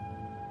lingered,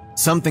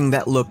 something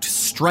that looked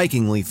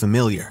strikingly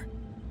familiar.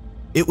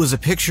 It was a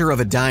picture of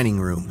a dining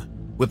room,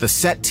 with a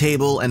set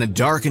table and a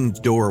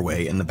darkened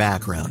doorway in the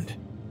background.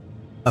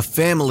 A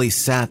family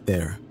sat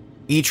there,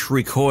 each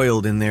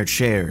recoiled in their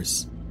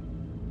chairs.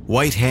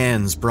 White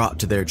hands brought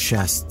to their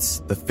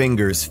chests, the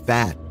fingers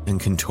fat and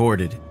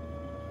contorted.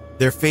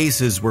 Their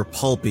faces were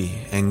pulpy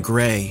and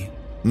gray,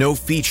 no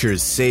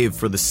features save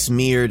for the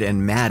smeared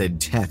and matted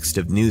text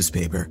of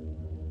newspaper.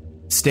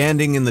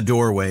 Standing in the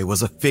doorway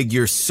was a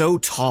figure so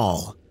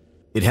tall,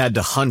 it had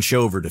to hunch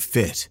over to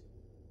fit.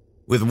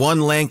 With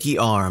one lanky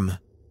arm,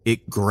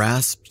 it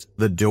grasped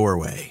the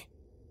doorway,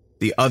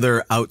 the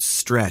other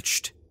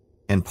outstretched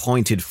and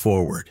pointed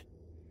forward,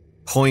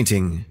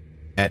 pointing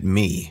at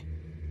me.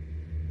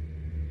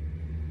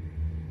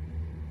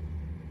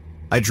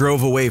 I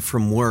drove away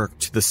from work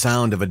to the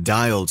sound of a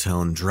dial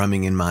tone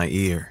drumming in my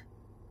ear.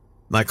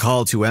 My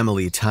call to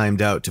Emily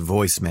timed out to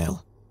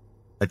voicemail.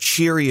 A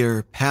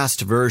cheerier,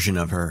 past version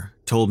of her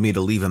told me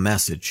to leave a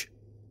message.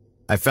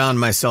 I found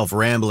myself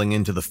rambling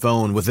into the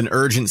phone with an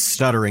urgent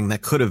stuttering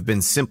that could have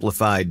been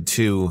simplified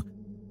to,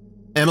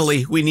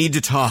 "Emily, we need to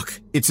talk.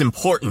 It's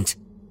important.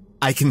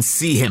 I can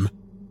see him."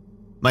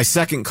 My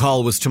second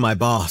call was to my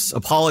boss,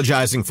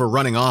 apologizing for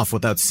running off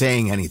without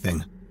saying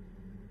anything.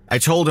 I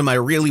told him I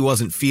really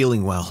wasn't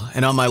feeling well,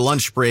 and on my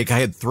lunch break I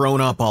had thrown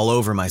up all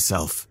over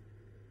myself.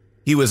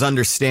 He was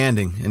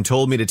understanding and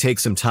told me to take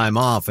some time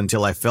off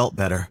until I felt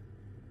better.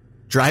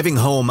 Driving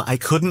home, I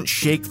couldn't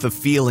shake the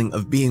feeling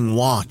of being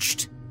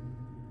watched.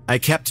 I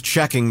kept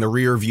checking the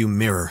rearview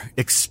mirror,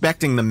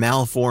 expecting the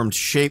malformed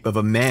shape of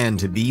a man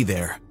to be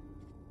there.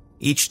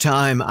 Each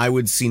time, I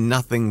would see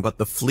nothing but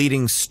the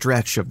fleeting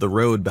stretch of the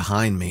road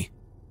behind me.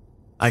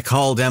 I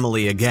called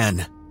Emily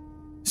again,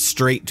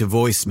 straight to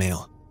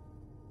voicemail.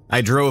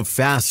 I drove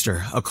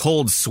faster, a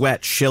cold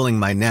sweat chilling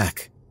my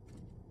neck.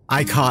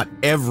 I caught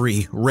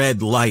every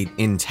red light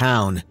in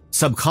town,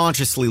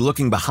 subconsciously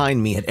looking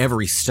behind me at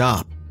every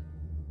stop.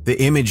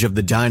 The image of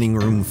the dining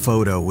room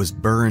photo was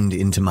burned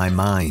into my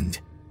mind,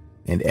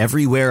 and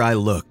everywhere I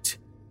looked,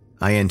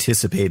 I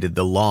anticipated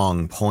the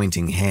long,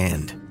 pointing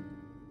hand.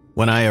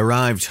 When I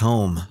arrived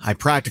home, I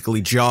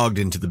practically jogged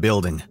into the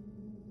building.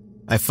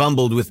 I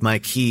fumbled with my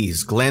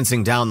keys,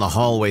 glancing down the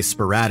hallway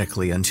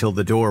sporadically until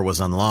the door was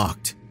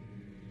unlocked.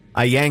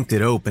 I yanked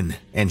it open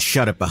and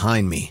shut it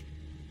behind me.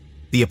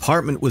 The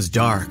apartment was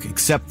dark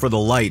except for the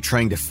light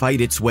trying to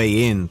fight its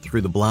way in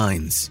through the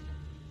blinds.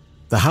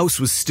 The house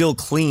was still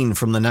clean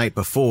from the night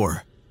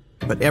before,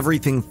 but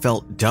everything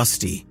felt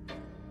dusty,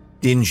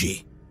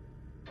 dingy.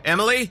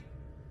 "Emily?"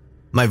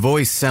 My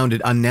voice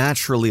sounded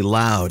unnaturally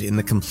loud in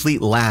the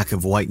complete lack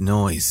of white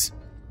noise.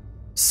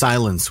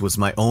 Silence was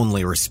my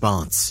only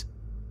response.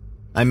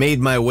 I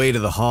made my way to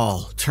the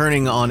hall,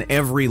 turning on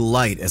every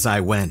light as I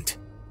went.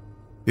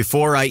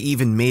 Before I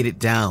even made it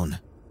down,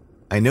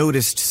 I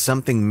noticed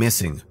something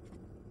missing,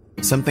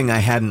 something I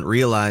hadn't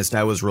realized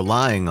I was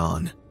relying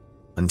on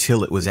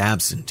until it was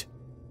absent.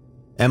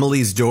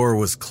 Emily's door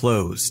was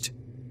closed,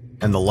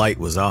 and the light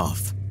was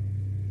off.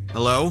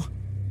 "Hello?"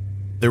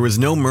 There was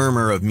no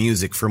murmur of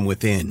music from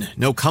within,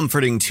 no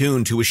comforting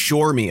tune to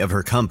assure me of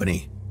her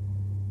company.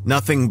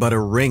 Nothing but a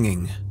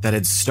ringing that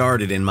had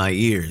started in my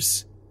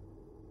ears.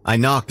 I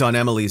knocked on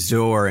Emily's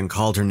door and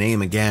called her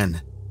name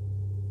again.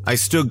 I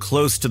stood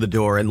close to the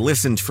door and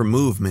listened for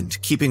movement,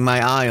 keeping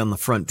my eye on the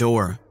front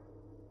door.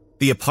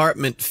 The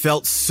apartment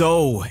felt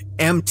so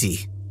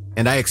empty,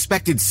 and I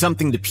expected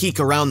something to peek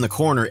around the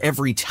corner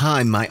every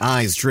time my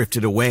eyes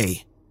drifted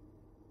away.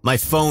 My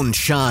phone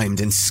chimed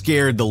and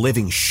scared the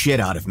living shit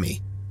out of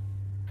me.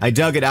 I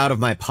dug it out of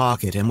my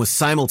pocket and was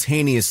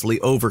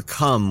simultaneously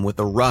overcome with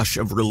a rush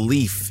of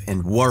relief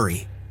and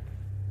worry.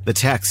 The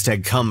text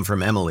had come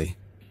from Emily.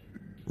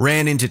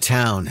 "Ran into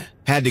town,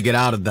 had to get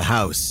out of the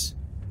house.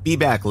 Be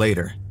back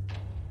later."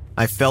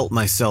 I felt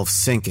myself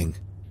sinking.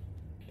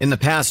 In the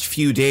past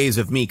few days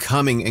of me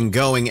coming and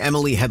going,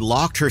 Emily had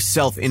locked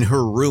herself in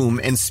her room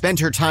and spent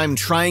her time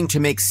trying to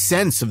make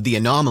sense of the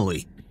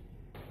anomaly.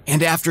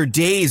 And after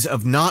days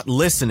of not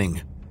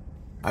listening,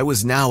 I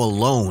was now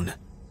alone.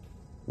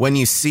 When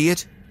you see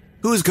it,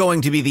 who's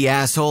going to be the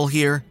asshole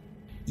here?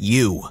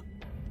 You.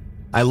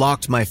 I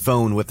locked my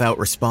phone without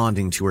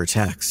responding to her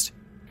text.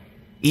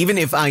 Even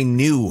if I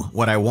knew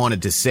what I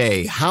wanted to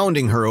say,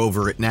 hounding her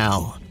over it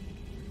now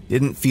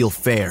didn't feel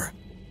fair.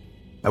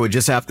 I would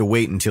just have to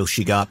wait until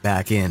she got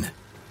back in.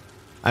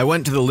 I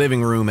went to the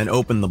living room and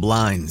opened the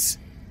blinds.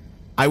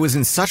 I was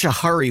in such a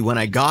hurry when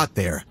I got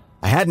there,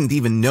 I hadn't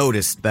even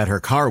noticed that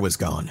her car was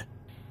gone.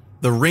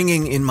 The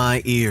ringing in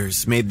my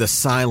ears made the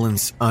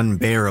silence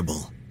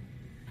unbearable.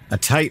 A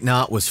tight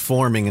knot was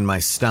forming in my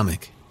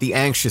stomach, the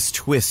anxious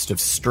twist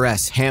of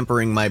stress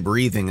hampering my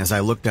breathing as I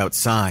looked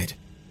outside.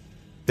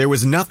 There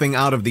was nothing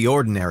out of the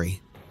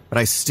ordinary, but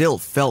I still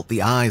felt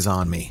the eyes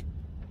on me.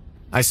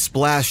 I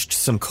splashed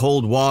some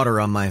cold water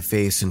on my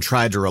face and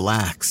tried to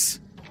relax.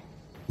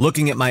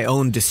 Looking at my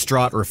own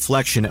distraught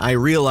reflection, I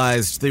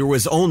realized there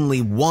was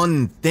only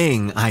one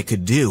thing I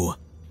could do.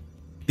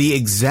 The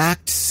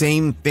exact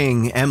same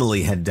thing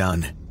Emily had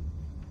done.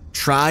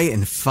 Try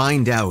and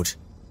find out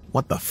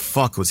what the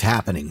fuck was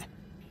happening.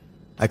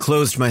 I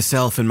closed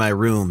myself in my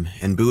room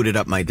and booted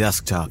up my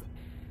desktop.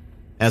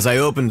 As I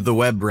opened the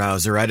web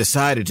browser, I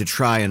decided to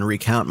try and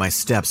recount my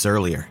steps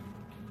earlier.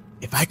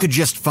 If I could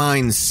just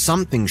find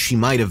something she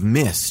might have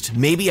missed,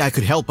 maybe I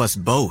could help us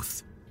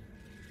both.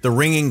 The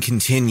ringing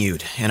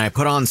continued, and I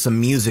put on some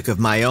music of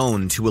my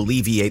own to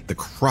alleviate the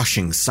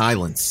crushing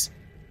silence.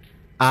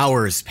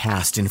 Hours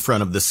passed in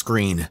front of the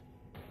screen.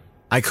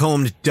 I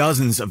combed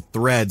dozens of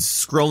threads,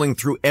 scrolling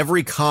through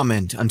every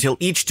comment until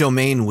each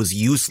domain was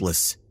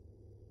useless.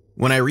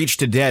 When I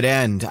reached a dead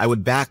end, I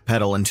would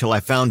backpedal until I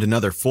found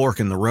another fork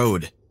in the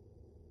road.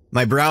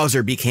 My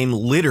browser became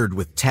littered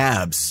with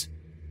tabs.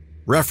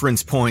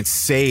 Reference points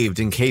saved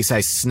in case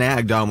I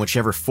snagged on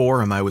whichever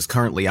forum I was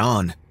currently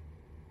on.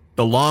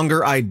 The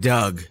longer I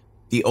dug,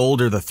 the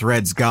older the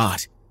threads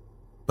got.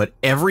 But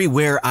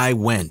everywhere I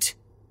went,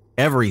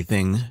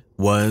 everything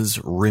was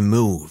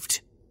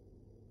removed.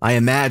 I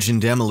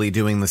imagined Emily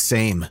doing the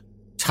same,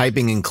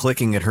 typing and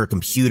clicking at her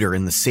computer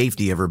in the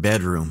safety of her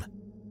bedroom.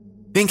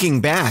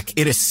 Thinking back,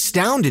 it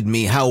astounded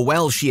me how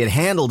well she had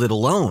handled it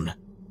alone.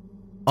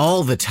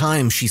 All the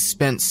time she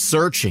spent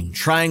searching,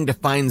 trying to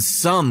find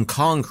some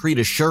concrete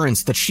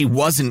assurance that she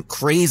wasn't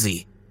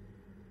crazy.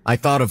 I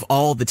thought of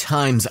all the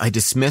times I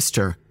dismissed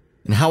her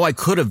and how I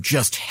could have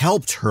just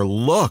helped her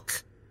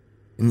look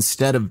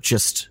instead of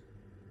just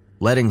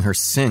letting her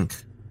sink.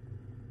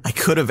 I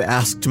could have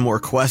asked more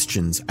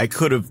questions. I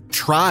could have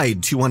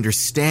tried to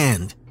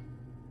understand.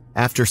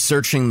 After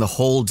searching the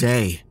whole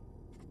day,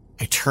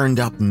 I turned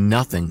up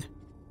nothing.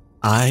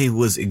 I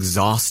was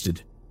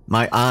exhausted,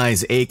 my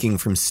eyes aching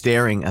from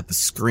staring at the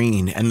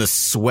screen and the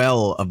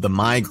swell of the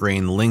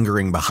migraine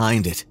lingering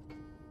behind it.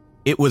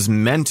 It was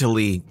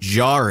mentally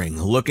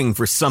jarring, looking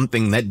for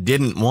something that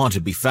didn't want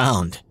to be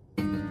found.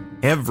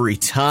 Every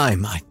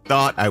time I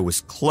thought I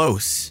was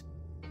close,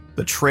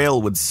 the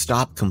trail would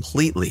stop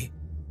completely.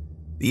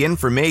 The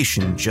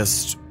information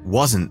just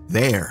wasn't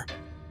there.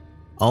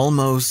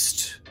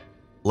 Almost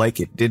like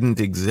it didn't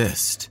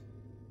exist.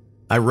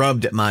 I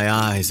rubbed at my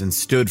eyes and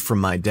stood from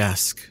my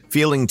desk,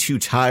 feeling too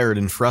tired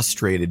and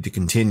frustrated to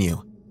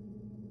continue.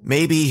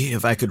 Maybe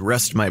if I could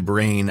rest my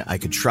brain, I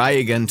could try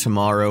again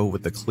tomorrow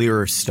with a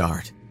clearer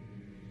start.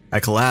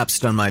 I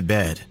collapsed on my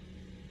bed,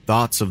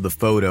 thoughts of the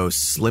photos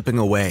slipping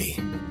away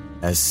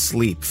as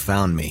sleep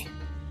found me.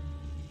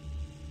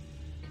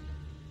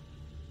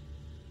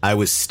 I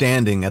was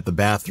standing at the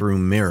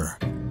bathroom mirror.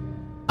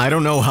 I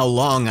don't know how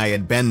long I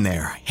had been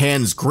there,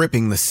 hands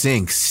gripping the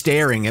sink,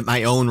 staring at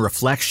my own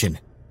reflection.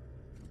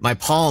 My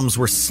palms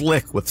were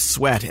slick with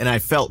sweat and I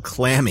felt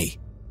clammy.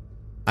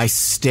 I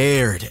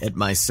stared at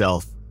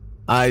myself,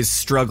 eyes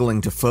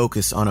struggling to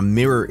focus on a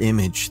mirror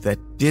image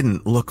that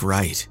didn't look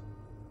right.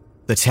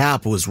 The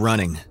tap was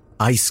running,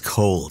 ice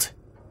cold.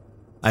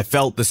 I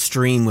felt the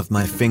stream with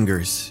my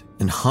fingers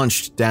and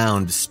hunched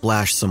down to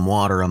splash some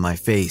water on my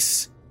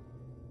face.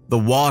 The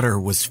water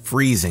was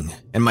freezing,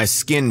 and my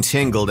skin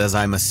tingled as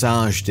I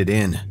massaged it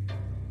in.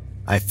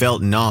 I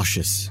felt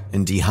nauseous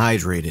and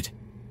dehydrated.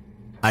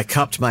 I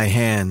cupped my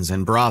hands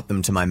and brought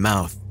them to my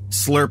mouth,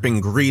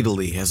 slurping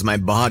greedily as my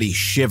body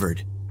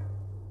shivered.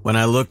 When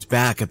I looked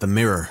back at the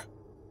mirror,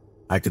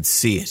 I could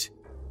see it.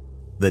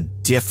 The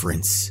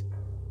difference.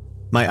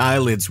 My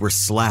eyelids were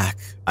slack.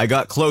 I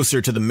got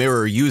closer to the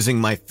mirror, using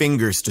my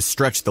fingers to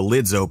stretch the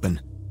lids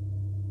open.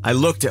 I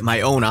looked at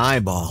my own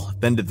eyeball,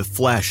 then to the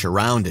flesh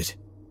around it.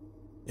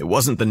 It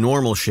wasn't the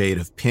normal shade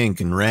of pink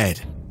and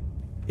red.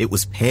 It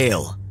was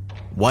pale,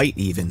 white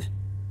even.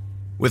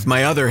 With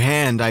my other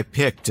hand, I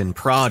picked and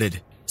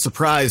prodded,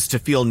 surprised to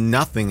feel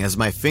nothing as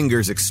my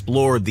fingers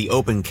explored the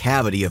open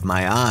cavity of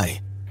my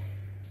eye.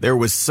 There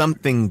was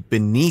something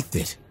beneath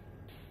it.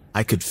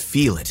 I could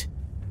feel it.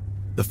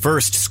 The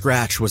first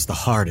scratch was the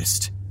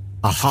hardest,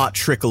 a hot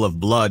trickle of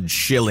blood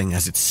chilling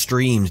as it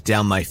streamed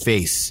down my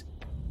face.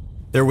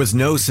 There was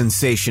no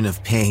sensation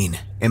of pain,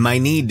 and my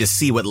need to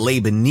see what lay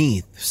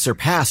beneath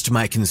surpassed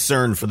my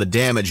concern for the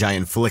damage I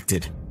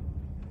inflicted.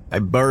 I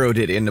burrowed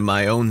it into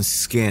my own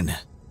skin,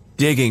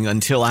 digging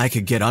until I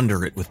could get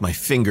under it with my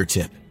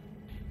fingertip.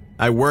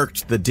 I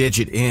worked the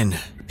digit in,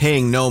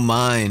 paying no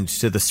mind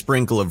to the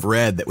sprinkle of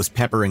red that was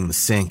peppering the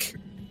sink.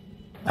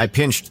 I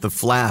pinched the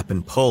flap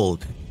and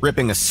pulled,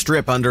 ripping a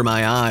strip under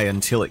my eye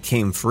until it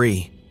came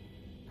free.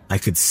 I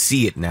could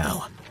see it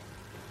now.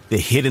 The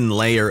hidden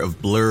layer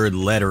of blurred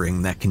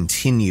lettering that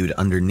continued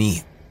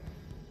underneath.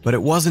 But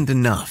it wasn't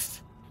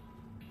enough.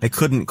 I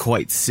couldn't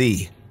quite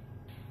see.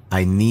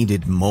 I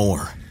needed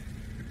more.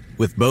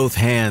 With both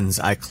hands,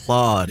 I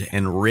clawed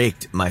and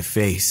raked my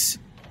face,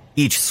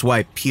 each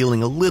swipe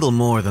peeling a little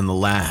more than the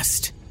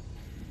last.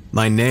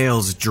 My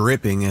nails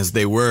dripping as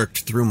they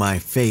worked through my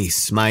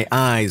face, my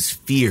eyes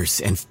fierce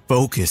and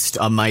focused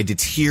on my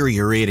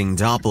deteriorating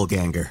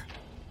doppelganger.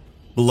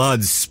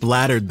 Blood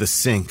splattered the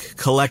sink,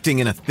 collecting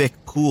in a thick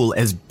pool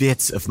as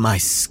bits of my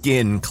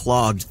skin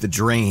clogged the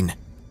drain.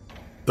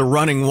 The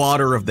running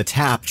water of the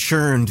tap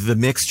churned the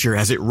mixture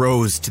as it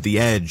rose to the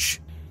edge.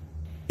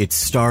 It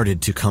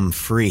started to come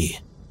free.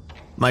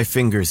 My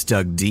fingers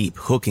dug deep,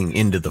 hooking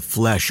into the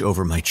flesh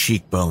over my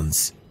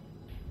cheekbones.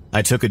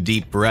 I took a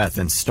deep breath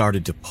and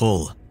started to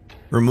pull,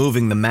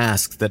 removing the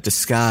mask that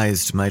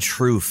disguised my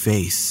true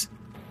face.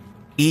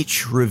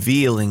 Each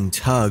revealing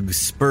tug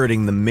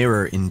spurting the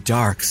mirror in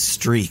dark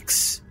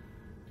streaks.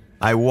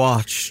 I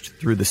watched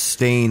through the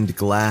stained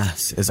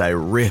glass as I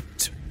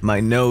ripped, my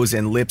nose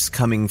and lips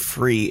coming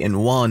free in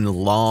one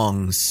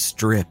long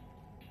strip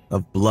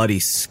of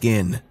bloody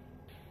skin.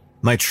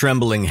 My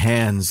trembling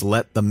hands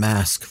let the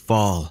mask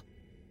fall,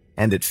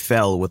 and it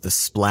fell with a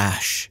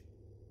splash.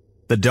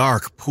 The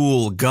dark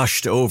pool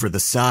gushed over the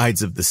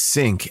sides of the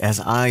sink as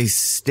I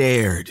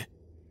stared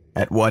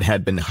at what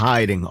had been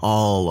hiding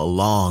all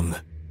along.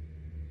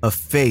 A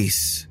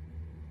face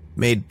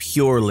made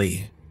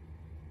purely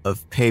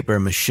of paper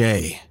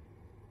mache.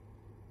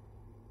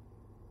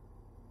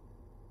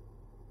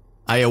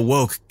 I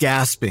awoke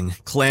gasping,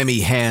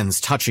 clammy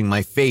hands touching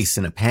my face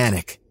in a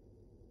panic.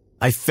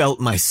 I felt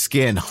my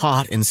skin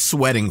hot and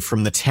sweating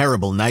from the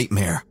terrible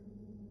nightmare.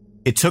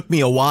 It took me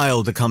a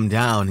while to come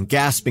down,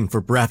 gasping for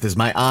breath as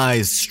my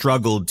eyes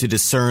struggled to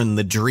discern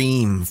the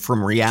dream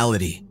from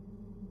reality.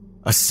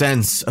 A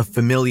sense of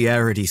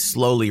familiarity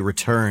slowly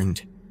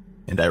returned,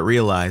 and I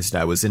realized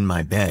I was in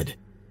my bed.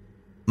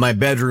 My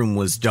bedroom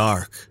was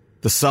dark,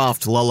 the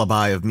soft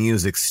lullaby of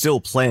music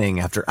still playing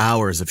after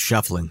hours of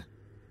shuffling.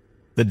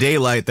 The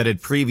daylight that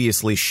had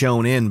previously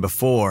shone in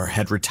before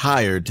had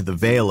retired to the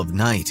veil of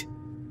night,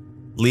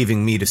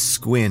 leaving me to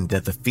squint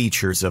at the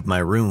features of my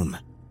room.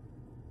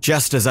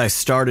 Just as I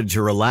started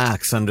to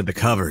relax under the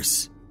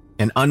covers,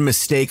 an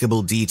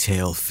unmistakable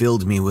detail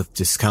filled me with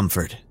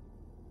discomfort.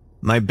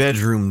 My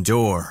bedroom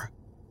door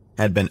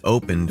had been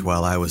opened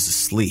while I was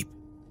asleep.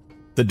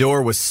 The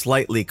door was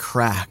slightly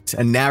cracked,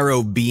 a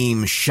narrow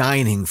beam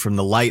shining from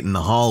the light in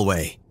the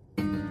hallway.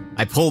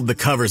 I pulled the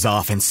covers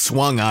off and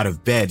swung out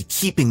of bed,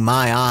 keeping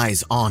my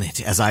eyes on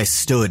it as I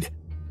stood.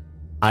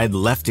 I'd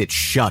left it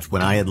shut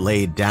when I had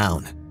laid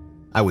down.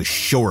 I was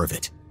sure of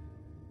it.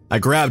 I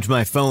grabbed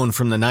my phone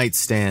from the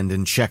nightstand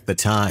and checked the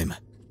time.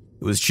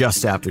 It was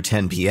just after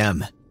 10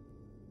 p.m.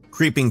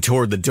 Creeping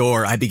toward the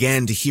door, I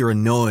began to hear a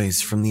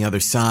noise from the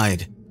other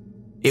side.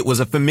 It was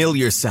a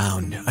familiar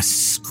sound, a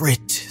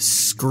scrit,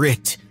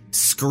 scrit,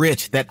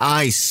 scrit that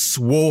I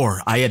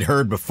swore I had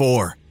heard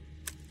before.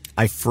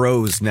 I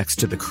froze next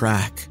to the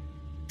crack,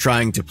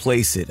 trying to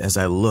place it as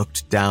I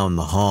looked down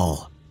the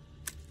hall.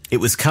 It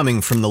was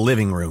coming from the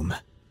living room.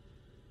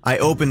 I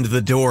opened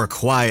the door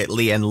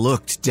quietly and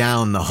looked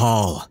down the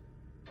hall.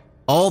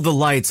 All the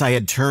lights I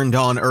had turned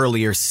on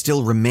earlier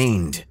still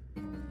remained,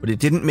 but it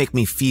didn't make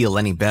me feel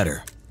any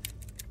better.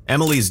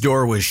 Emily's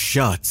door was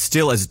shut,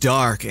 still as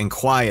dark and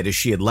quiet as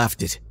she had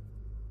left it.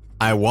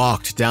 I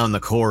walked down the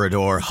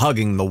corridor,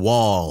 hugging the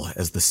wall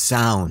as the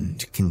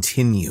sound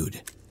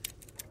continued.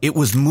 It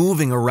was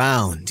moving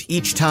around,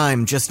 each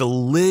time just a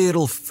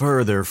little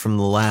further from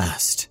the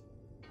last.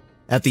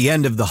 At the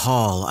end of the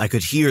hall, I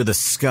could hear the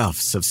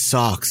scuffs of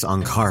socks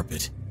on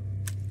carpet.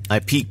 I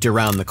peeked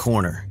around the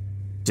corner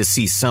to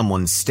see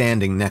someone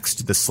standing next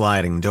to the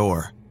sliding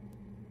door.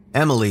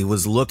 Emily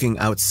was looking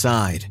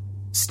outside,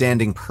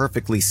 standing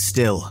perfectly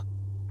still.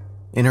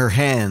 In her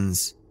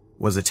hands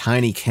was a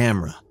tiny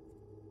camera.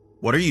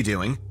 "What are you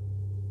doing?"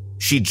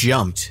 She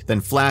jumped,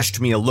 then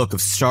flashed me a look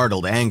of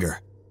startled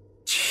anger.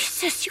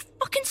 Jesus, you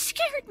fucking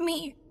scared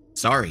me.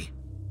 "Sorry."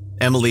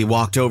 Emily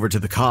walked over to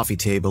the coffee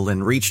table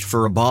and reached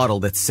for a bottle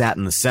that sat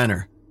in the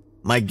center.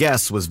 My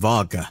guess was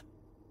vodka.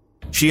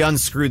 She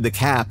unscrewed the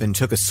cap and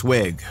took a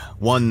swig,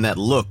 one that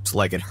looked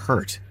like it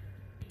hurt.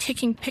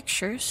 Taking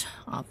pictures,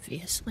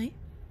 obviously.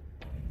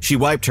 She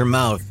wiped her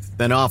mouth,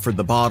 then offered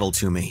the bottle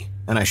to me,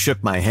 and I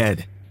shook my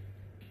head.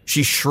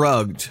 She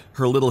shrugged,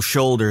 her little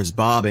shoulders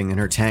bobbing in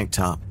her tank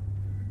top.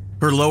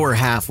 Her lower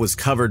half was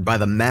covered by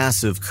the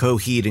massive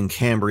Coheed and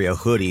Cambria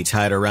hoodie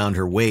tied around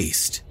her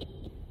waist,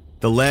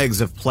 the legs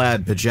of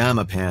plaid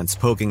pajama pants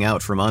poking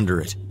out from under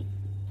it.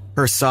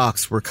 Her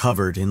socks were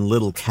covered in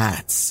little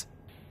cats.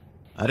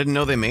 "I didn't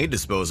know they made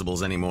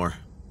disposables anymore,"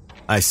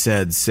 I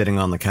said, sitting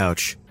on the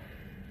couch.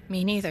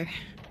 Me neither.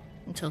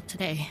 Until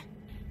today.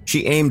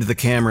 She aimed the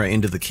camera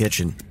into the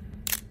kitchen.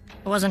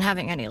 I wasn't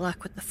having any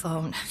luck with the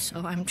phone,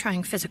 so I'm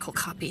trying physical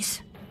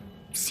copies.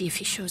 See if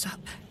he shows up.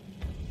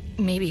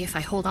 Maybe if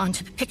I hold on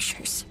to the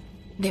pictures,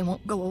 they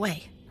won't go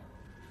away.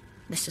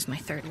 This is my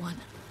third one.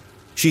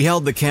 She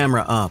held the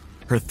camera up,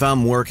 her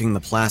thumb working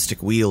the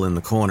plastic wheel in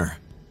the corner.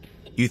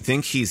 "You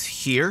think he's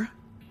here?"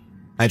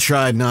 I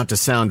tried not to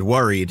sound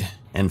worried,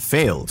 and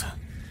failed.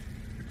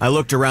 I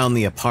looked around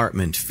the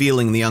apartment,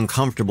 feeling the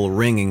uncomfortable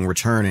ringing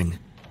returning.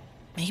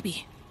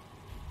 Maybe.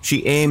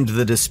 She aimed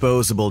the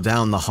disposable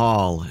down the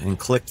hall and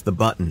clicked the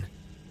button.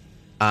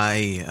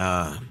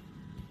 I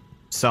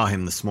saw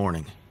him this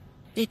morning."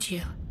 Did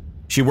you?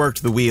 She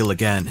worked the wheel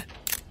again.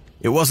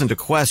 It wasn't a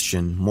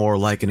question, more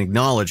like an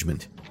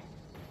acknowledgement.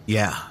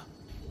 "Yeah,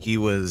 he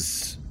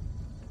was..."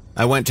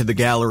 I went to the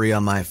gallery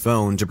on my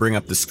phone to bring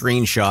up the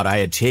screenshot I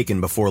had taken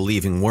before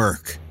leaving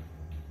work.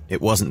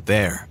 It wasn't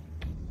there.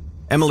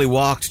 Emily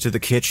walked to the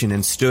kitchen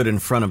and stood in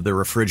front of the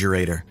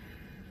refrigerator.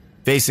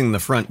 Facing the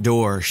front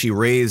door, she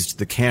raised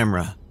the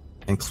camera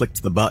and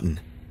clicked the button.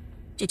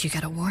 Did you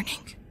get a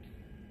warning?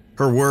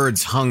 Her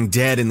words hung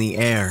dead in the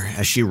air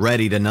as she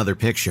readied another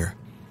picture.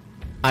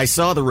 I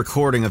saw the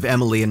recording of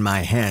Emily in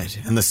my head,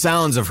 and the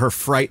sounds of her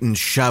frightened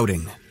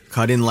shouting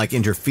cut in like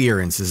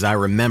interference as I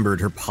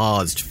remembered her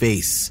paused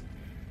face.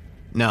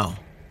 No.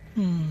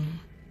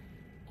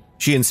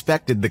 She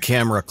inspected the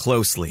camera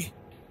closely,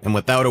 and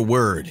without a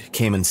word,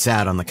 came and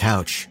sat on the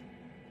couch.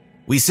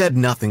 We said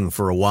nothing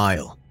for a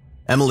while.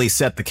 Emily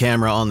set the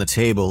camera on the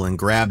table and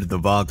grabbed the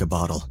vodka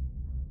bottle.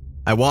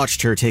 I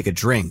watched her take a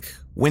drink,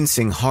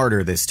 wincing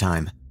harder this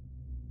time.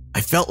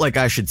 I felt like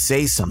I should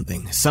say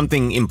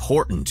something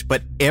important,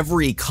 but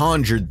every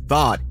conjured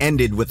thought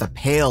ended with a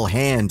pale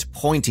hand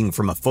pointing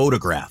from a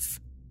photograph.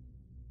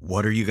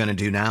 What are you gonna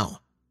do now?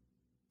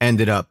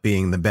 Ended up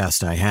being the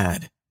best I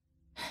had.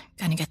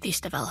 Gonna get these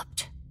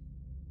developed.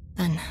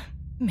 Then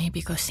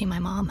maybe go see my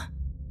mom.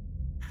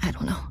 I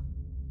don't know.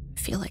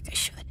 Feel like I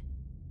should.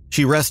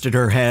 She rested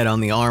her head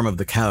on the arm of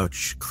the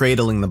couch,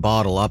 cradling the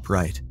bottle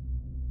upright.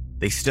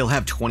 They still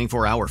have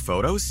 24-hour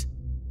photos?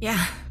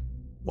 Yeah.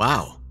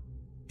 Wow.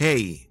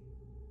 Hey.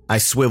 I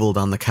swiveled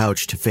on the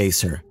couch to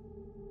face her.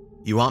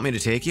 You want me to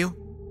take you?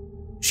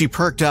 She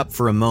perked up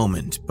for a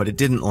moment, but it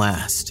didn't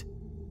last.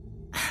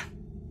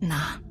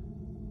 Nah.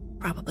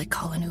 Probably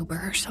call an Uber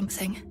or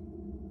something.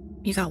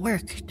 You got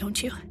work,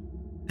 don't you?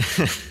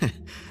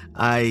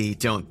 I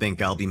don't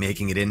think I'll be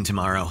making it in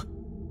tomorrow.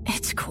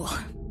 It's cool.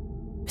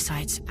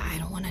 Besides, I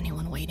don't want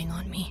anyone waiting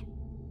on me.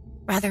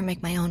 Rather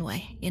make my own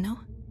way, you know?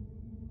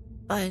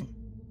 But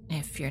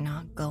if you're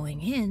not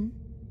going in...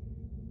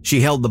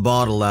 She held the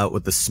bottle out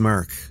with a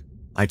smirk.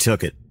 I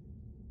took it.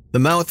 The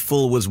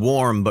mouthful was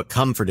warm but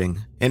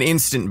comforting, an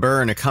instant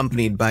burn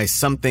accompanied by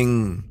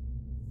something...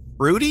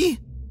 fruity?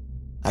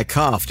 I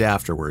coughed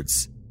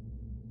afterwards.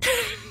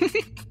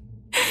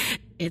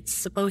 It's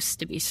supposed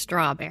to be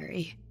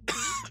strawberry.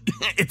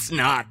 It's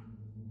not.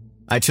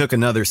 I took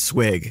another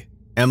swig.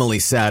 Emily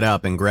sat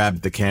up and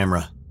grabbed the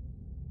camera.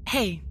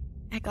 Hey,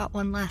 I got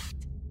one left.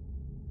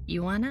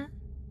 You wanna?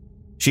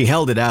 She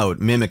held it out,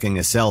 mimicking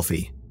a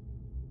selfie.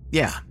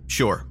 Yeah,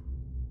 sure.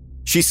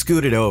 She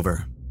scooted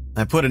over.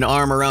 I put an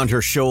arm around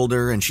her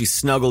shoulder and she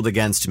snuggled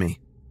against me,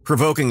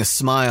 provoking a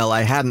smile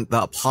I hadn't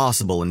thought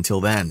possible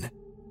until then.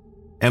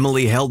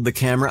 Emily held the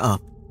camera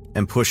up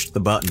and pushed the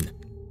button.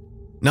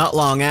 Not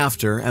long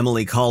after,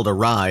 Emily called a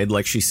ride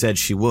like she said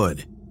she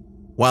would.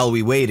 While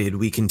we waited,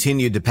 we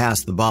continued to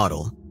pass the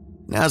bottle.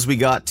 As we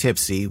got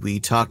tipsy, we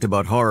talked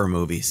about horror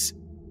movies.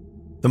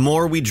 The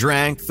more we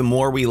drank, the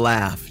more we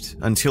laughed,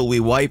 until we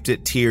wiped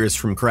at tears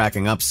from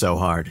cracking up so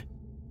hard.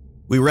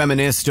 We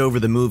reminisced over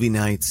the movie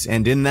nights,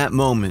 and in that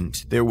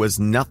moment, there was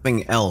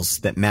nothing else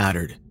that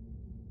mattered.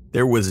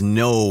 There was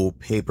no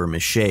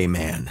papier-mâché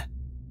man.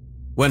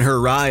 When her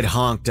ride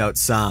honked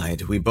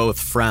outside, we both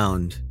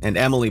frowned, and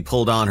Emily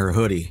pulled on her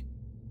hoodie.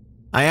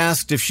 I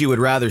asked if she would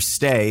rather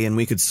stay and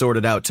we could sort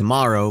it out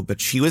tomorrow, but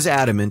she was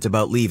adamant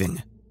about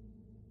leaving.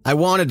 I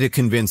wanted to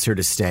convince her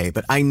to stay,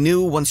 but I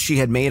knew once she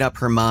had made up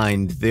her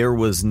mind, there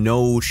was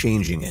no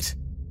changing it.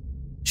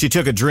 She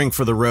took a drink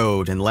for the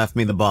road and left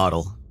me the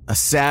bottle, a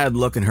sad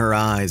look in her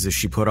eyes as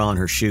she put on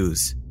her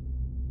shoes.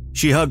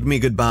 She hugged me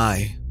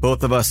goodbye,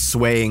 both of us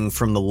swaying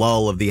from the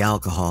lull of the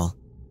alcohol.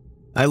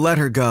 I let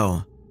her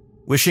go,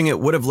 wishing it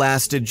would have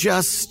lasted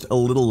just a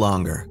little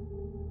longer.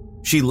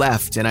 She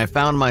left, and I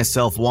found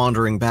myself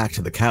wandering back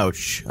to the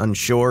couch,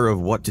 unsure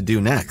of what to do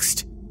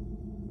next.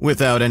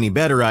 Without any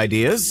better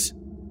ideas,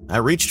 I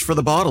reached for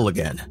the bottle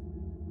again.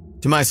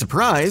 To my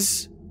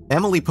surprise,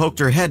 Emily poked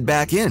her head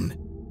back in.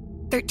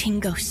 13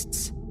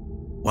 Ghosts.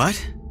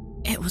 What?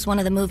 It was one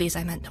of the movies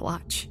I meant to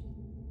watch.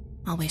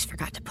 Always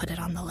forgot to put it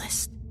on the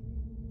list.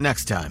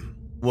 Next time,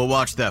 we'll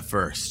watch that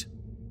first,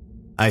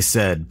 I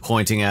said,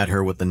 pointing at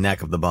her with the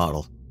neck of the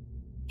bottle.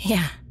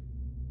 Yeah,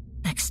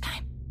 next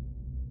time.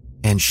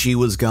 And she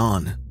was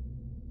gone.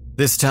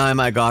 This time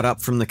I got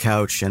up from the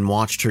couch and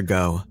watched her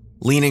go,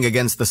 leaning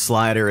against the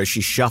slider as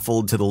she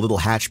shuffled to the little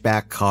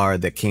hatchback car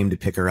that came to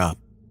pick her up.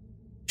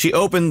 She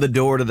opened the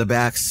door to the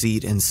back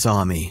seat and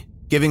saw me,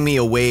 giving me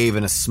a wave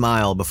and a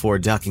smile before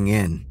ducking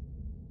in.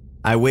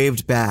 I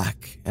waved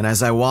back, and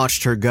as I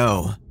watched her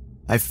go,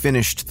 I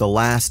finished the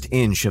last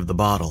inch of the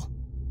bottle.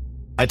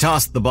 I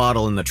tossed the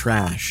bottle in the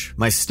trash,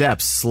 my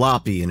steps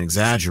sloppy and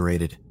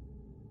exaggerated.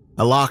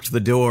 I locked the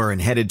door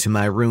and headed to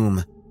my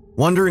room,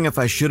 wondering if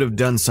I should have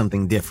done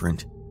something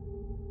different.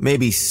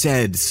 Maybe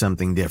said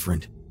something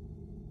different.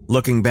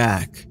 Looking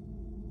back,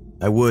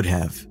 I would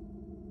have.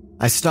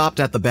 I stopped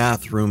at the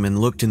bathroom and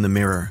looked in the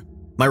mirror.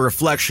 My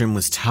reflection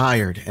was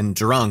tired and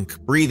drunk,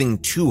 breathing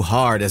too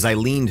hard as I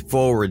leaned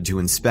forward to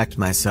inspect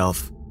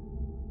myself.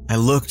 I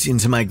looked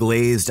into my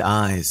glazed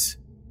eyes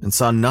and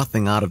saw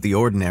nothing out of the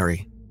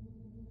ordinary.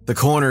 The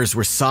corners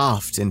were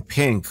soft and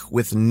pink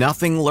with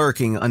nothing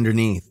lurking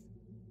underneath.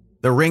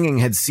 The ringing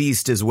had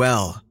ceased as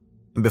well,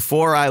 and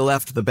before I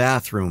left the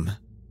bathroom,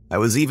 I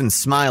was even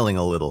smiling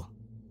a little.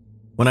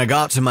 When I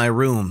got to my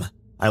room,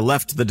 I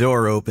left the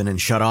door open and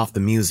shut off the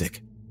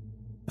music.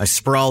 I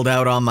sprawled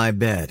out on my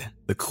bed,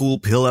 the cool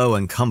pillow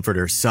and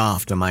comforter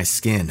soft on my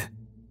skin.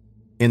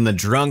 In the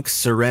drunk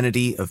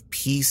serenity of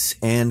peace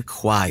and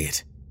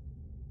quiet,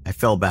 I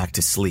fell back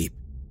to sleep.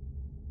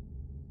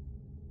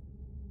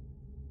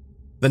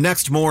 The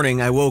next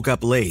morning, I woke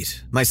up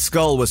late. My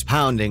skull was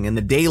pounding and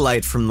the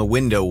daylight from the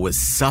window was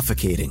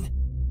suffocating.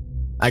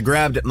 I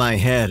grabbed at my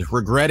head,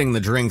 regretting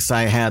the drinks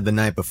I had the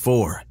night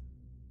before.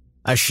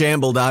 I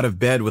shambled out of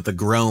bed with a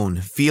groan,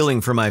 feeling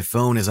for my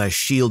phone as I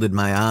shielded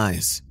my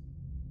eyes.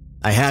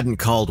 I hadn't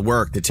called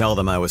work to tell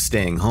them I was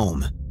staying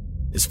home.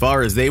 As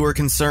far as they were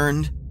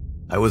concerned,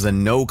 I was a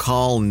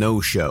no-call,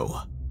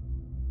 no-show.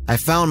 I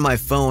found my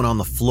phone on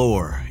the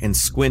floor and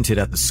squinted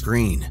at the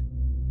screen.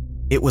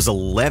 It was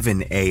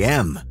 11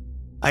 a.m.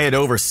 I had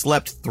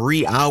overslept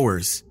 3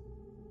 hours.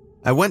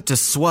 I went to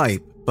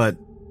swipe, but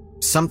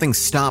something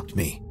stopped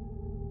me.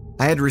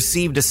 I had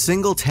received a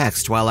single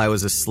text while I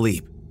was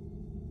asleep.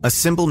 A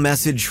simple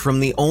message from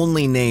the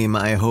only name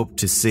I hoped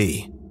to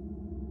see.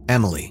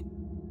 Emily.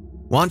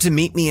 Want to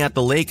meet me at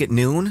the lake at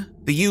noon?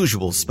 The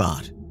usual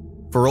spot.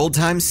 For old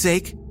time's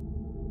sake?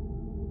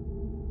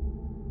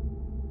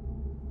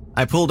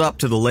 I pulled up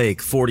to the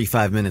lake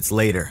 45 minutes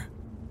later.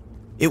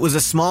 It was a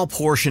small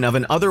portion of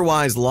an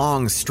otherwise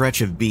long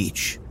stretch of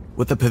beach,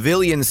 with the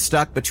pavilion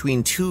stuck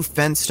between two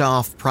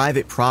fenced-off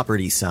private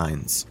property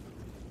signs.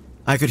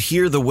 I could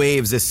hear the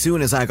waves as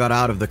soon as I got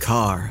out of the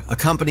car,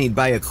 accompanied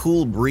by a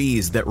cool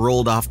breeze that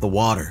rolled off the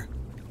water.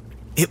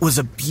 It was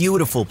a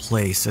beautiful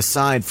place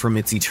aside from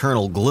its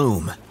eternal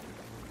gloom.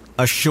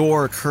 A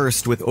shore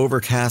cursed with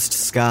overcast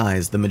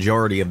skies the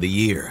majority of the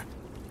year.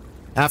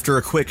 After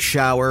a quick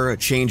shower, a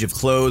change of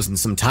clothes, and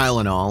some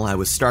Tylenol, I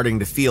was starting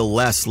to feel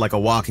less like a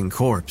walking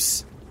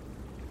corpse.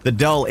 The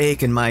dull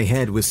ache in my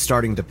head was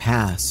starting to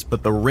pass,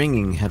 but the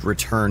ringing had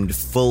returned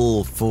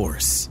full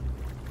force.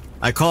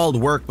 I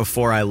called work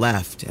before I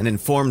left and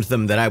informed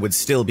them that I would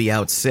still be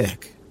out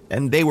sick,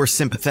 and they were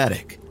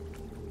sympathetic.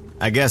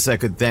 I guess I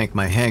could thank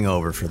my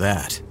hangover for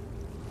that.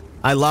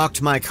 I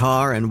locked my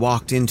car and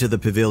walked into the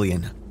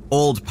pavilion,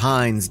 old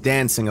pines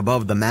dancing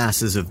above the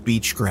masses of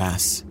beach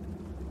grass.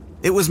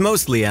 It was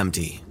mostly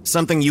empty,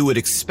 something you would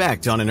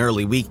expect on an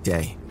early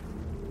weekday.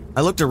 I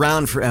looked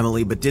around for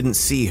Emily but didn't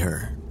see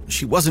her.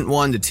 She wasn't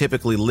one to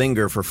typically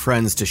linger for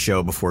friends to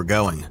show before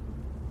going.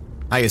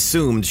 I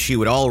assumed she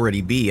would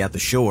already be at the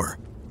shore.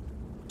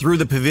 Through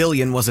the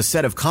pavilion was a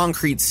set of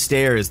concrete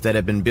stairs that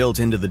had been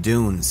built into the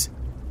dunes.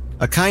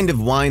 A kind of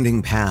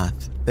winding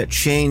path that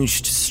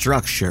changed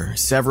structure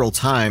several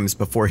times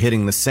before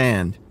hitting the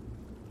sand.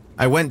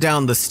 I went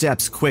down the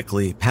steps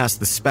quickly, past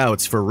the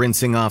spouts for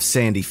rinsing off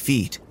sandy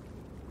feet.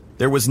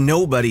 There was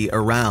nobody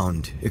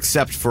around,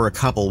 except for a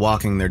couple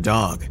walking their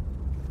dog.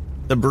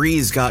 The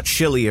breeze got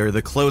chillier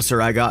the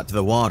closer I got to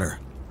the water.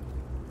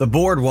 The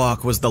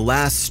boardwalk was the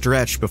last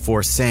stretch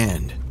before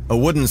sand, a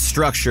wooden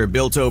structure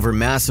built over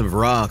massive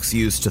rocks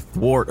used to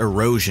thwart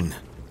erosion.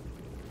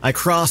 I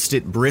crossed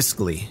it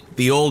briskly,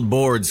 the old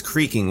boards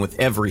creaking with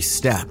every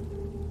step.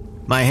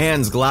 My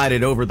hands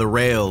glided over the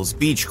rails,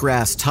 beach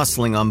grass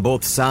tussling on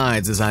both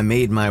sides as I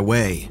made my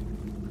way.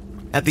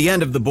 At the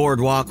end of the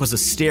boardwalk was a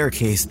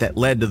staircase that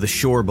led to the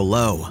shore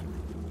below.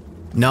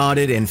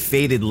 Knotted and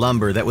faded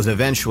lumber that was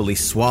eventually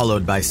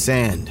swallowed by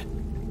sand.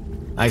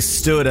 I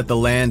stood at the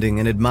landing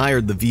and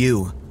admired the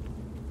view.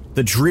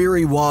 The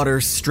dreary water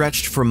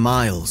stretched for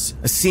miles,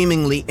 a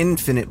seemingly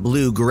infinite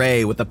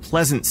blue-gray with a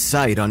pleasant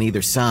sight on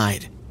either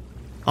side.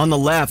 On the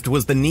left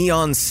was the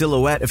neon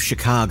silhouette of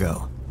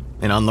Chicago,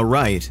 and on the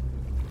right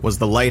was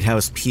the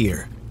lighthouse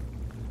pier.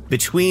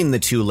 Between the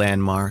two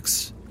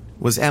landmarks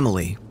was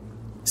Emily,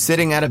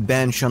 sitting at a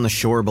bench on the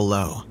shore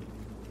below.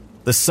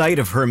 The sight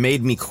of her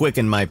made me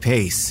quicken my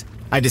pace.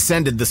 I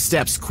descended the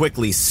steps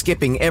quickly,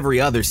 skipping every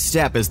other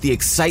step as the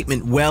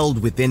excitement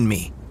welled within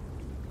me.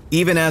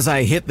 Even as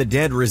I hit the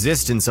dead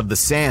resistance of the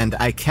sand,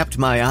 I kept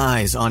my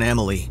eyes on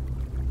Emily.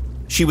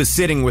 She was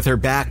sitting with her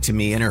back to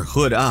me and her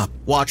hood up,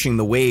 watching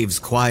the waves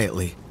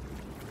quietly.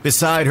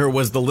 Beside her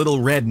was the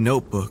little red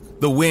notebook,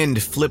 the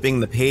wind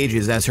flipping the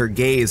pages as her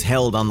gaze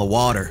held on the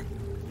water.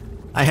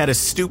 I had a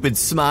stupid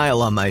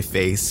smile on my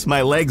face,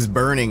 my legs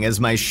burning as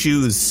my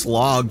shoes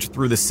slogged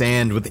through the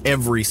sand with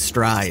every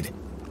stride.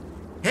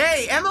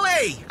 Hey,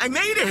 Emily! I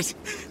made it!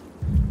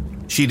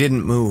 She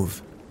didn't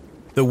move.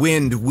 The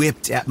wind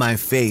whipped at my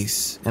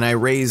face, and I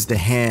raised a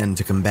hand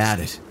to combat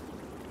it.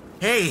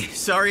 Hey,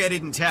 sorry I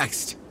didn't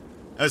text.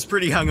 I was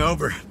pretty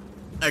hungover.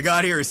 I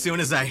got here as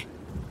soon as I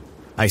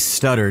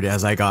stuttered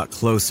as I got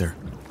closer,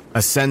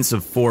 a sense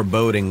of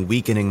foreboding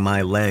weakening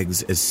my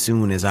legs as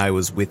soon as I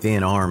was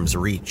within arm's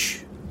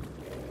reach.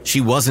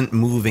 She wasn't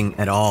moving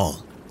at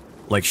all,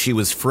 like she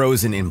was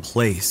frozen in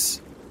place.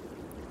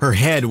 Her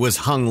head was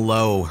hung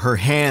low, her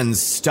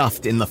hands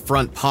stuffed in the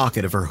front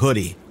pocket of her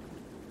hoodie,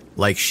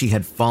 like she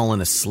had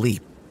fallen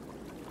asleep.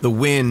 The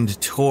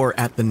wind tore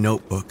at the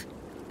notebook,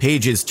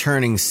 pages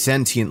turning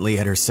sentiently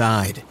at her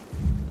side.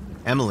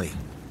 Emily,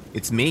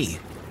 it's me.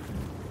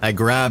 I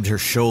grabbed her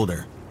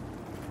shoulder.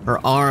 Her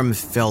arm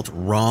felt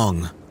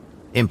wrong,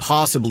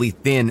 impossibly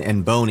thin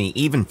and bony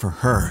even for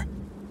her.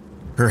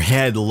 Her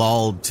head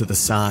lolled to the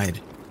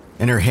side,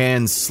 and her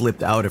hands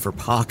slipped out of her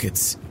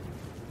pockets.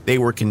 They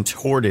were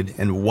contorted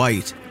and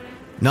white,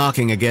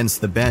 knocking against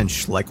the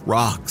bench like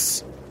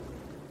rocks.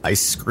 I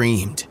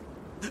screamed.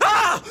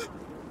 Ah!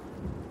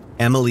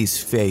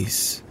 Emily's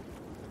face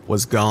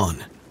was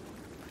gone.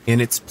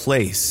 In its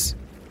place,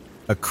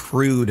 a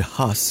crude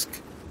husk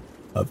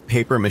of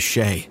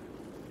papier-mâché.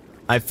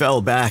 I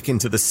fell back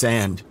into the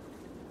sand.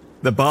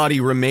 The body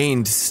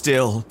remained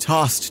still,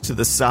 tossed to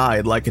the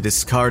side like a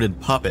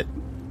discarded puppet.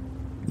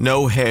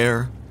 No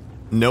hair,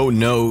 no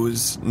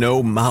nose,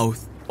 no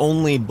mouth,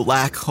 only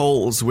black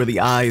holes where the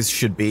eyes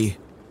should be.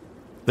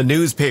 The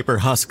newspaper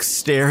husk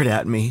stared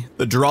at me,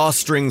 the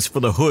drawstrings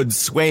for the hood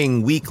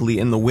swaying weakly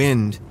in the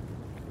wind.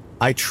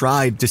 I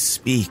tried to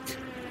speak,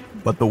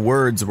 but the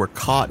words were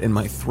caught in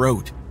my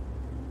throat.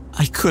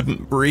 I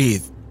couldn't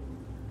breathe.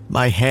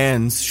 My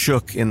hands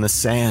shook in the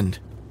sand.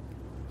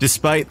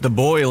 Despite the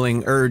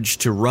boiling urge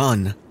to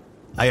run,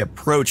 I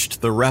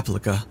approached the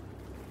replica,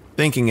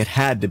 thinking it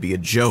had to be a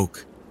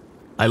joke.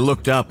 I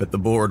looked up at the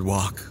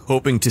boardwalk,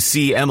 hoping to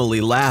see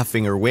Emily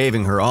laughing or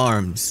waving her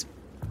arms.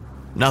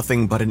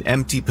 Nothing but an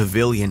empty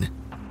pavilion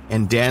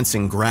and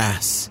dancing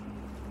grass.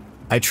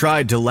 I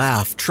tried to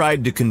laugh,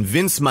 tried to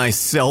convince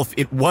myself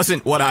it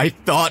wasn't what I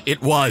thought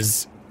it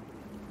was.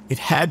 It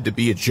had to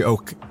be a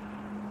joke.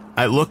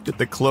 I looked at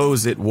the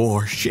clothes it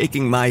wore,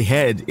 shaking my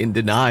head in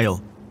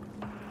denial.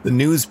 The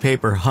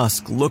newspaper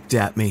husk looked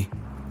at me,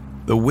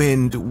 the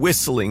wind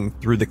whistling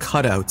through the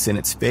cutouts in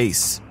its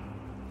face.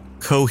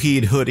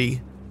 Coheed hoodie,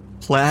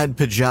 plaid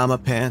pajama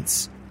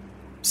pants,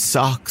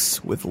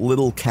 socks with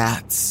little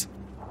cats.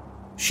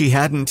 She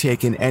hadn't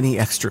taken any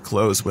extra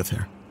clothes with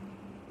her.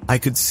 I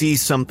could see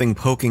something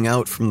poking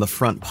out from the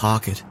front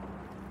pocket,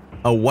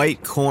 a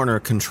white corner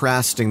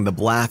contrasting the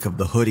black of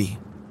the hoodie.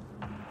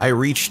 I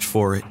reached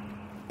for it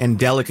and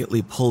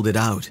delicately pulled it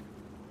out.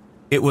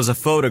 It was a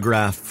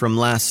photograph from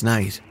last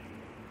night,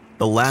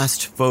 the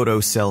last photo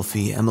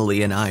selfie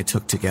Emily and I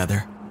took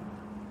together.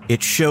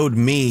 It showed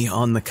me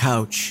on the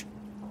couch,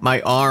 my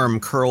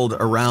arm curled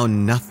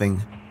around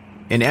nothing,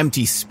 an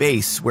empty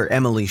space where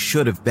Emily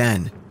should have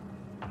been.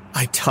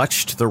 I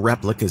touched the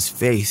replica's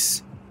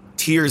face,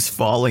 tears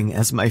falling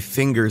as my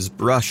fingers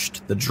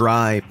brushed the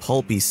dry,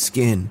 pulpy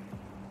skin.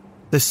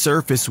 The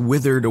surface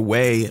withered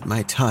away at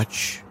my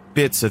touch,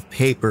 bits of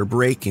paper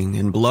breaking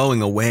and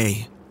blowing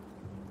away.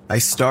 I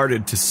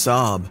started to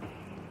sob,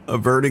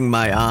 averting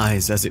my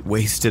eyes as it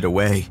wasted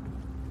away.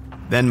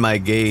 Then my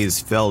gaze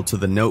fell to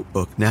the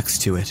notebook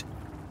next to it.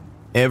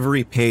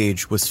 Every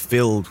page was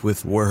filled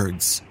with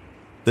words,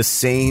 the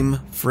same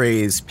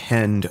phrase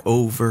penned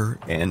over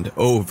and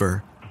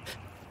over.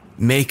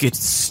 Make it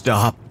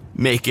stop,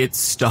 make it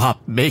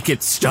stop, make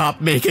it stop,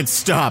 make it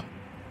stop.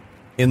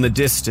 In the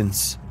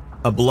distance,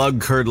 a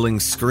blood-curdling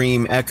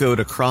scream echoed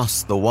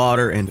across the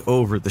water and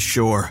over the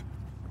shore.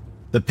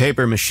 The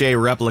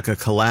papier-mâché replica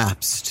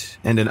collapsed,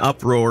 and an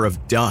uproar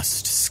of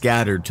dust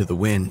scattered to the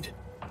wind.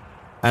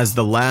 As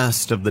the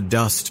last of the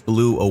dust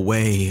blew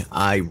away,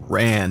 I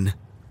ran,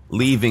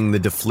 leaving the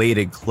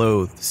deflated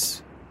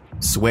clothes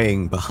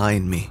swaying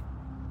behind me.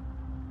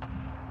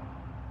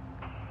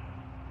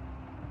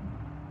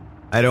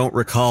 I don't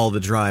recall the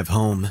drive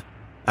home.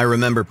 I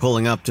remember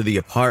pulling up to the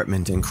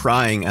apartment and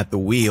crying at the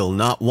wheel,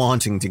 not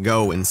wanting to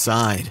go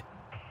inside.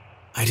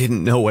 I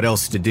didn't know what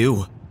else to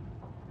do.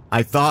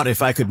 I thought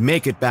if I could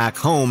make it back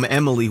home,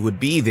 Emily would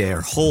be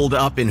there, holed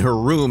up in her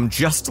room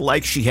just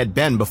like she had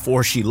been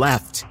before she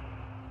left.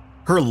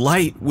 Her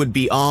light would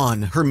be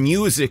on, her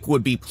music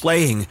would be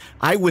playing,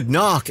 I would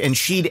knock and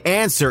she'd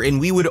answer and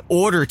we would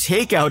order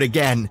takeout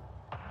again.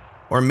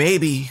 Or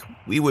maybe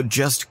we would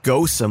just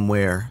go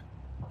somewhere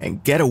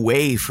and get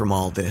away from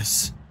all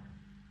this.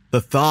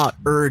 The thought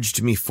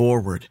urged me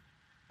forward.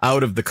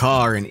 Out of the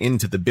car and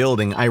into the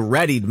building, I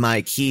readied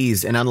my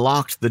keys and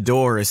unlocked the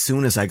door as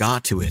soon as I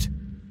got to it.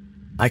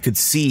 I could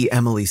see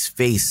Emily's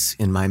face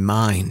in my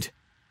mind,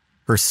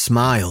 her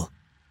smile.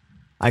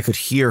 I could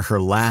hear her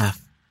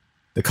laugh,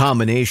 the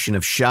combination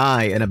of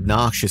shy and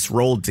obnoxious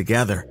rolled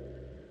together.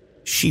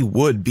 She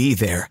would be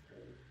there.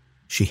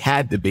 She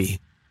had to be.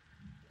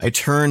 I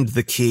turned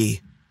the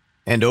key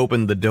and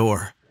opened the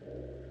door.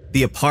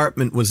 The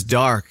apartment was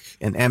dark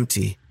and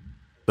empty,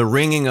 the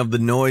ringing of the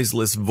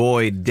noiseless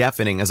void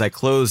deafening as I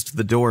closed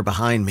the door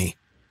behind me.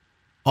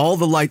 All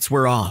the lights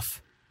were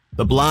off,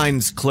 the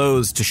blinds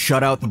closed to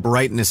shut out the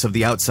brightness of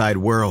the outside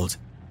world.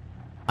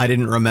 I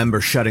didn't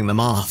remember shutting them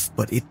off,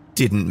 but it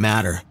didn't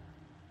matter.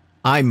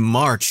 I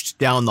marched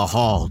down the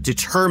hall,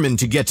 determined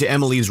to get to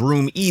Emily's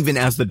room even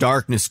as the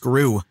darkness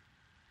grew.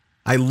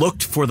 I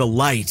looked for the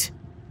light,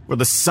 for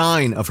the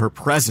sign of her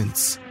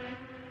presence.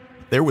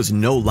 There was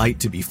no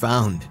light to be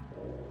found.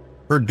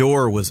 Her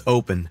door was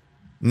open,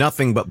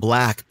 nothing but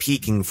black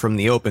peeking from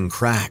the open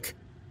crack.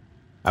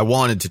 I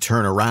wanted to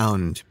turn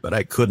around, but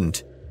I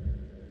couldn't.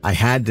 I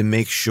had to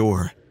make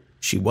sure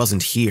she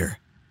wasn't here.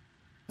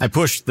 I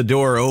pushed the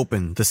door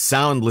open, the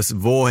soundless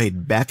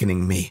void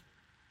beckoning me.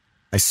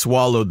 I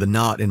swallowed the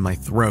knot in my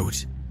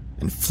throat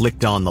and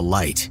flicked on the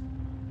light.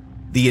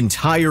 The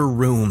entire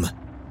room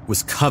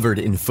was covered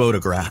in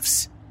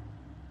photographs.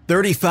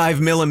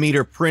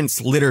 35mm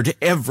prints littered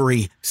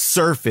every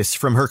surface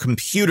from her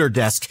computer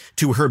desk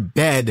to her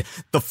bed.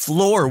 The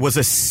floor was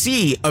a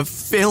sea of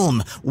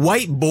film.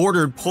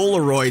 White-bordered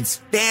Polaroids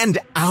fanned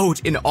out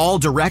in all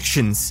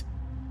directions.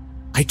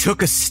 I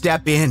took a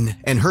step in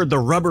and heard the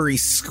rubbery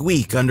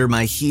squeak under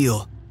my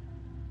heel.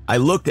 I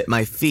looked at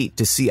my feet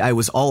to see I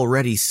was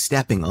already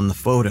stepping on the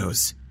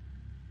photos.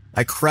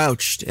 I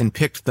crouched and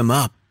picked them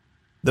up,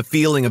 the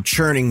feeling of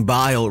churning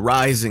bile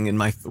rising in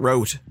my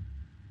throat.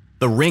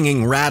 The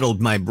ringing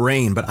rattled my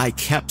brain, but I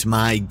kept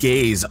my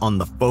gaze on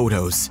the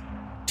photos,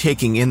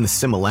 taking in the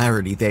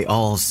similarity they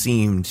all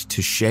seemed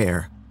to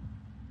share.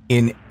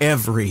 In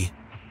every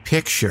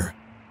picture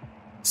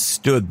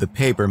stood the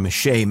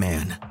papier-mâché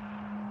man.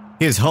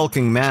 His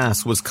hulking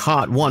mass was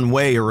caught one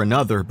way or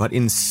another, but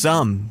in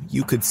some,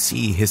 you could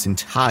see his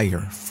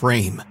entire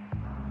frame.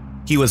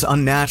 He was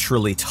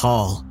unnaturally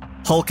tall,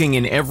 hulking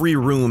in every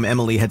room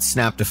Emily had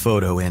snapped a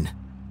photo in.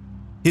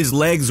 His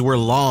legs were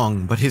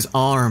long, but his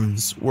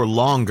arms were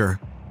longer,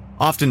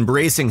 often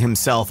bracing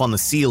himself on the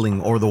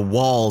ceiling or the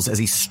walls as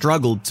he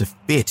struggled to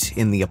fit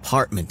in the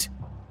apartment.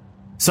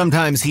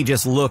 Sometimes he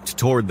just looked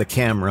toward the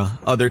camera,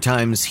 other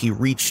times he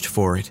reached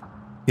for it,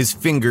 his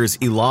fingers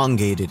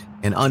elongated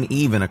and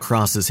uneven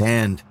across his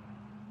hand.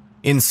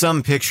 In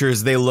some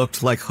pictures, they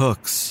looked like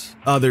hooks,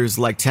 others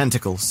like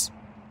tentacles.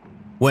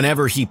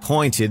 Whenever he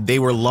pointed, they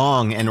were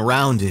long and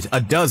rounded, a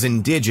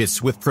dozen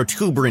digits with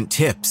protuberant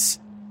tips.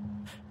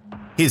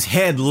 His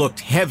head looked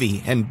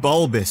heavy and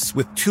bulbous,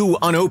 with 2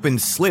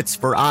 unopened slits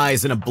for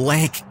eyes and a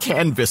blank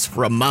canvas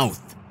for a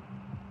mouth.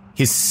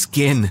 His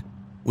skin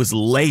was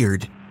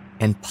layered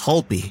and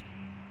pulpy,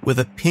 with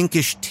a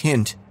pinkish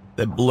tint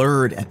that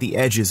blurred at the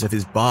edges of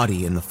his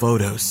body in the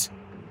photos.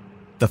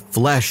 The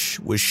flesh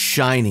was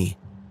shiny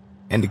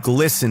and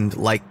glistened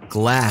like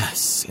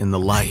glass in the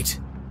light.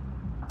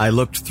 I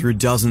looked through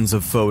dozens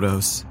of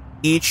photos,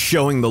 each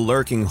showing the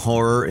lurking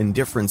horror in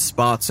different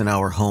spots in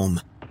our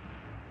home.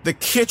 The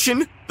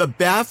kitchen, the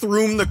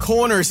bathroom, the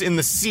corners in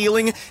the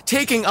ceiling,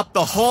 taking up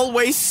the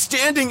hallway,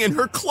 standing in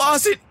her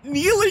closet,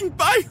 kneeling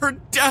by her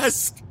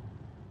desk.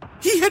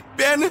 He had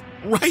been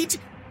right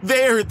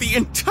there the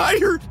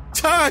entire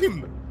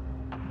time,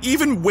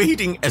 even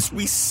waiting as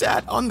we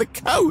sat on the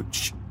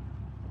couch.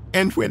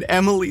 And when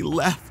Emily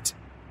left,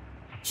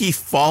 he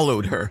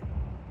followed her.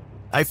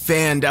 I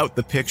fanned out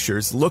the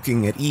pictures,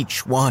 looking at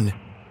each one.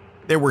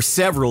 There were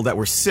several that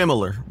were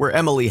similar, where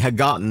Emily had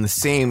gotten the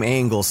same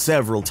angle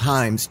several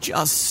times,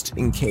 just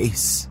in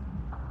case.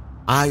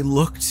 I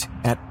looked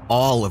at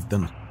all of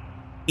them,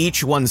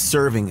 each one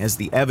serving as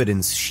the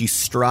evidence she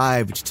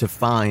strived to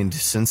find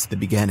since the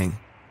beginning.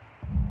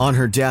 On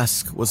her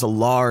desk was a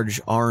large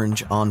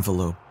orange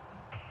envelope,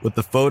 with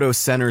the photo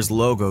center's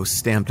logo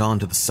stamped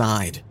onto the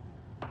side.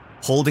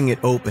 Holding it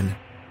open,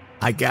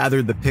 I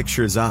gathered the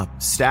pictures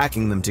up,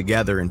 stacking them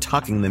together and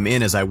tucking them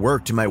in as I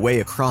worked my way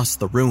across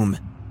the room.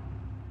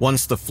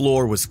 Once the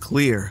floor was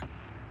clear,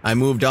 I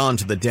moved on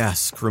to the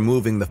desk,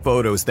 removing the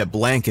photos that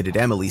blanketed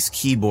Emily's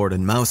keyboard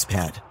and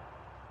mousepad.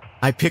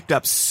 I picked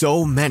up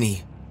so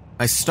many,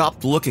 I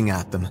stopped looking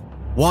at them,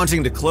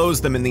 wanting to close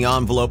them in the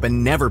envelope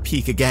and never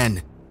peek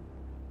again.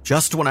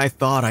 Just when I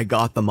thought I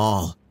got them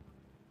all,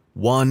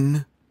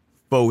 one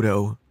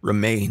photo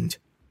remained.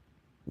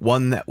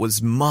 One that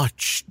was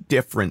much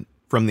different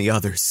from the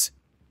others.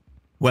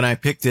 When I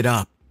picked it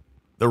up,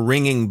 the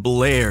ringing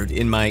blared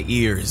in my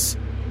ears,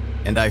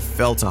 and I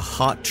felt a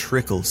hot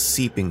trickle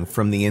seeping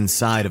from the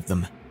inside of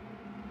them.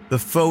 The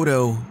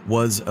photo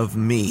was of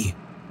me,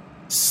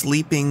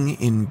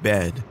 sleeping in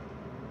bed.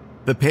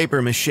 The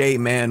papier-mâché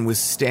man was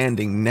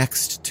standing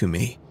next to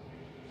me,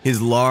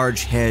 his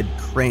large head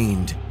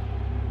craned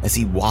as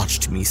he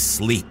watched me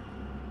sleep.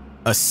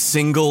 A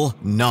single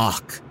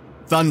knock,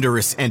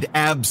 thunderous and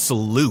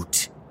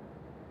absolute.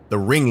 The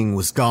ringing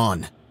was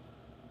gone.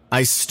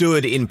 I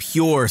stood in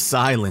pure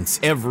silence,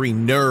 every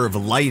nerve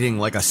lighting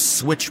like a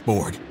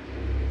switchboard.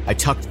 I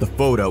tucked the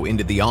photo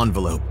into the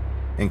envelope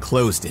and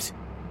closed it.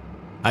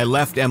 I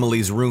left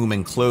Emily's room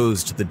and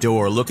closed the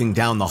door, looking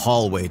down the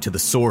hallway to the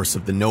source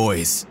of the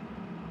noise.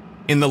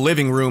 In the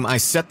living room, I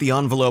set the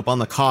envelope on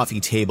the coffee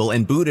table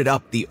and booted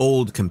up the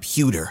old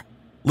computer,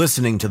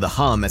 listening to the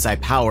hum as I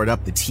powered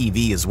up the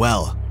TV as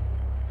well.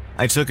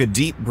 I took a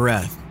deep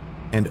breath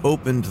and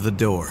opened the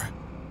door,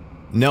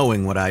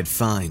 knowing what I'd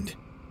find.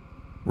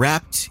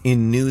 Wrapped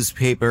in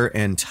newspaper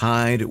and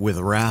tied with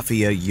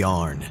raffia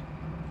yarn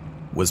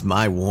was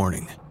my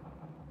warning.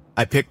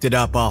 I picked it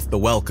up off the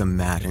welcome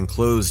mat and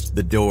closed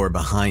the door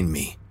behind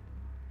me.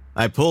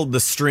 I pulled the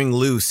string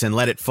loose and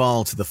let it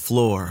fall to the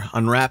floor,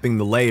 unwrapping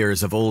the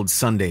layers of old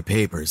Sunday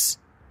papers.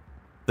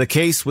 The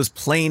case was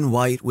plain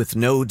white with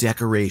no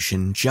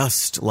decoration,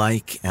 just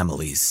like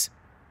Emily's.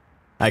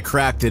 I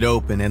cracked it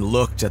open and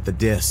looked at the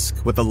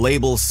disc, with a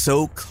label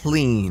so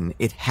clean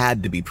it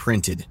had to be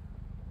printed.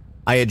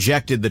 I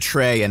ejected the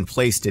tray and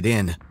placed it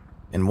in,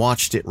 and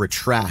watched it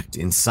retract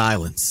in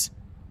silence.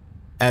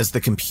 As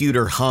the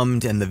computer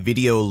hummed and the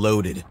video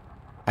loaded,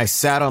 I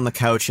sat on the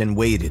couch and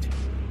waited,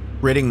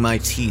 gritting my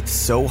teeth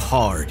so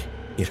hard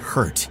it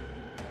hurt.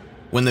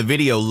 When the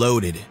video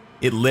loaded,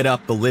 it lit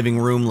up the living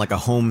room like a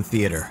home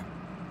theater.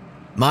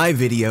 My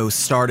video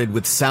started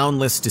with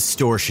soundless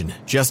distortion,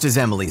 just as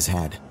Emily's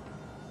had.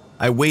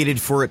 I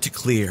waited for it to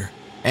clear,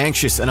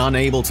 anxious and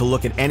unable to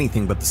look at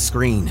anything but the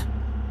screen.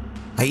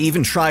 I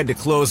even tried to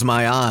close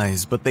my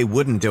eyes, but they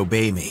wouldn't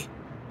obey me.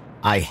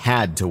 I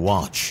had to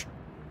watch.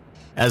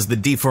 As the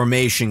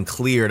deformation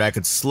cleared, I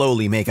could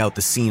slowly make out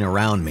the scene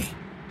around me.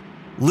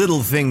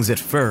 Little things at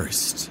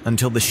first,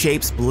 until the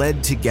shapes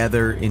bled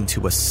together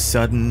into a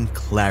sudden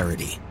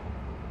clarity.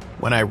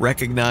 When I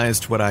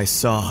recognized what I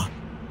saw,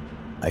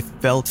 I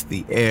felt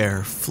the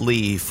air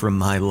flee from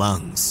my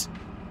lungs.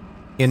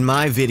 In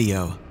my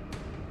video,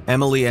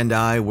 Emily and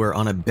I were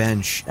on a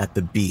bench at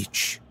the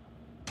beach.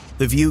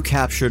 The view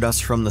captured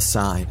us from the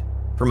side,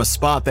 from a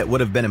spot that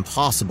would have been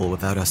impossible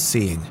without us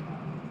seeing.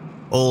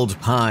 Old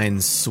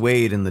pines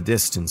swayed in the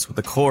distance with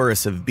a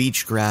chorus of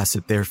beach grass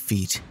at their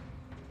feet.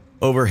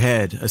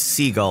 Overhead, a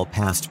seagull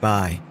passed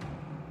by.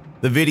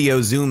 The video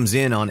zooms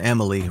in on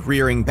Emily,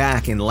 rearing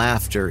back in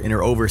laughter in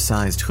her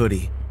oversized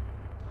hoodie.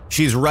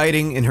 She's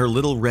writing in her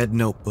little red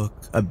notebook,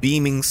 a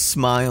beaming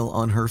smile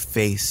on her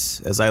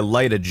face as I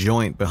light a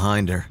joint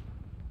behind her.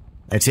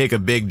 I take a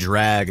big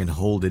drag and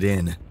hold it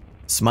in,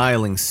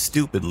 smiling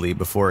stupidly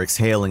before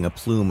exhaling a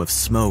plume of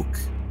smoke.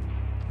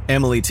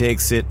 Emily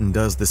takes it and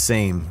does the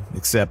same,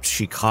 except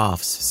she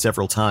coughs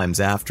several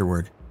times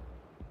afterward.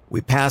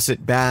 We pass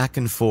it back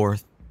and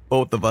forth,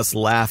 both of us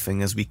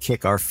laughing as we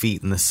kick our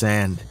feet in the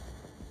sand.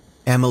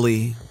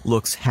 Emily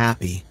looks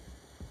happy.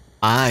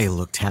 I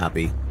looked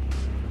happy.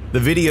 The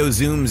video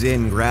zooms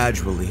in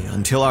gradually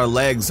until our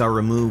legs are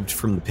removed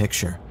from the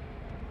picture.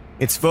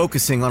 It's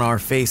focusing on our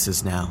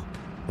faces now,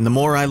 and the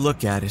more I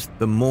look at it,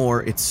 the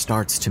more it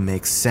starts to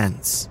make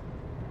sense.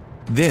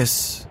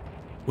 This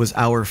was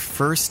our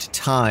first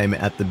time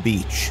at the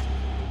beach.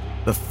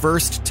 The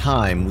first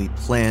time we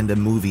planned a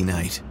movie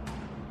night.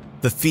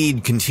 The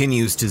feed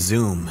continues to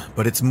zoom,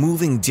 but it's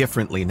moving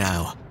differently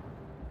now.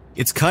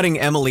 It's cutting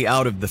Emily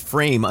out of the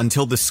frame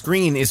until the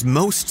screen is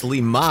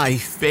mostly my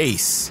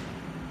face.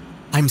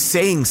 I'm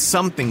saying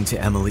something to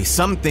Emily,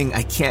 something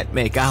I can't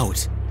make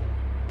out.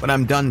 When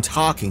I'm done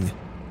talking,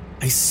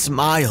 I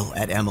smile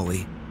at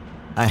Emily.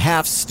 A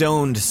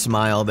half-stoned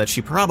smile that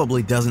she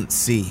probably doesn't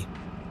see.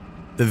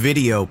 The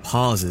video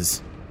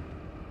pauses.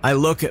 I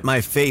look at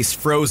my face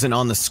frozen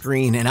on the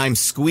screen and I'm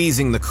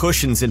squeezing the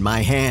cushions in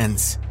my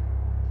hands.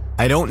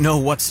 I don't know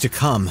what's to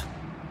come,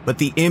 but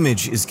the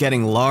image is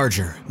getting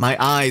larger, my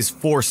eyes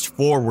forced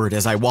forward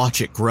as I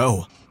watch it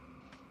grow.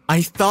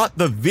 I thought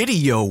the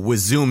video was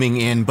zooming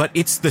in, but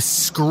it's the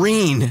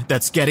screen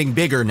that's getting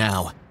bigger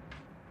now.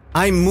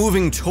 I'm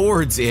moving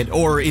towards it,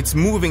 or it's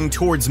moving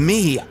towards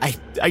me.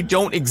 I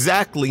don't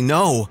exactly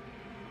know.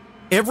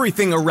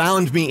 Everything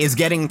around me is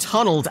getting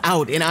tunneled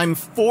out, and I'm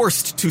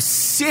forced to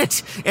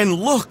sit and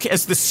look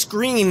as the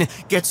screen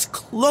gets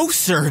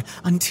closer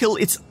until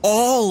it's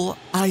all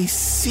I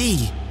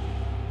see.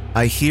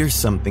 I hear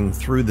something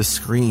through the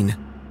screen,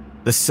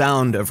 the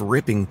sound of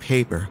ripping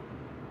paper,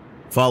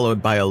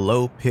 followed by a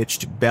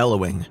low-pitched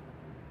bellowing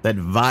that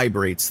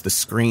vibrates the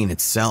screen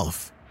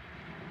itself.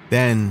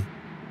 Then,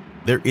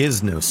 there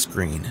is no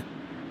screen.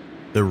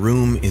 The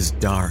room is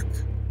dark,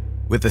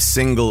 with a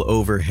single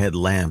overhead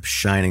lamp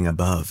shining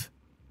above.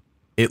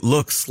 It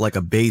looks like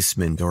a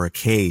basement or a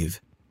cave,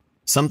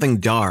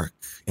 something dark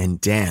and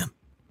damp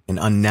and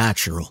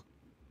unnatural.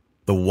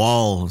 The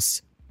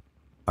walls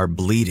are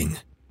bleeding.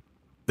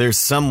 There's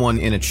someone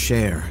in a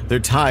chair. They're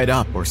tied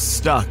up or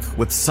stuck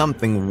with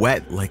something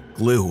wet like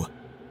glue.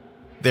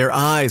 Their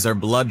eyes are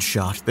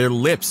bloodshot, their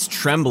lips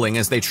trembling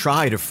as they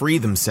try to free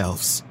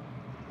themselves.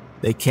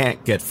 They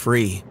can't get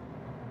free.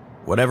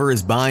 Whatever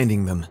is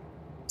binding them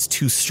is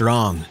too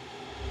strong.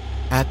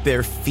 At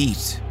their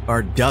feet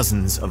are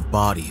dozens of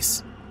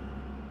bodies.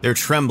 They're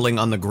trembling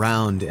on the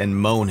ground and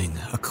moaning,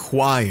 a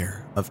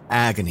choir of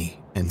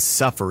agony and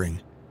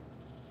suffering.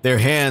 Their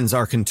hands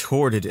are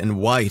contorted and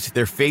white,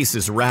 their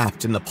faces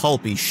wrapped in the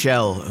pulpy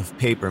shell of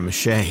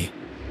papier-mâché.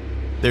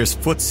 There's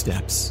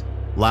footsteps,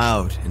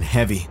 loud and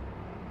heavy.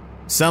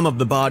 Some of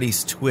the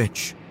bodies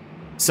twitch.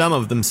 Some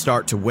of them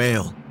start to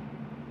wail.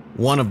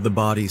 One of the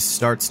bodies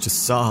starts to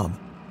sob,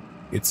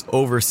 its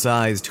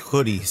oversized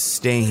hoodie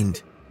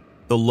stained,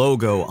 the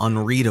logo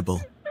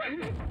unreadable.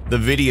 The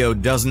video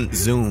doesn't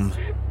zoom.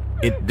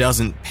 It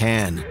doesn't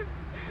pan.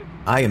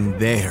 I am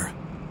there,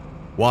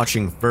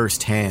 watching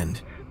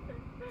firsthand.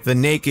 The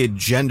naked,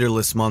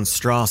 genderless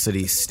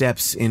monstrosity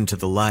steps into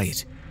the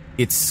light,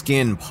 its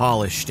skin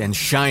polished and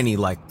shiny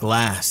like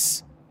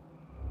glass.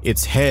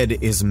 Its head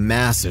is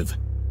massive,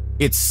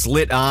 its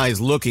slit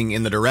eyes looking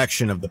in the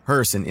direction of the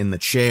person in the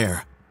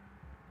chair.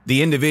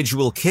 The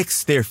individual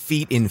kicks their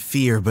feet in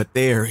fear, but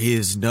there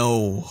is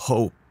no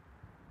hope.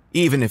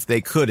 Even if they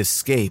could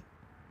escape,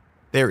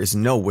 there is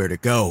nowhere to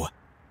go.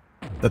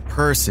 The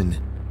person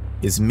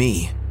is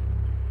me.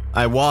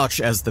 I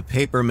watch as the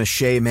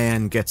papier-mâché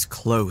man gets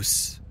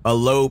close, a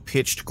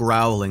low-pitched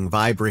growling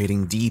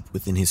vibrating deep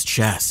within his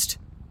chest.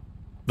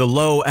 The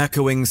low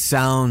echoing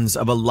sounds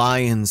of a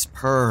lion's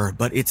purr,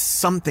 but it's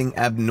something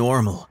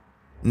abnormal,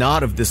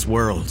 not of this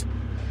world.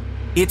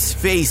 Its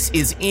face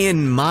is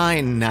in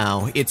mine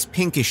now, its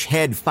pinkish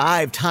head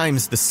 5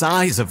 times the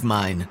size of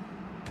mine.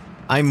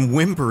 I'm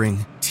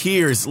whimpering,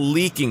 tears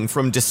leaking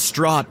from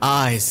distraught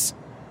eyes.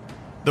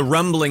 The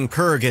rumbling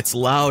purr gets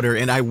louder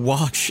and I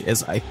watch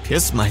as I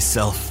piss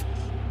myself.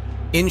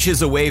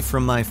 Inches away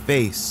from my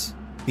face,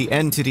 the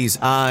entity's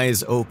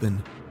eyes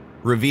open,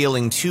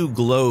 revealing 2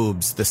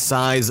 globes the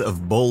size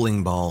of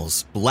bowling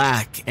balls,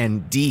 black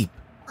and deep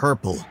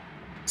purple,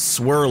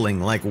 swirling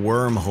like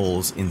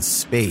wormholes in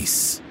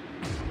space.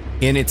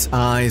 In its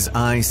eyes,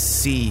 I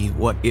see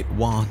what it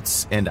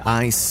wants, and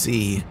I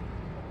see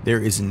there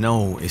is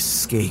no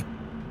escape.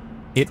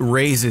 It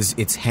raises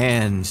its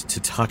hand to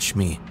touch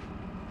me,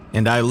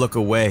 and I look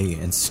away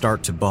and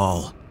start to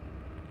bawl.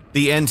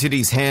 The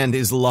entity's hand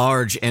is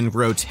large and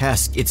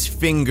grotesque, its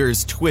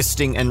fingers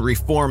twisting and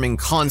reforming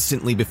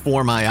constantly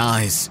before my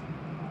eyes.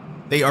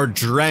 They are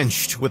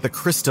drenched with a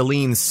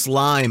crystalline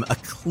slime, a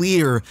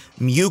clear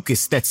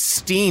mucus that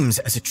steams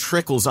as it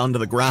trickles onto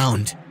the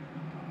ground.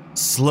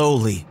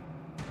 Slowly,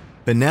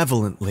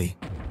 benevolently,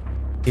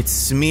 it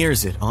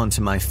smears it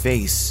onto my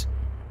face,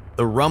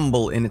 the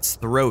rumble in its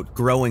throat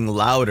growing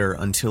louder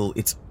until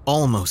it's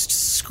almost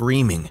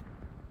screaming.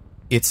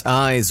 Its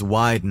eyes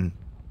widen,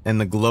 and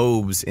the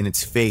globes in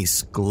its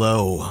face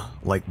glow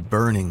like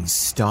burning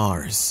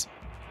stars.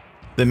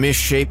 The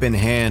misshapen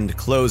hand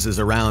closes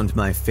around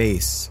my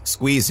face,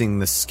 squeezing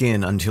the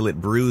skin until it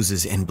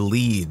bruises and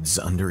bleeds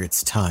under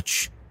its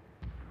touch.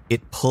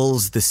 It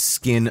pulls the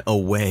skin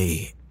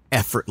away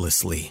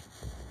effortlessly,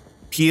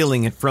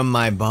 peeling it from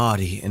my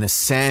body in a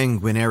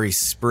sanguinary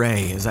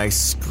spray as I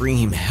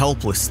scream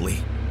helplessly.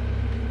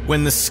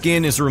 When the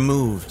skin is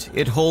removed,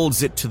 it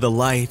holds it to the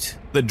light,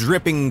 the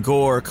dripping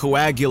gore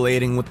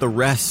coagulating with the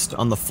rest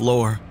on the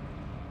floor.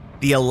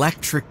 The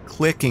electric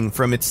clicking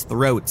from its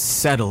throat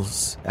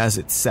settles as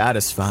it's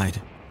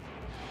satisfied.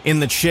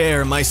 In the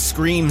chair, my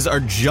screams are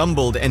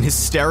jumbled and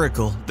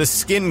hysterical, the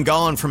skin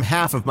gone from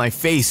half of my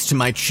face to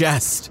my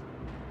chest.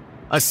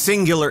 A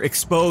singular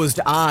exposed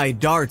eye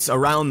darts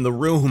around the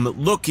room,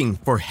 looking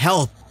for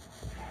help,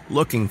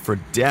 looking for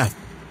death.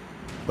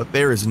 But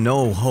there is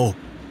no hope,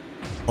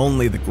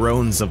 only the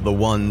groans of the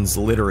ones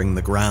littering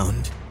the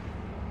ground.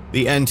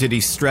 The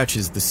entity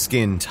stretches the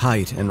skin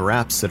tight and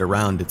wraps it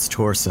around its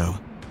torso.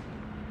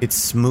 It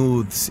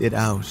smooths it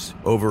out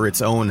over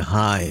its own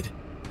hide,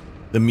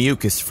 the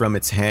mucus from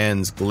its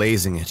hands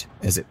glazing it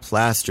as it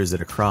plasters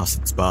it across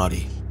its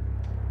body.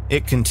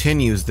 It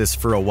continues this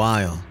for a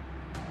while,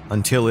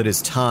 until it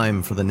is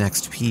time for the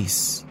next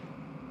piece.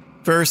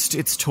 First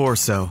its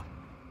torso,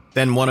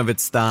 then one of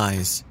its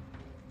thighs,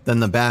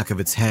 then the back of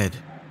its head.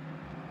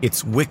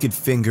 Its wicked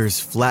fingers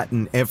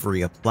flatten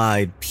every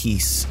applied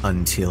piece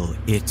until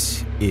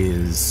it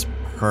is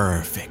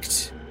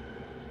perfect.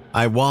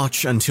 I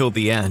watch until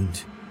the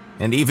end,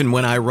 and even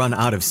when I run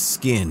out of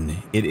skin,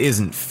 it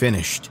isn't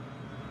finished.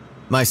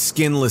 My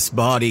skinless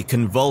body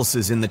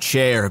convulses in the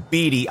chair,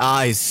 beady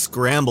eyes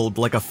scrambled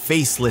like a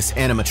faceless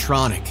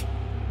animatronic.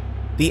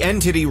 The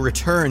entity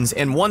returns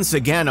and once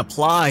again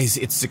applies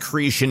its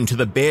secretion to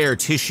the bare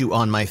tissue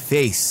on my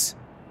face.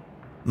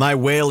 My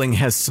wailing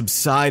has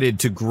subsided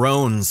to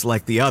groans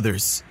like the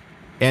others,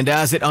 and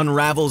as it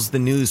unravels the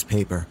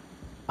newspaper,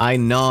 I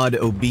nod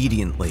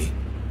obediently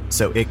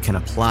so it can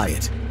apply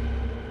it.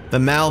 The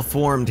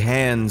malformed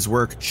hands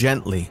work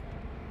gently,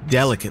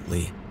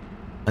 delicately,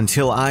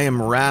 until I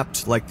am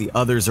wrapped like the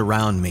others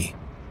around me.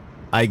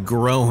 I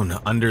groan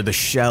under the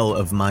shell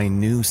of my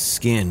new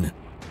skin,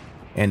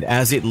 and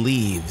as it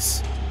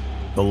leaves,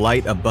 the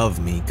light above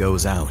me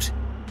goes out.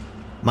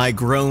 My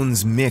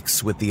groans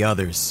mix with the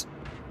others,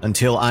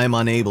 until I'm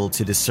unable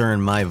to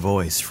discern my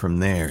voice from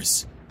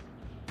theirs.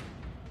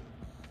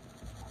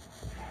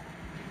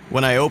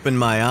 When I open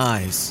my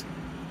eyes,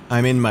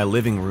 I'm in my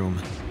living room.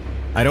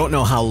 I don't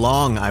know how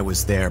long I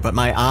was there, but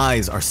my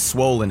eyes are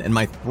swollen and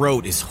my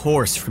throat is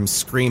hoarse from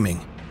screaming.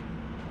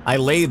 I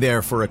lay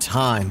there for a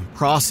time,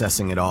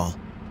 processing it all.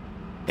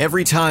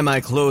 Every time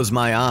I close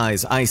my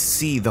eyes, I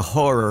see the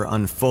horror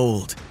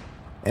unfold,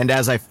 and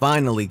as I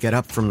finally get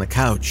up from the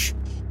couch,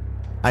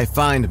 I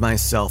find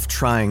myself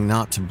trying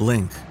not to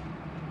blink.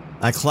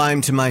 I climb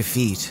to my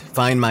feet,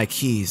 find my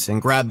keys,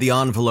 and grab the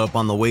envelope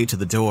on the way to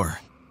the door.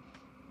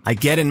 I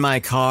get in my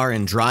car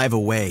and drive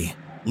away,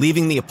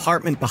 leaving the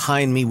apartment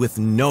behind me with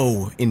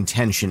no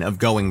intention of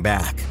going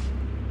back.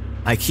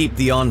 I keep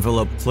the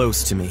envelope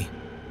close to me.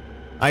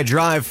 I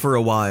drive for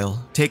a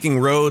while, taking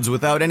roads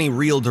without any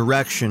real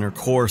direction or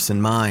course in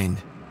mind.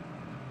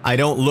 I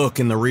don't look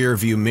in the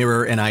rearview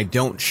mirror and I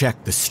don't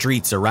check the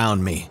streets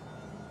around me.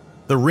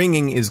 The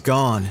ringing is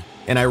gone,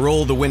 and I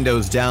roll the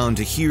windows down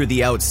to hear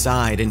the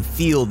outside and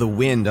feel the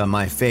wind on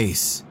my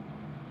face.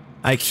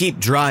 I keep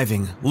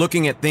driving,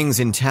 looking at things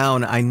in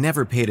town I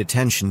never paid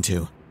attention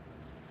to.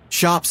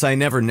 Shops I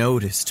never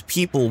noticed,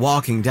 people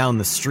walking down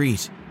the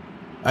street.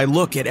 I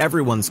look at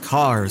everyone's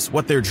cars,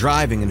 what they're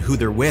driving and who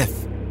they're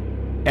with.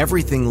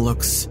 Everything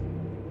looks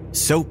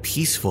so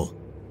peaceful.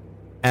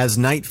 As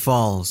night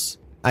falls,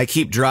 I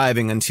keep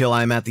driving until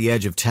I'm at the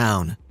edge of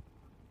town.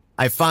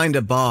 I find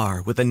a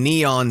bar with a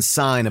neon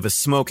sign of a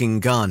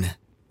smoking gun,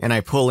 and I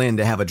pull in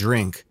to have a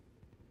drink.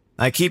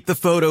 I keep the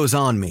photos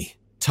on me,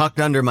 tucked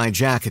under my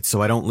jacket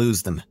so I don't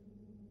lose them.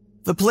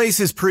 The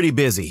place is pretty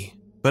busy,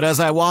 but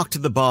as I walk to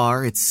the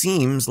bar, it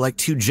seems like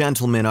two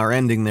gentlemen are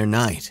ending their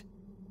night.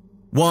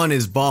 One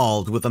is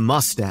bald with a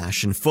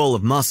mustache and full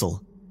of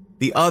muscle.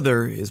 The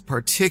other is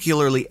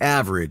particularly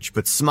average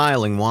but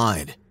smiling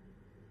wide.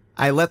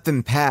 I let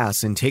them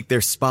pass and take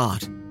their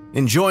spot,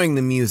 enjoying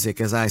the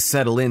music as I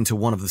settle into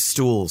one of the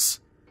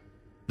stools.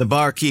 The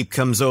barkeep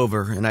comes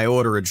over and I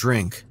order a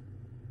drink.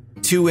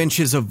 2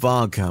 inches of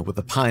vodka with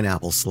a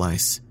pineapple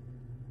slice.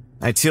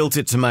 I tilt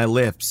it to my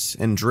lips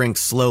and drink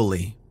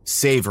slowly,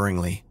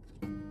 savoringly.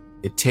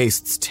 It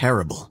tastes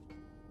terrible.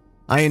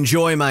 I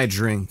enjoy my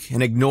drink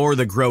and ignore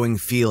the growing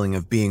feeling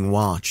of being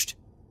watched.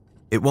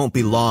 It won't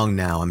be long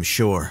now, I'm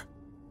sure.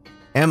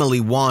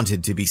 Emily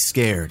wanted to be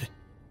scared.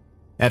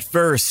 At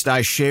first,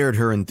 I shared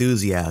her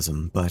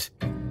enthusiasm, but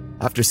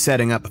after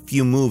setting up a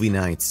few movie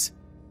nights,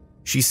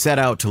 she set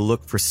out to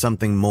look for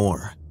something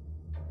more.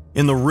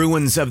 In the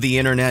ruins of the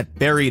internet,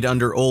 buried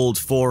under old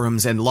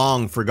forums and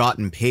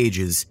long-forgotten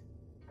pages,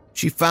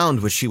 she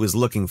found what she was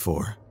looking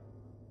for.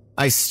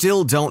 I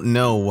still don't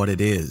know what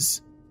it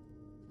is,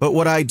 but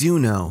what I do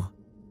know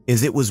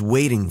is it was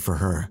waiting for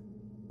her,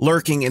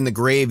 lurking in the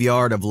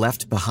graveyard of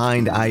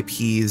left-behind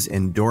IPs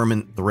and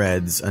dormant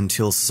threads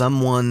until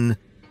someone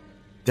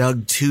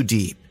dug too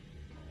deep.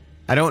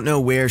 I don't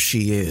know where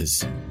she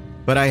is,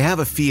 but I have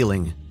a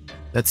feeling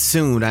that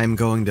soon I'm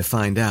going to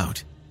find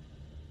out.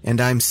 And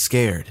I'm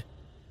scared.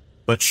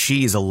 But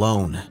she's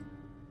alone.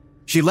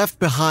 She left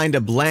behind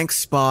a blank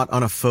spot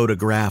on a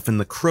photograph in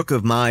the crook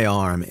of my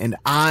arm, and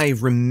I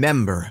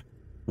remember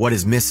what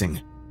is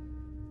missing.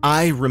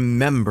 I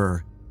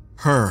remember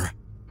her.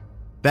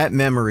 That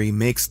memory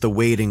makes the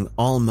waiting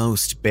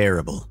almost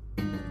bearable.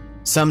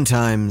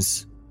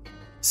 Sometimes,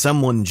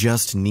 someone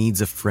just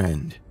needs a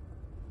friend.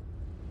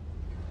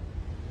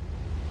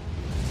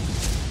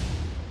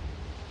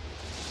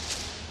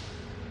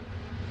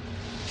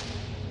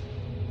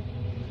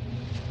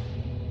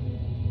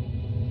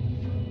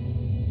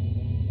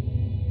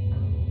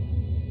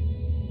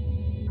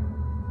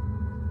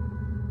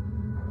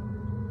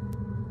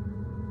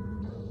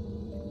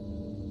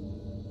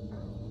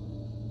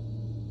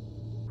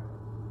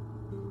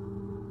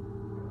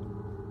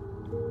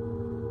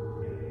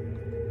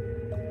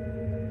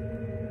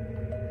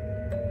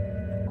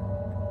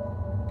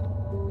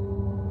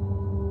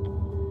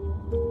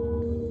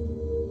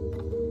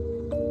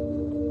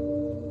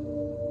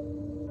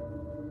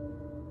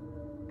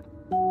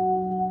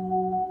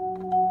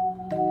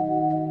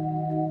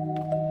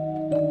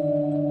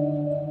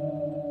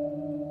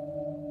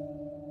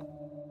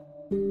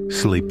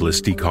 Sleepless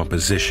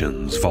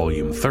Decompositions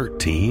Volume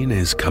 13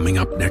 is coming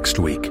up next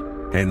week,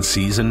 and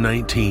Season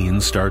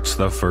 19 starts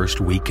the first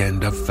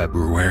weekend of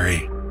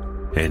February.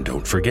 And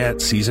don't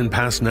forget, Season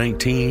Pass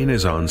 19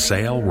 is on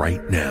sale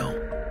right now.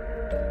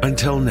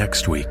 Until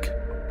next week,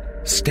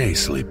 stay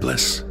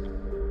sleepless.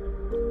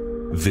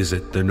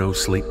 Visit the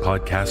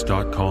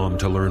NoSleepPodcast.com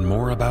to learn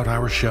more about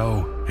our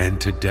show and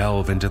to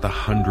delve into the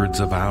hundreds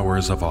of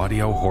hours of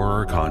audio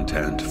horror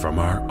content from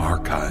our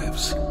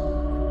archives.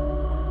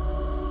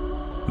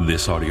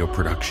 This audio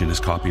production is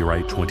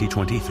copyright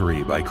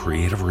 2023 by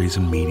Creative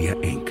Reason Media,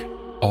 Inc.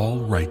 All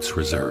rights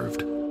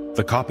reserved.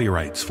 The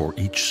copyrights for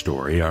each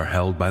story are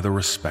held by the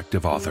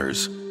respective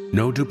authors.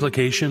 No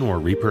duplication or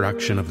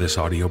reproduction of this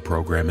audio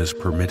program is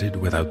permitted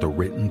without the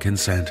written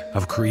consent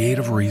of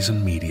Creative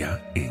Reason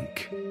Media,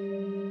 Inc.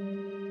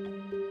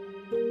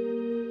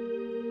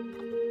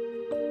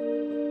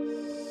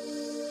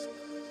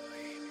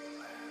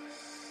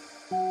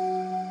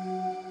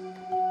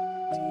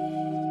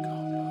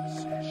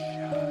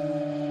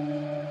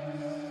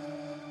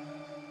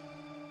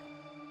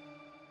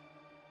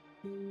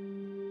 Decompositions.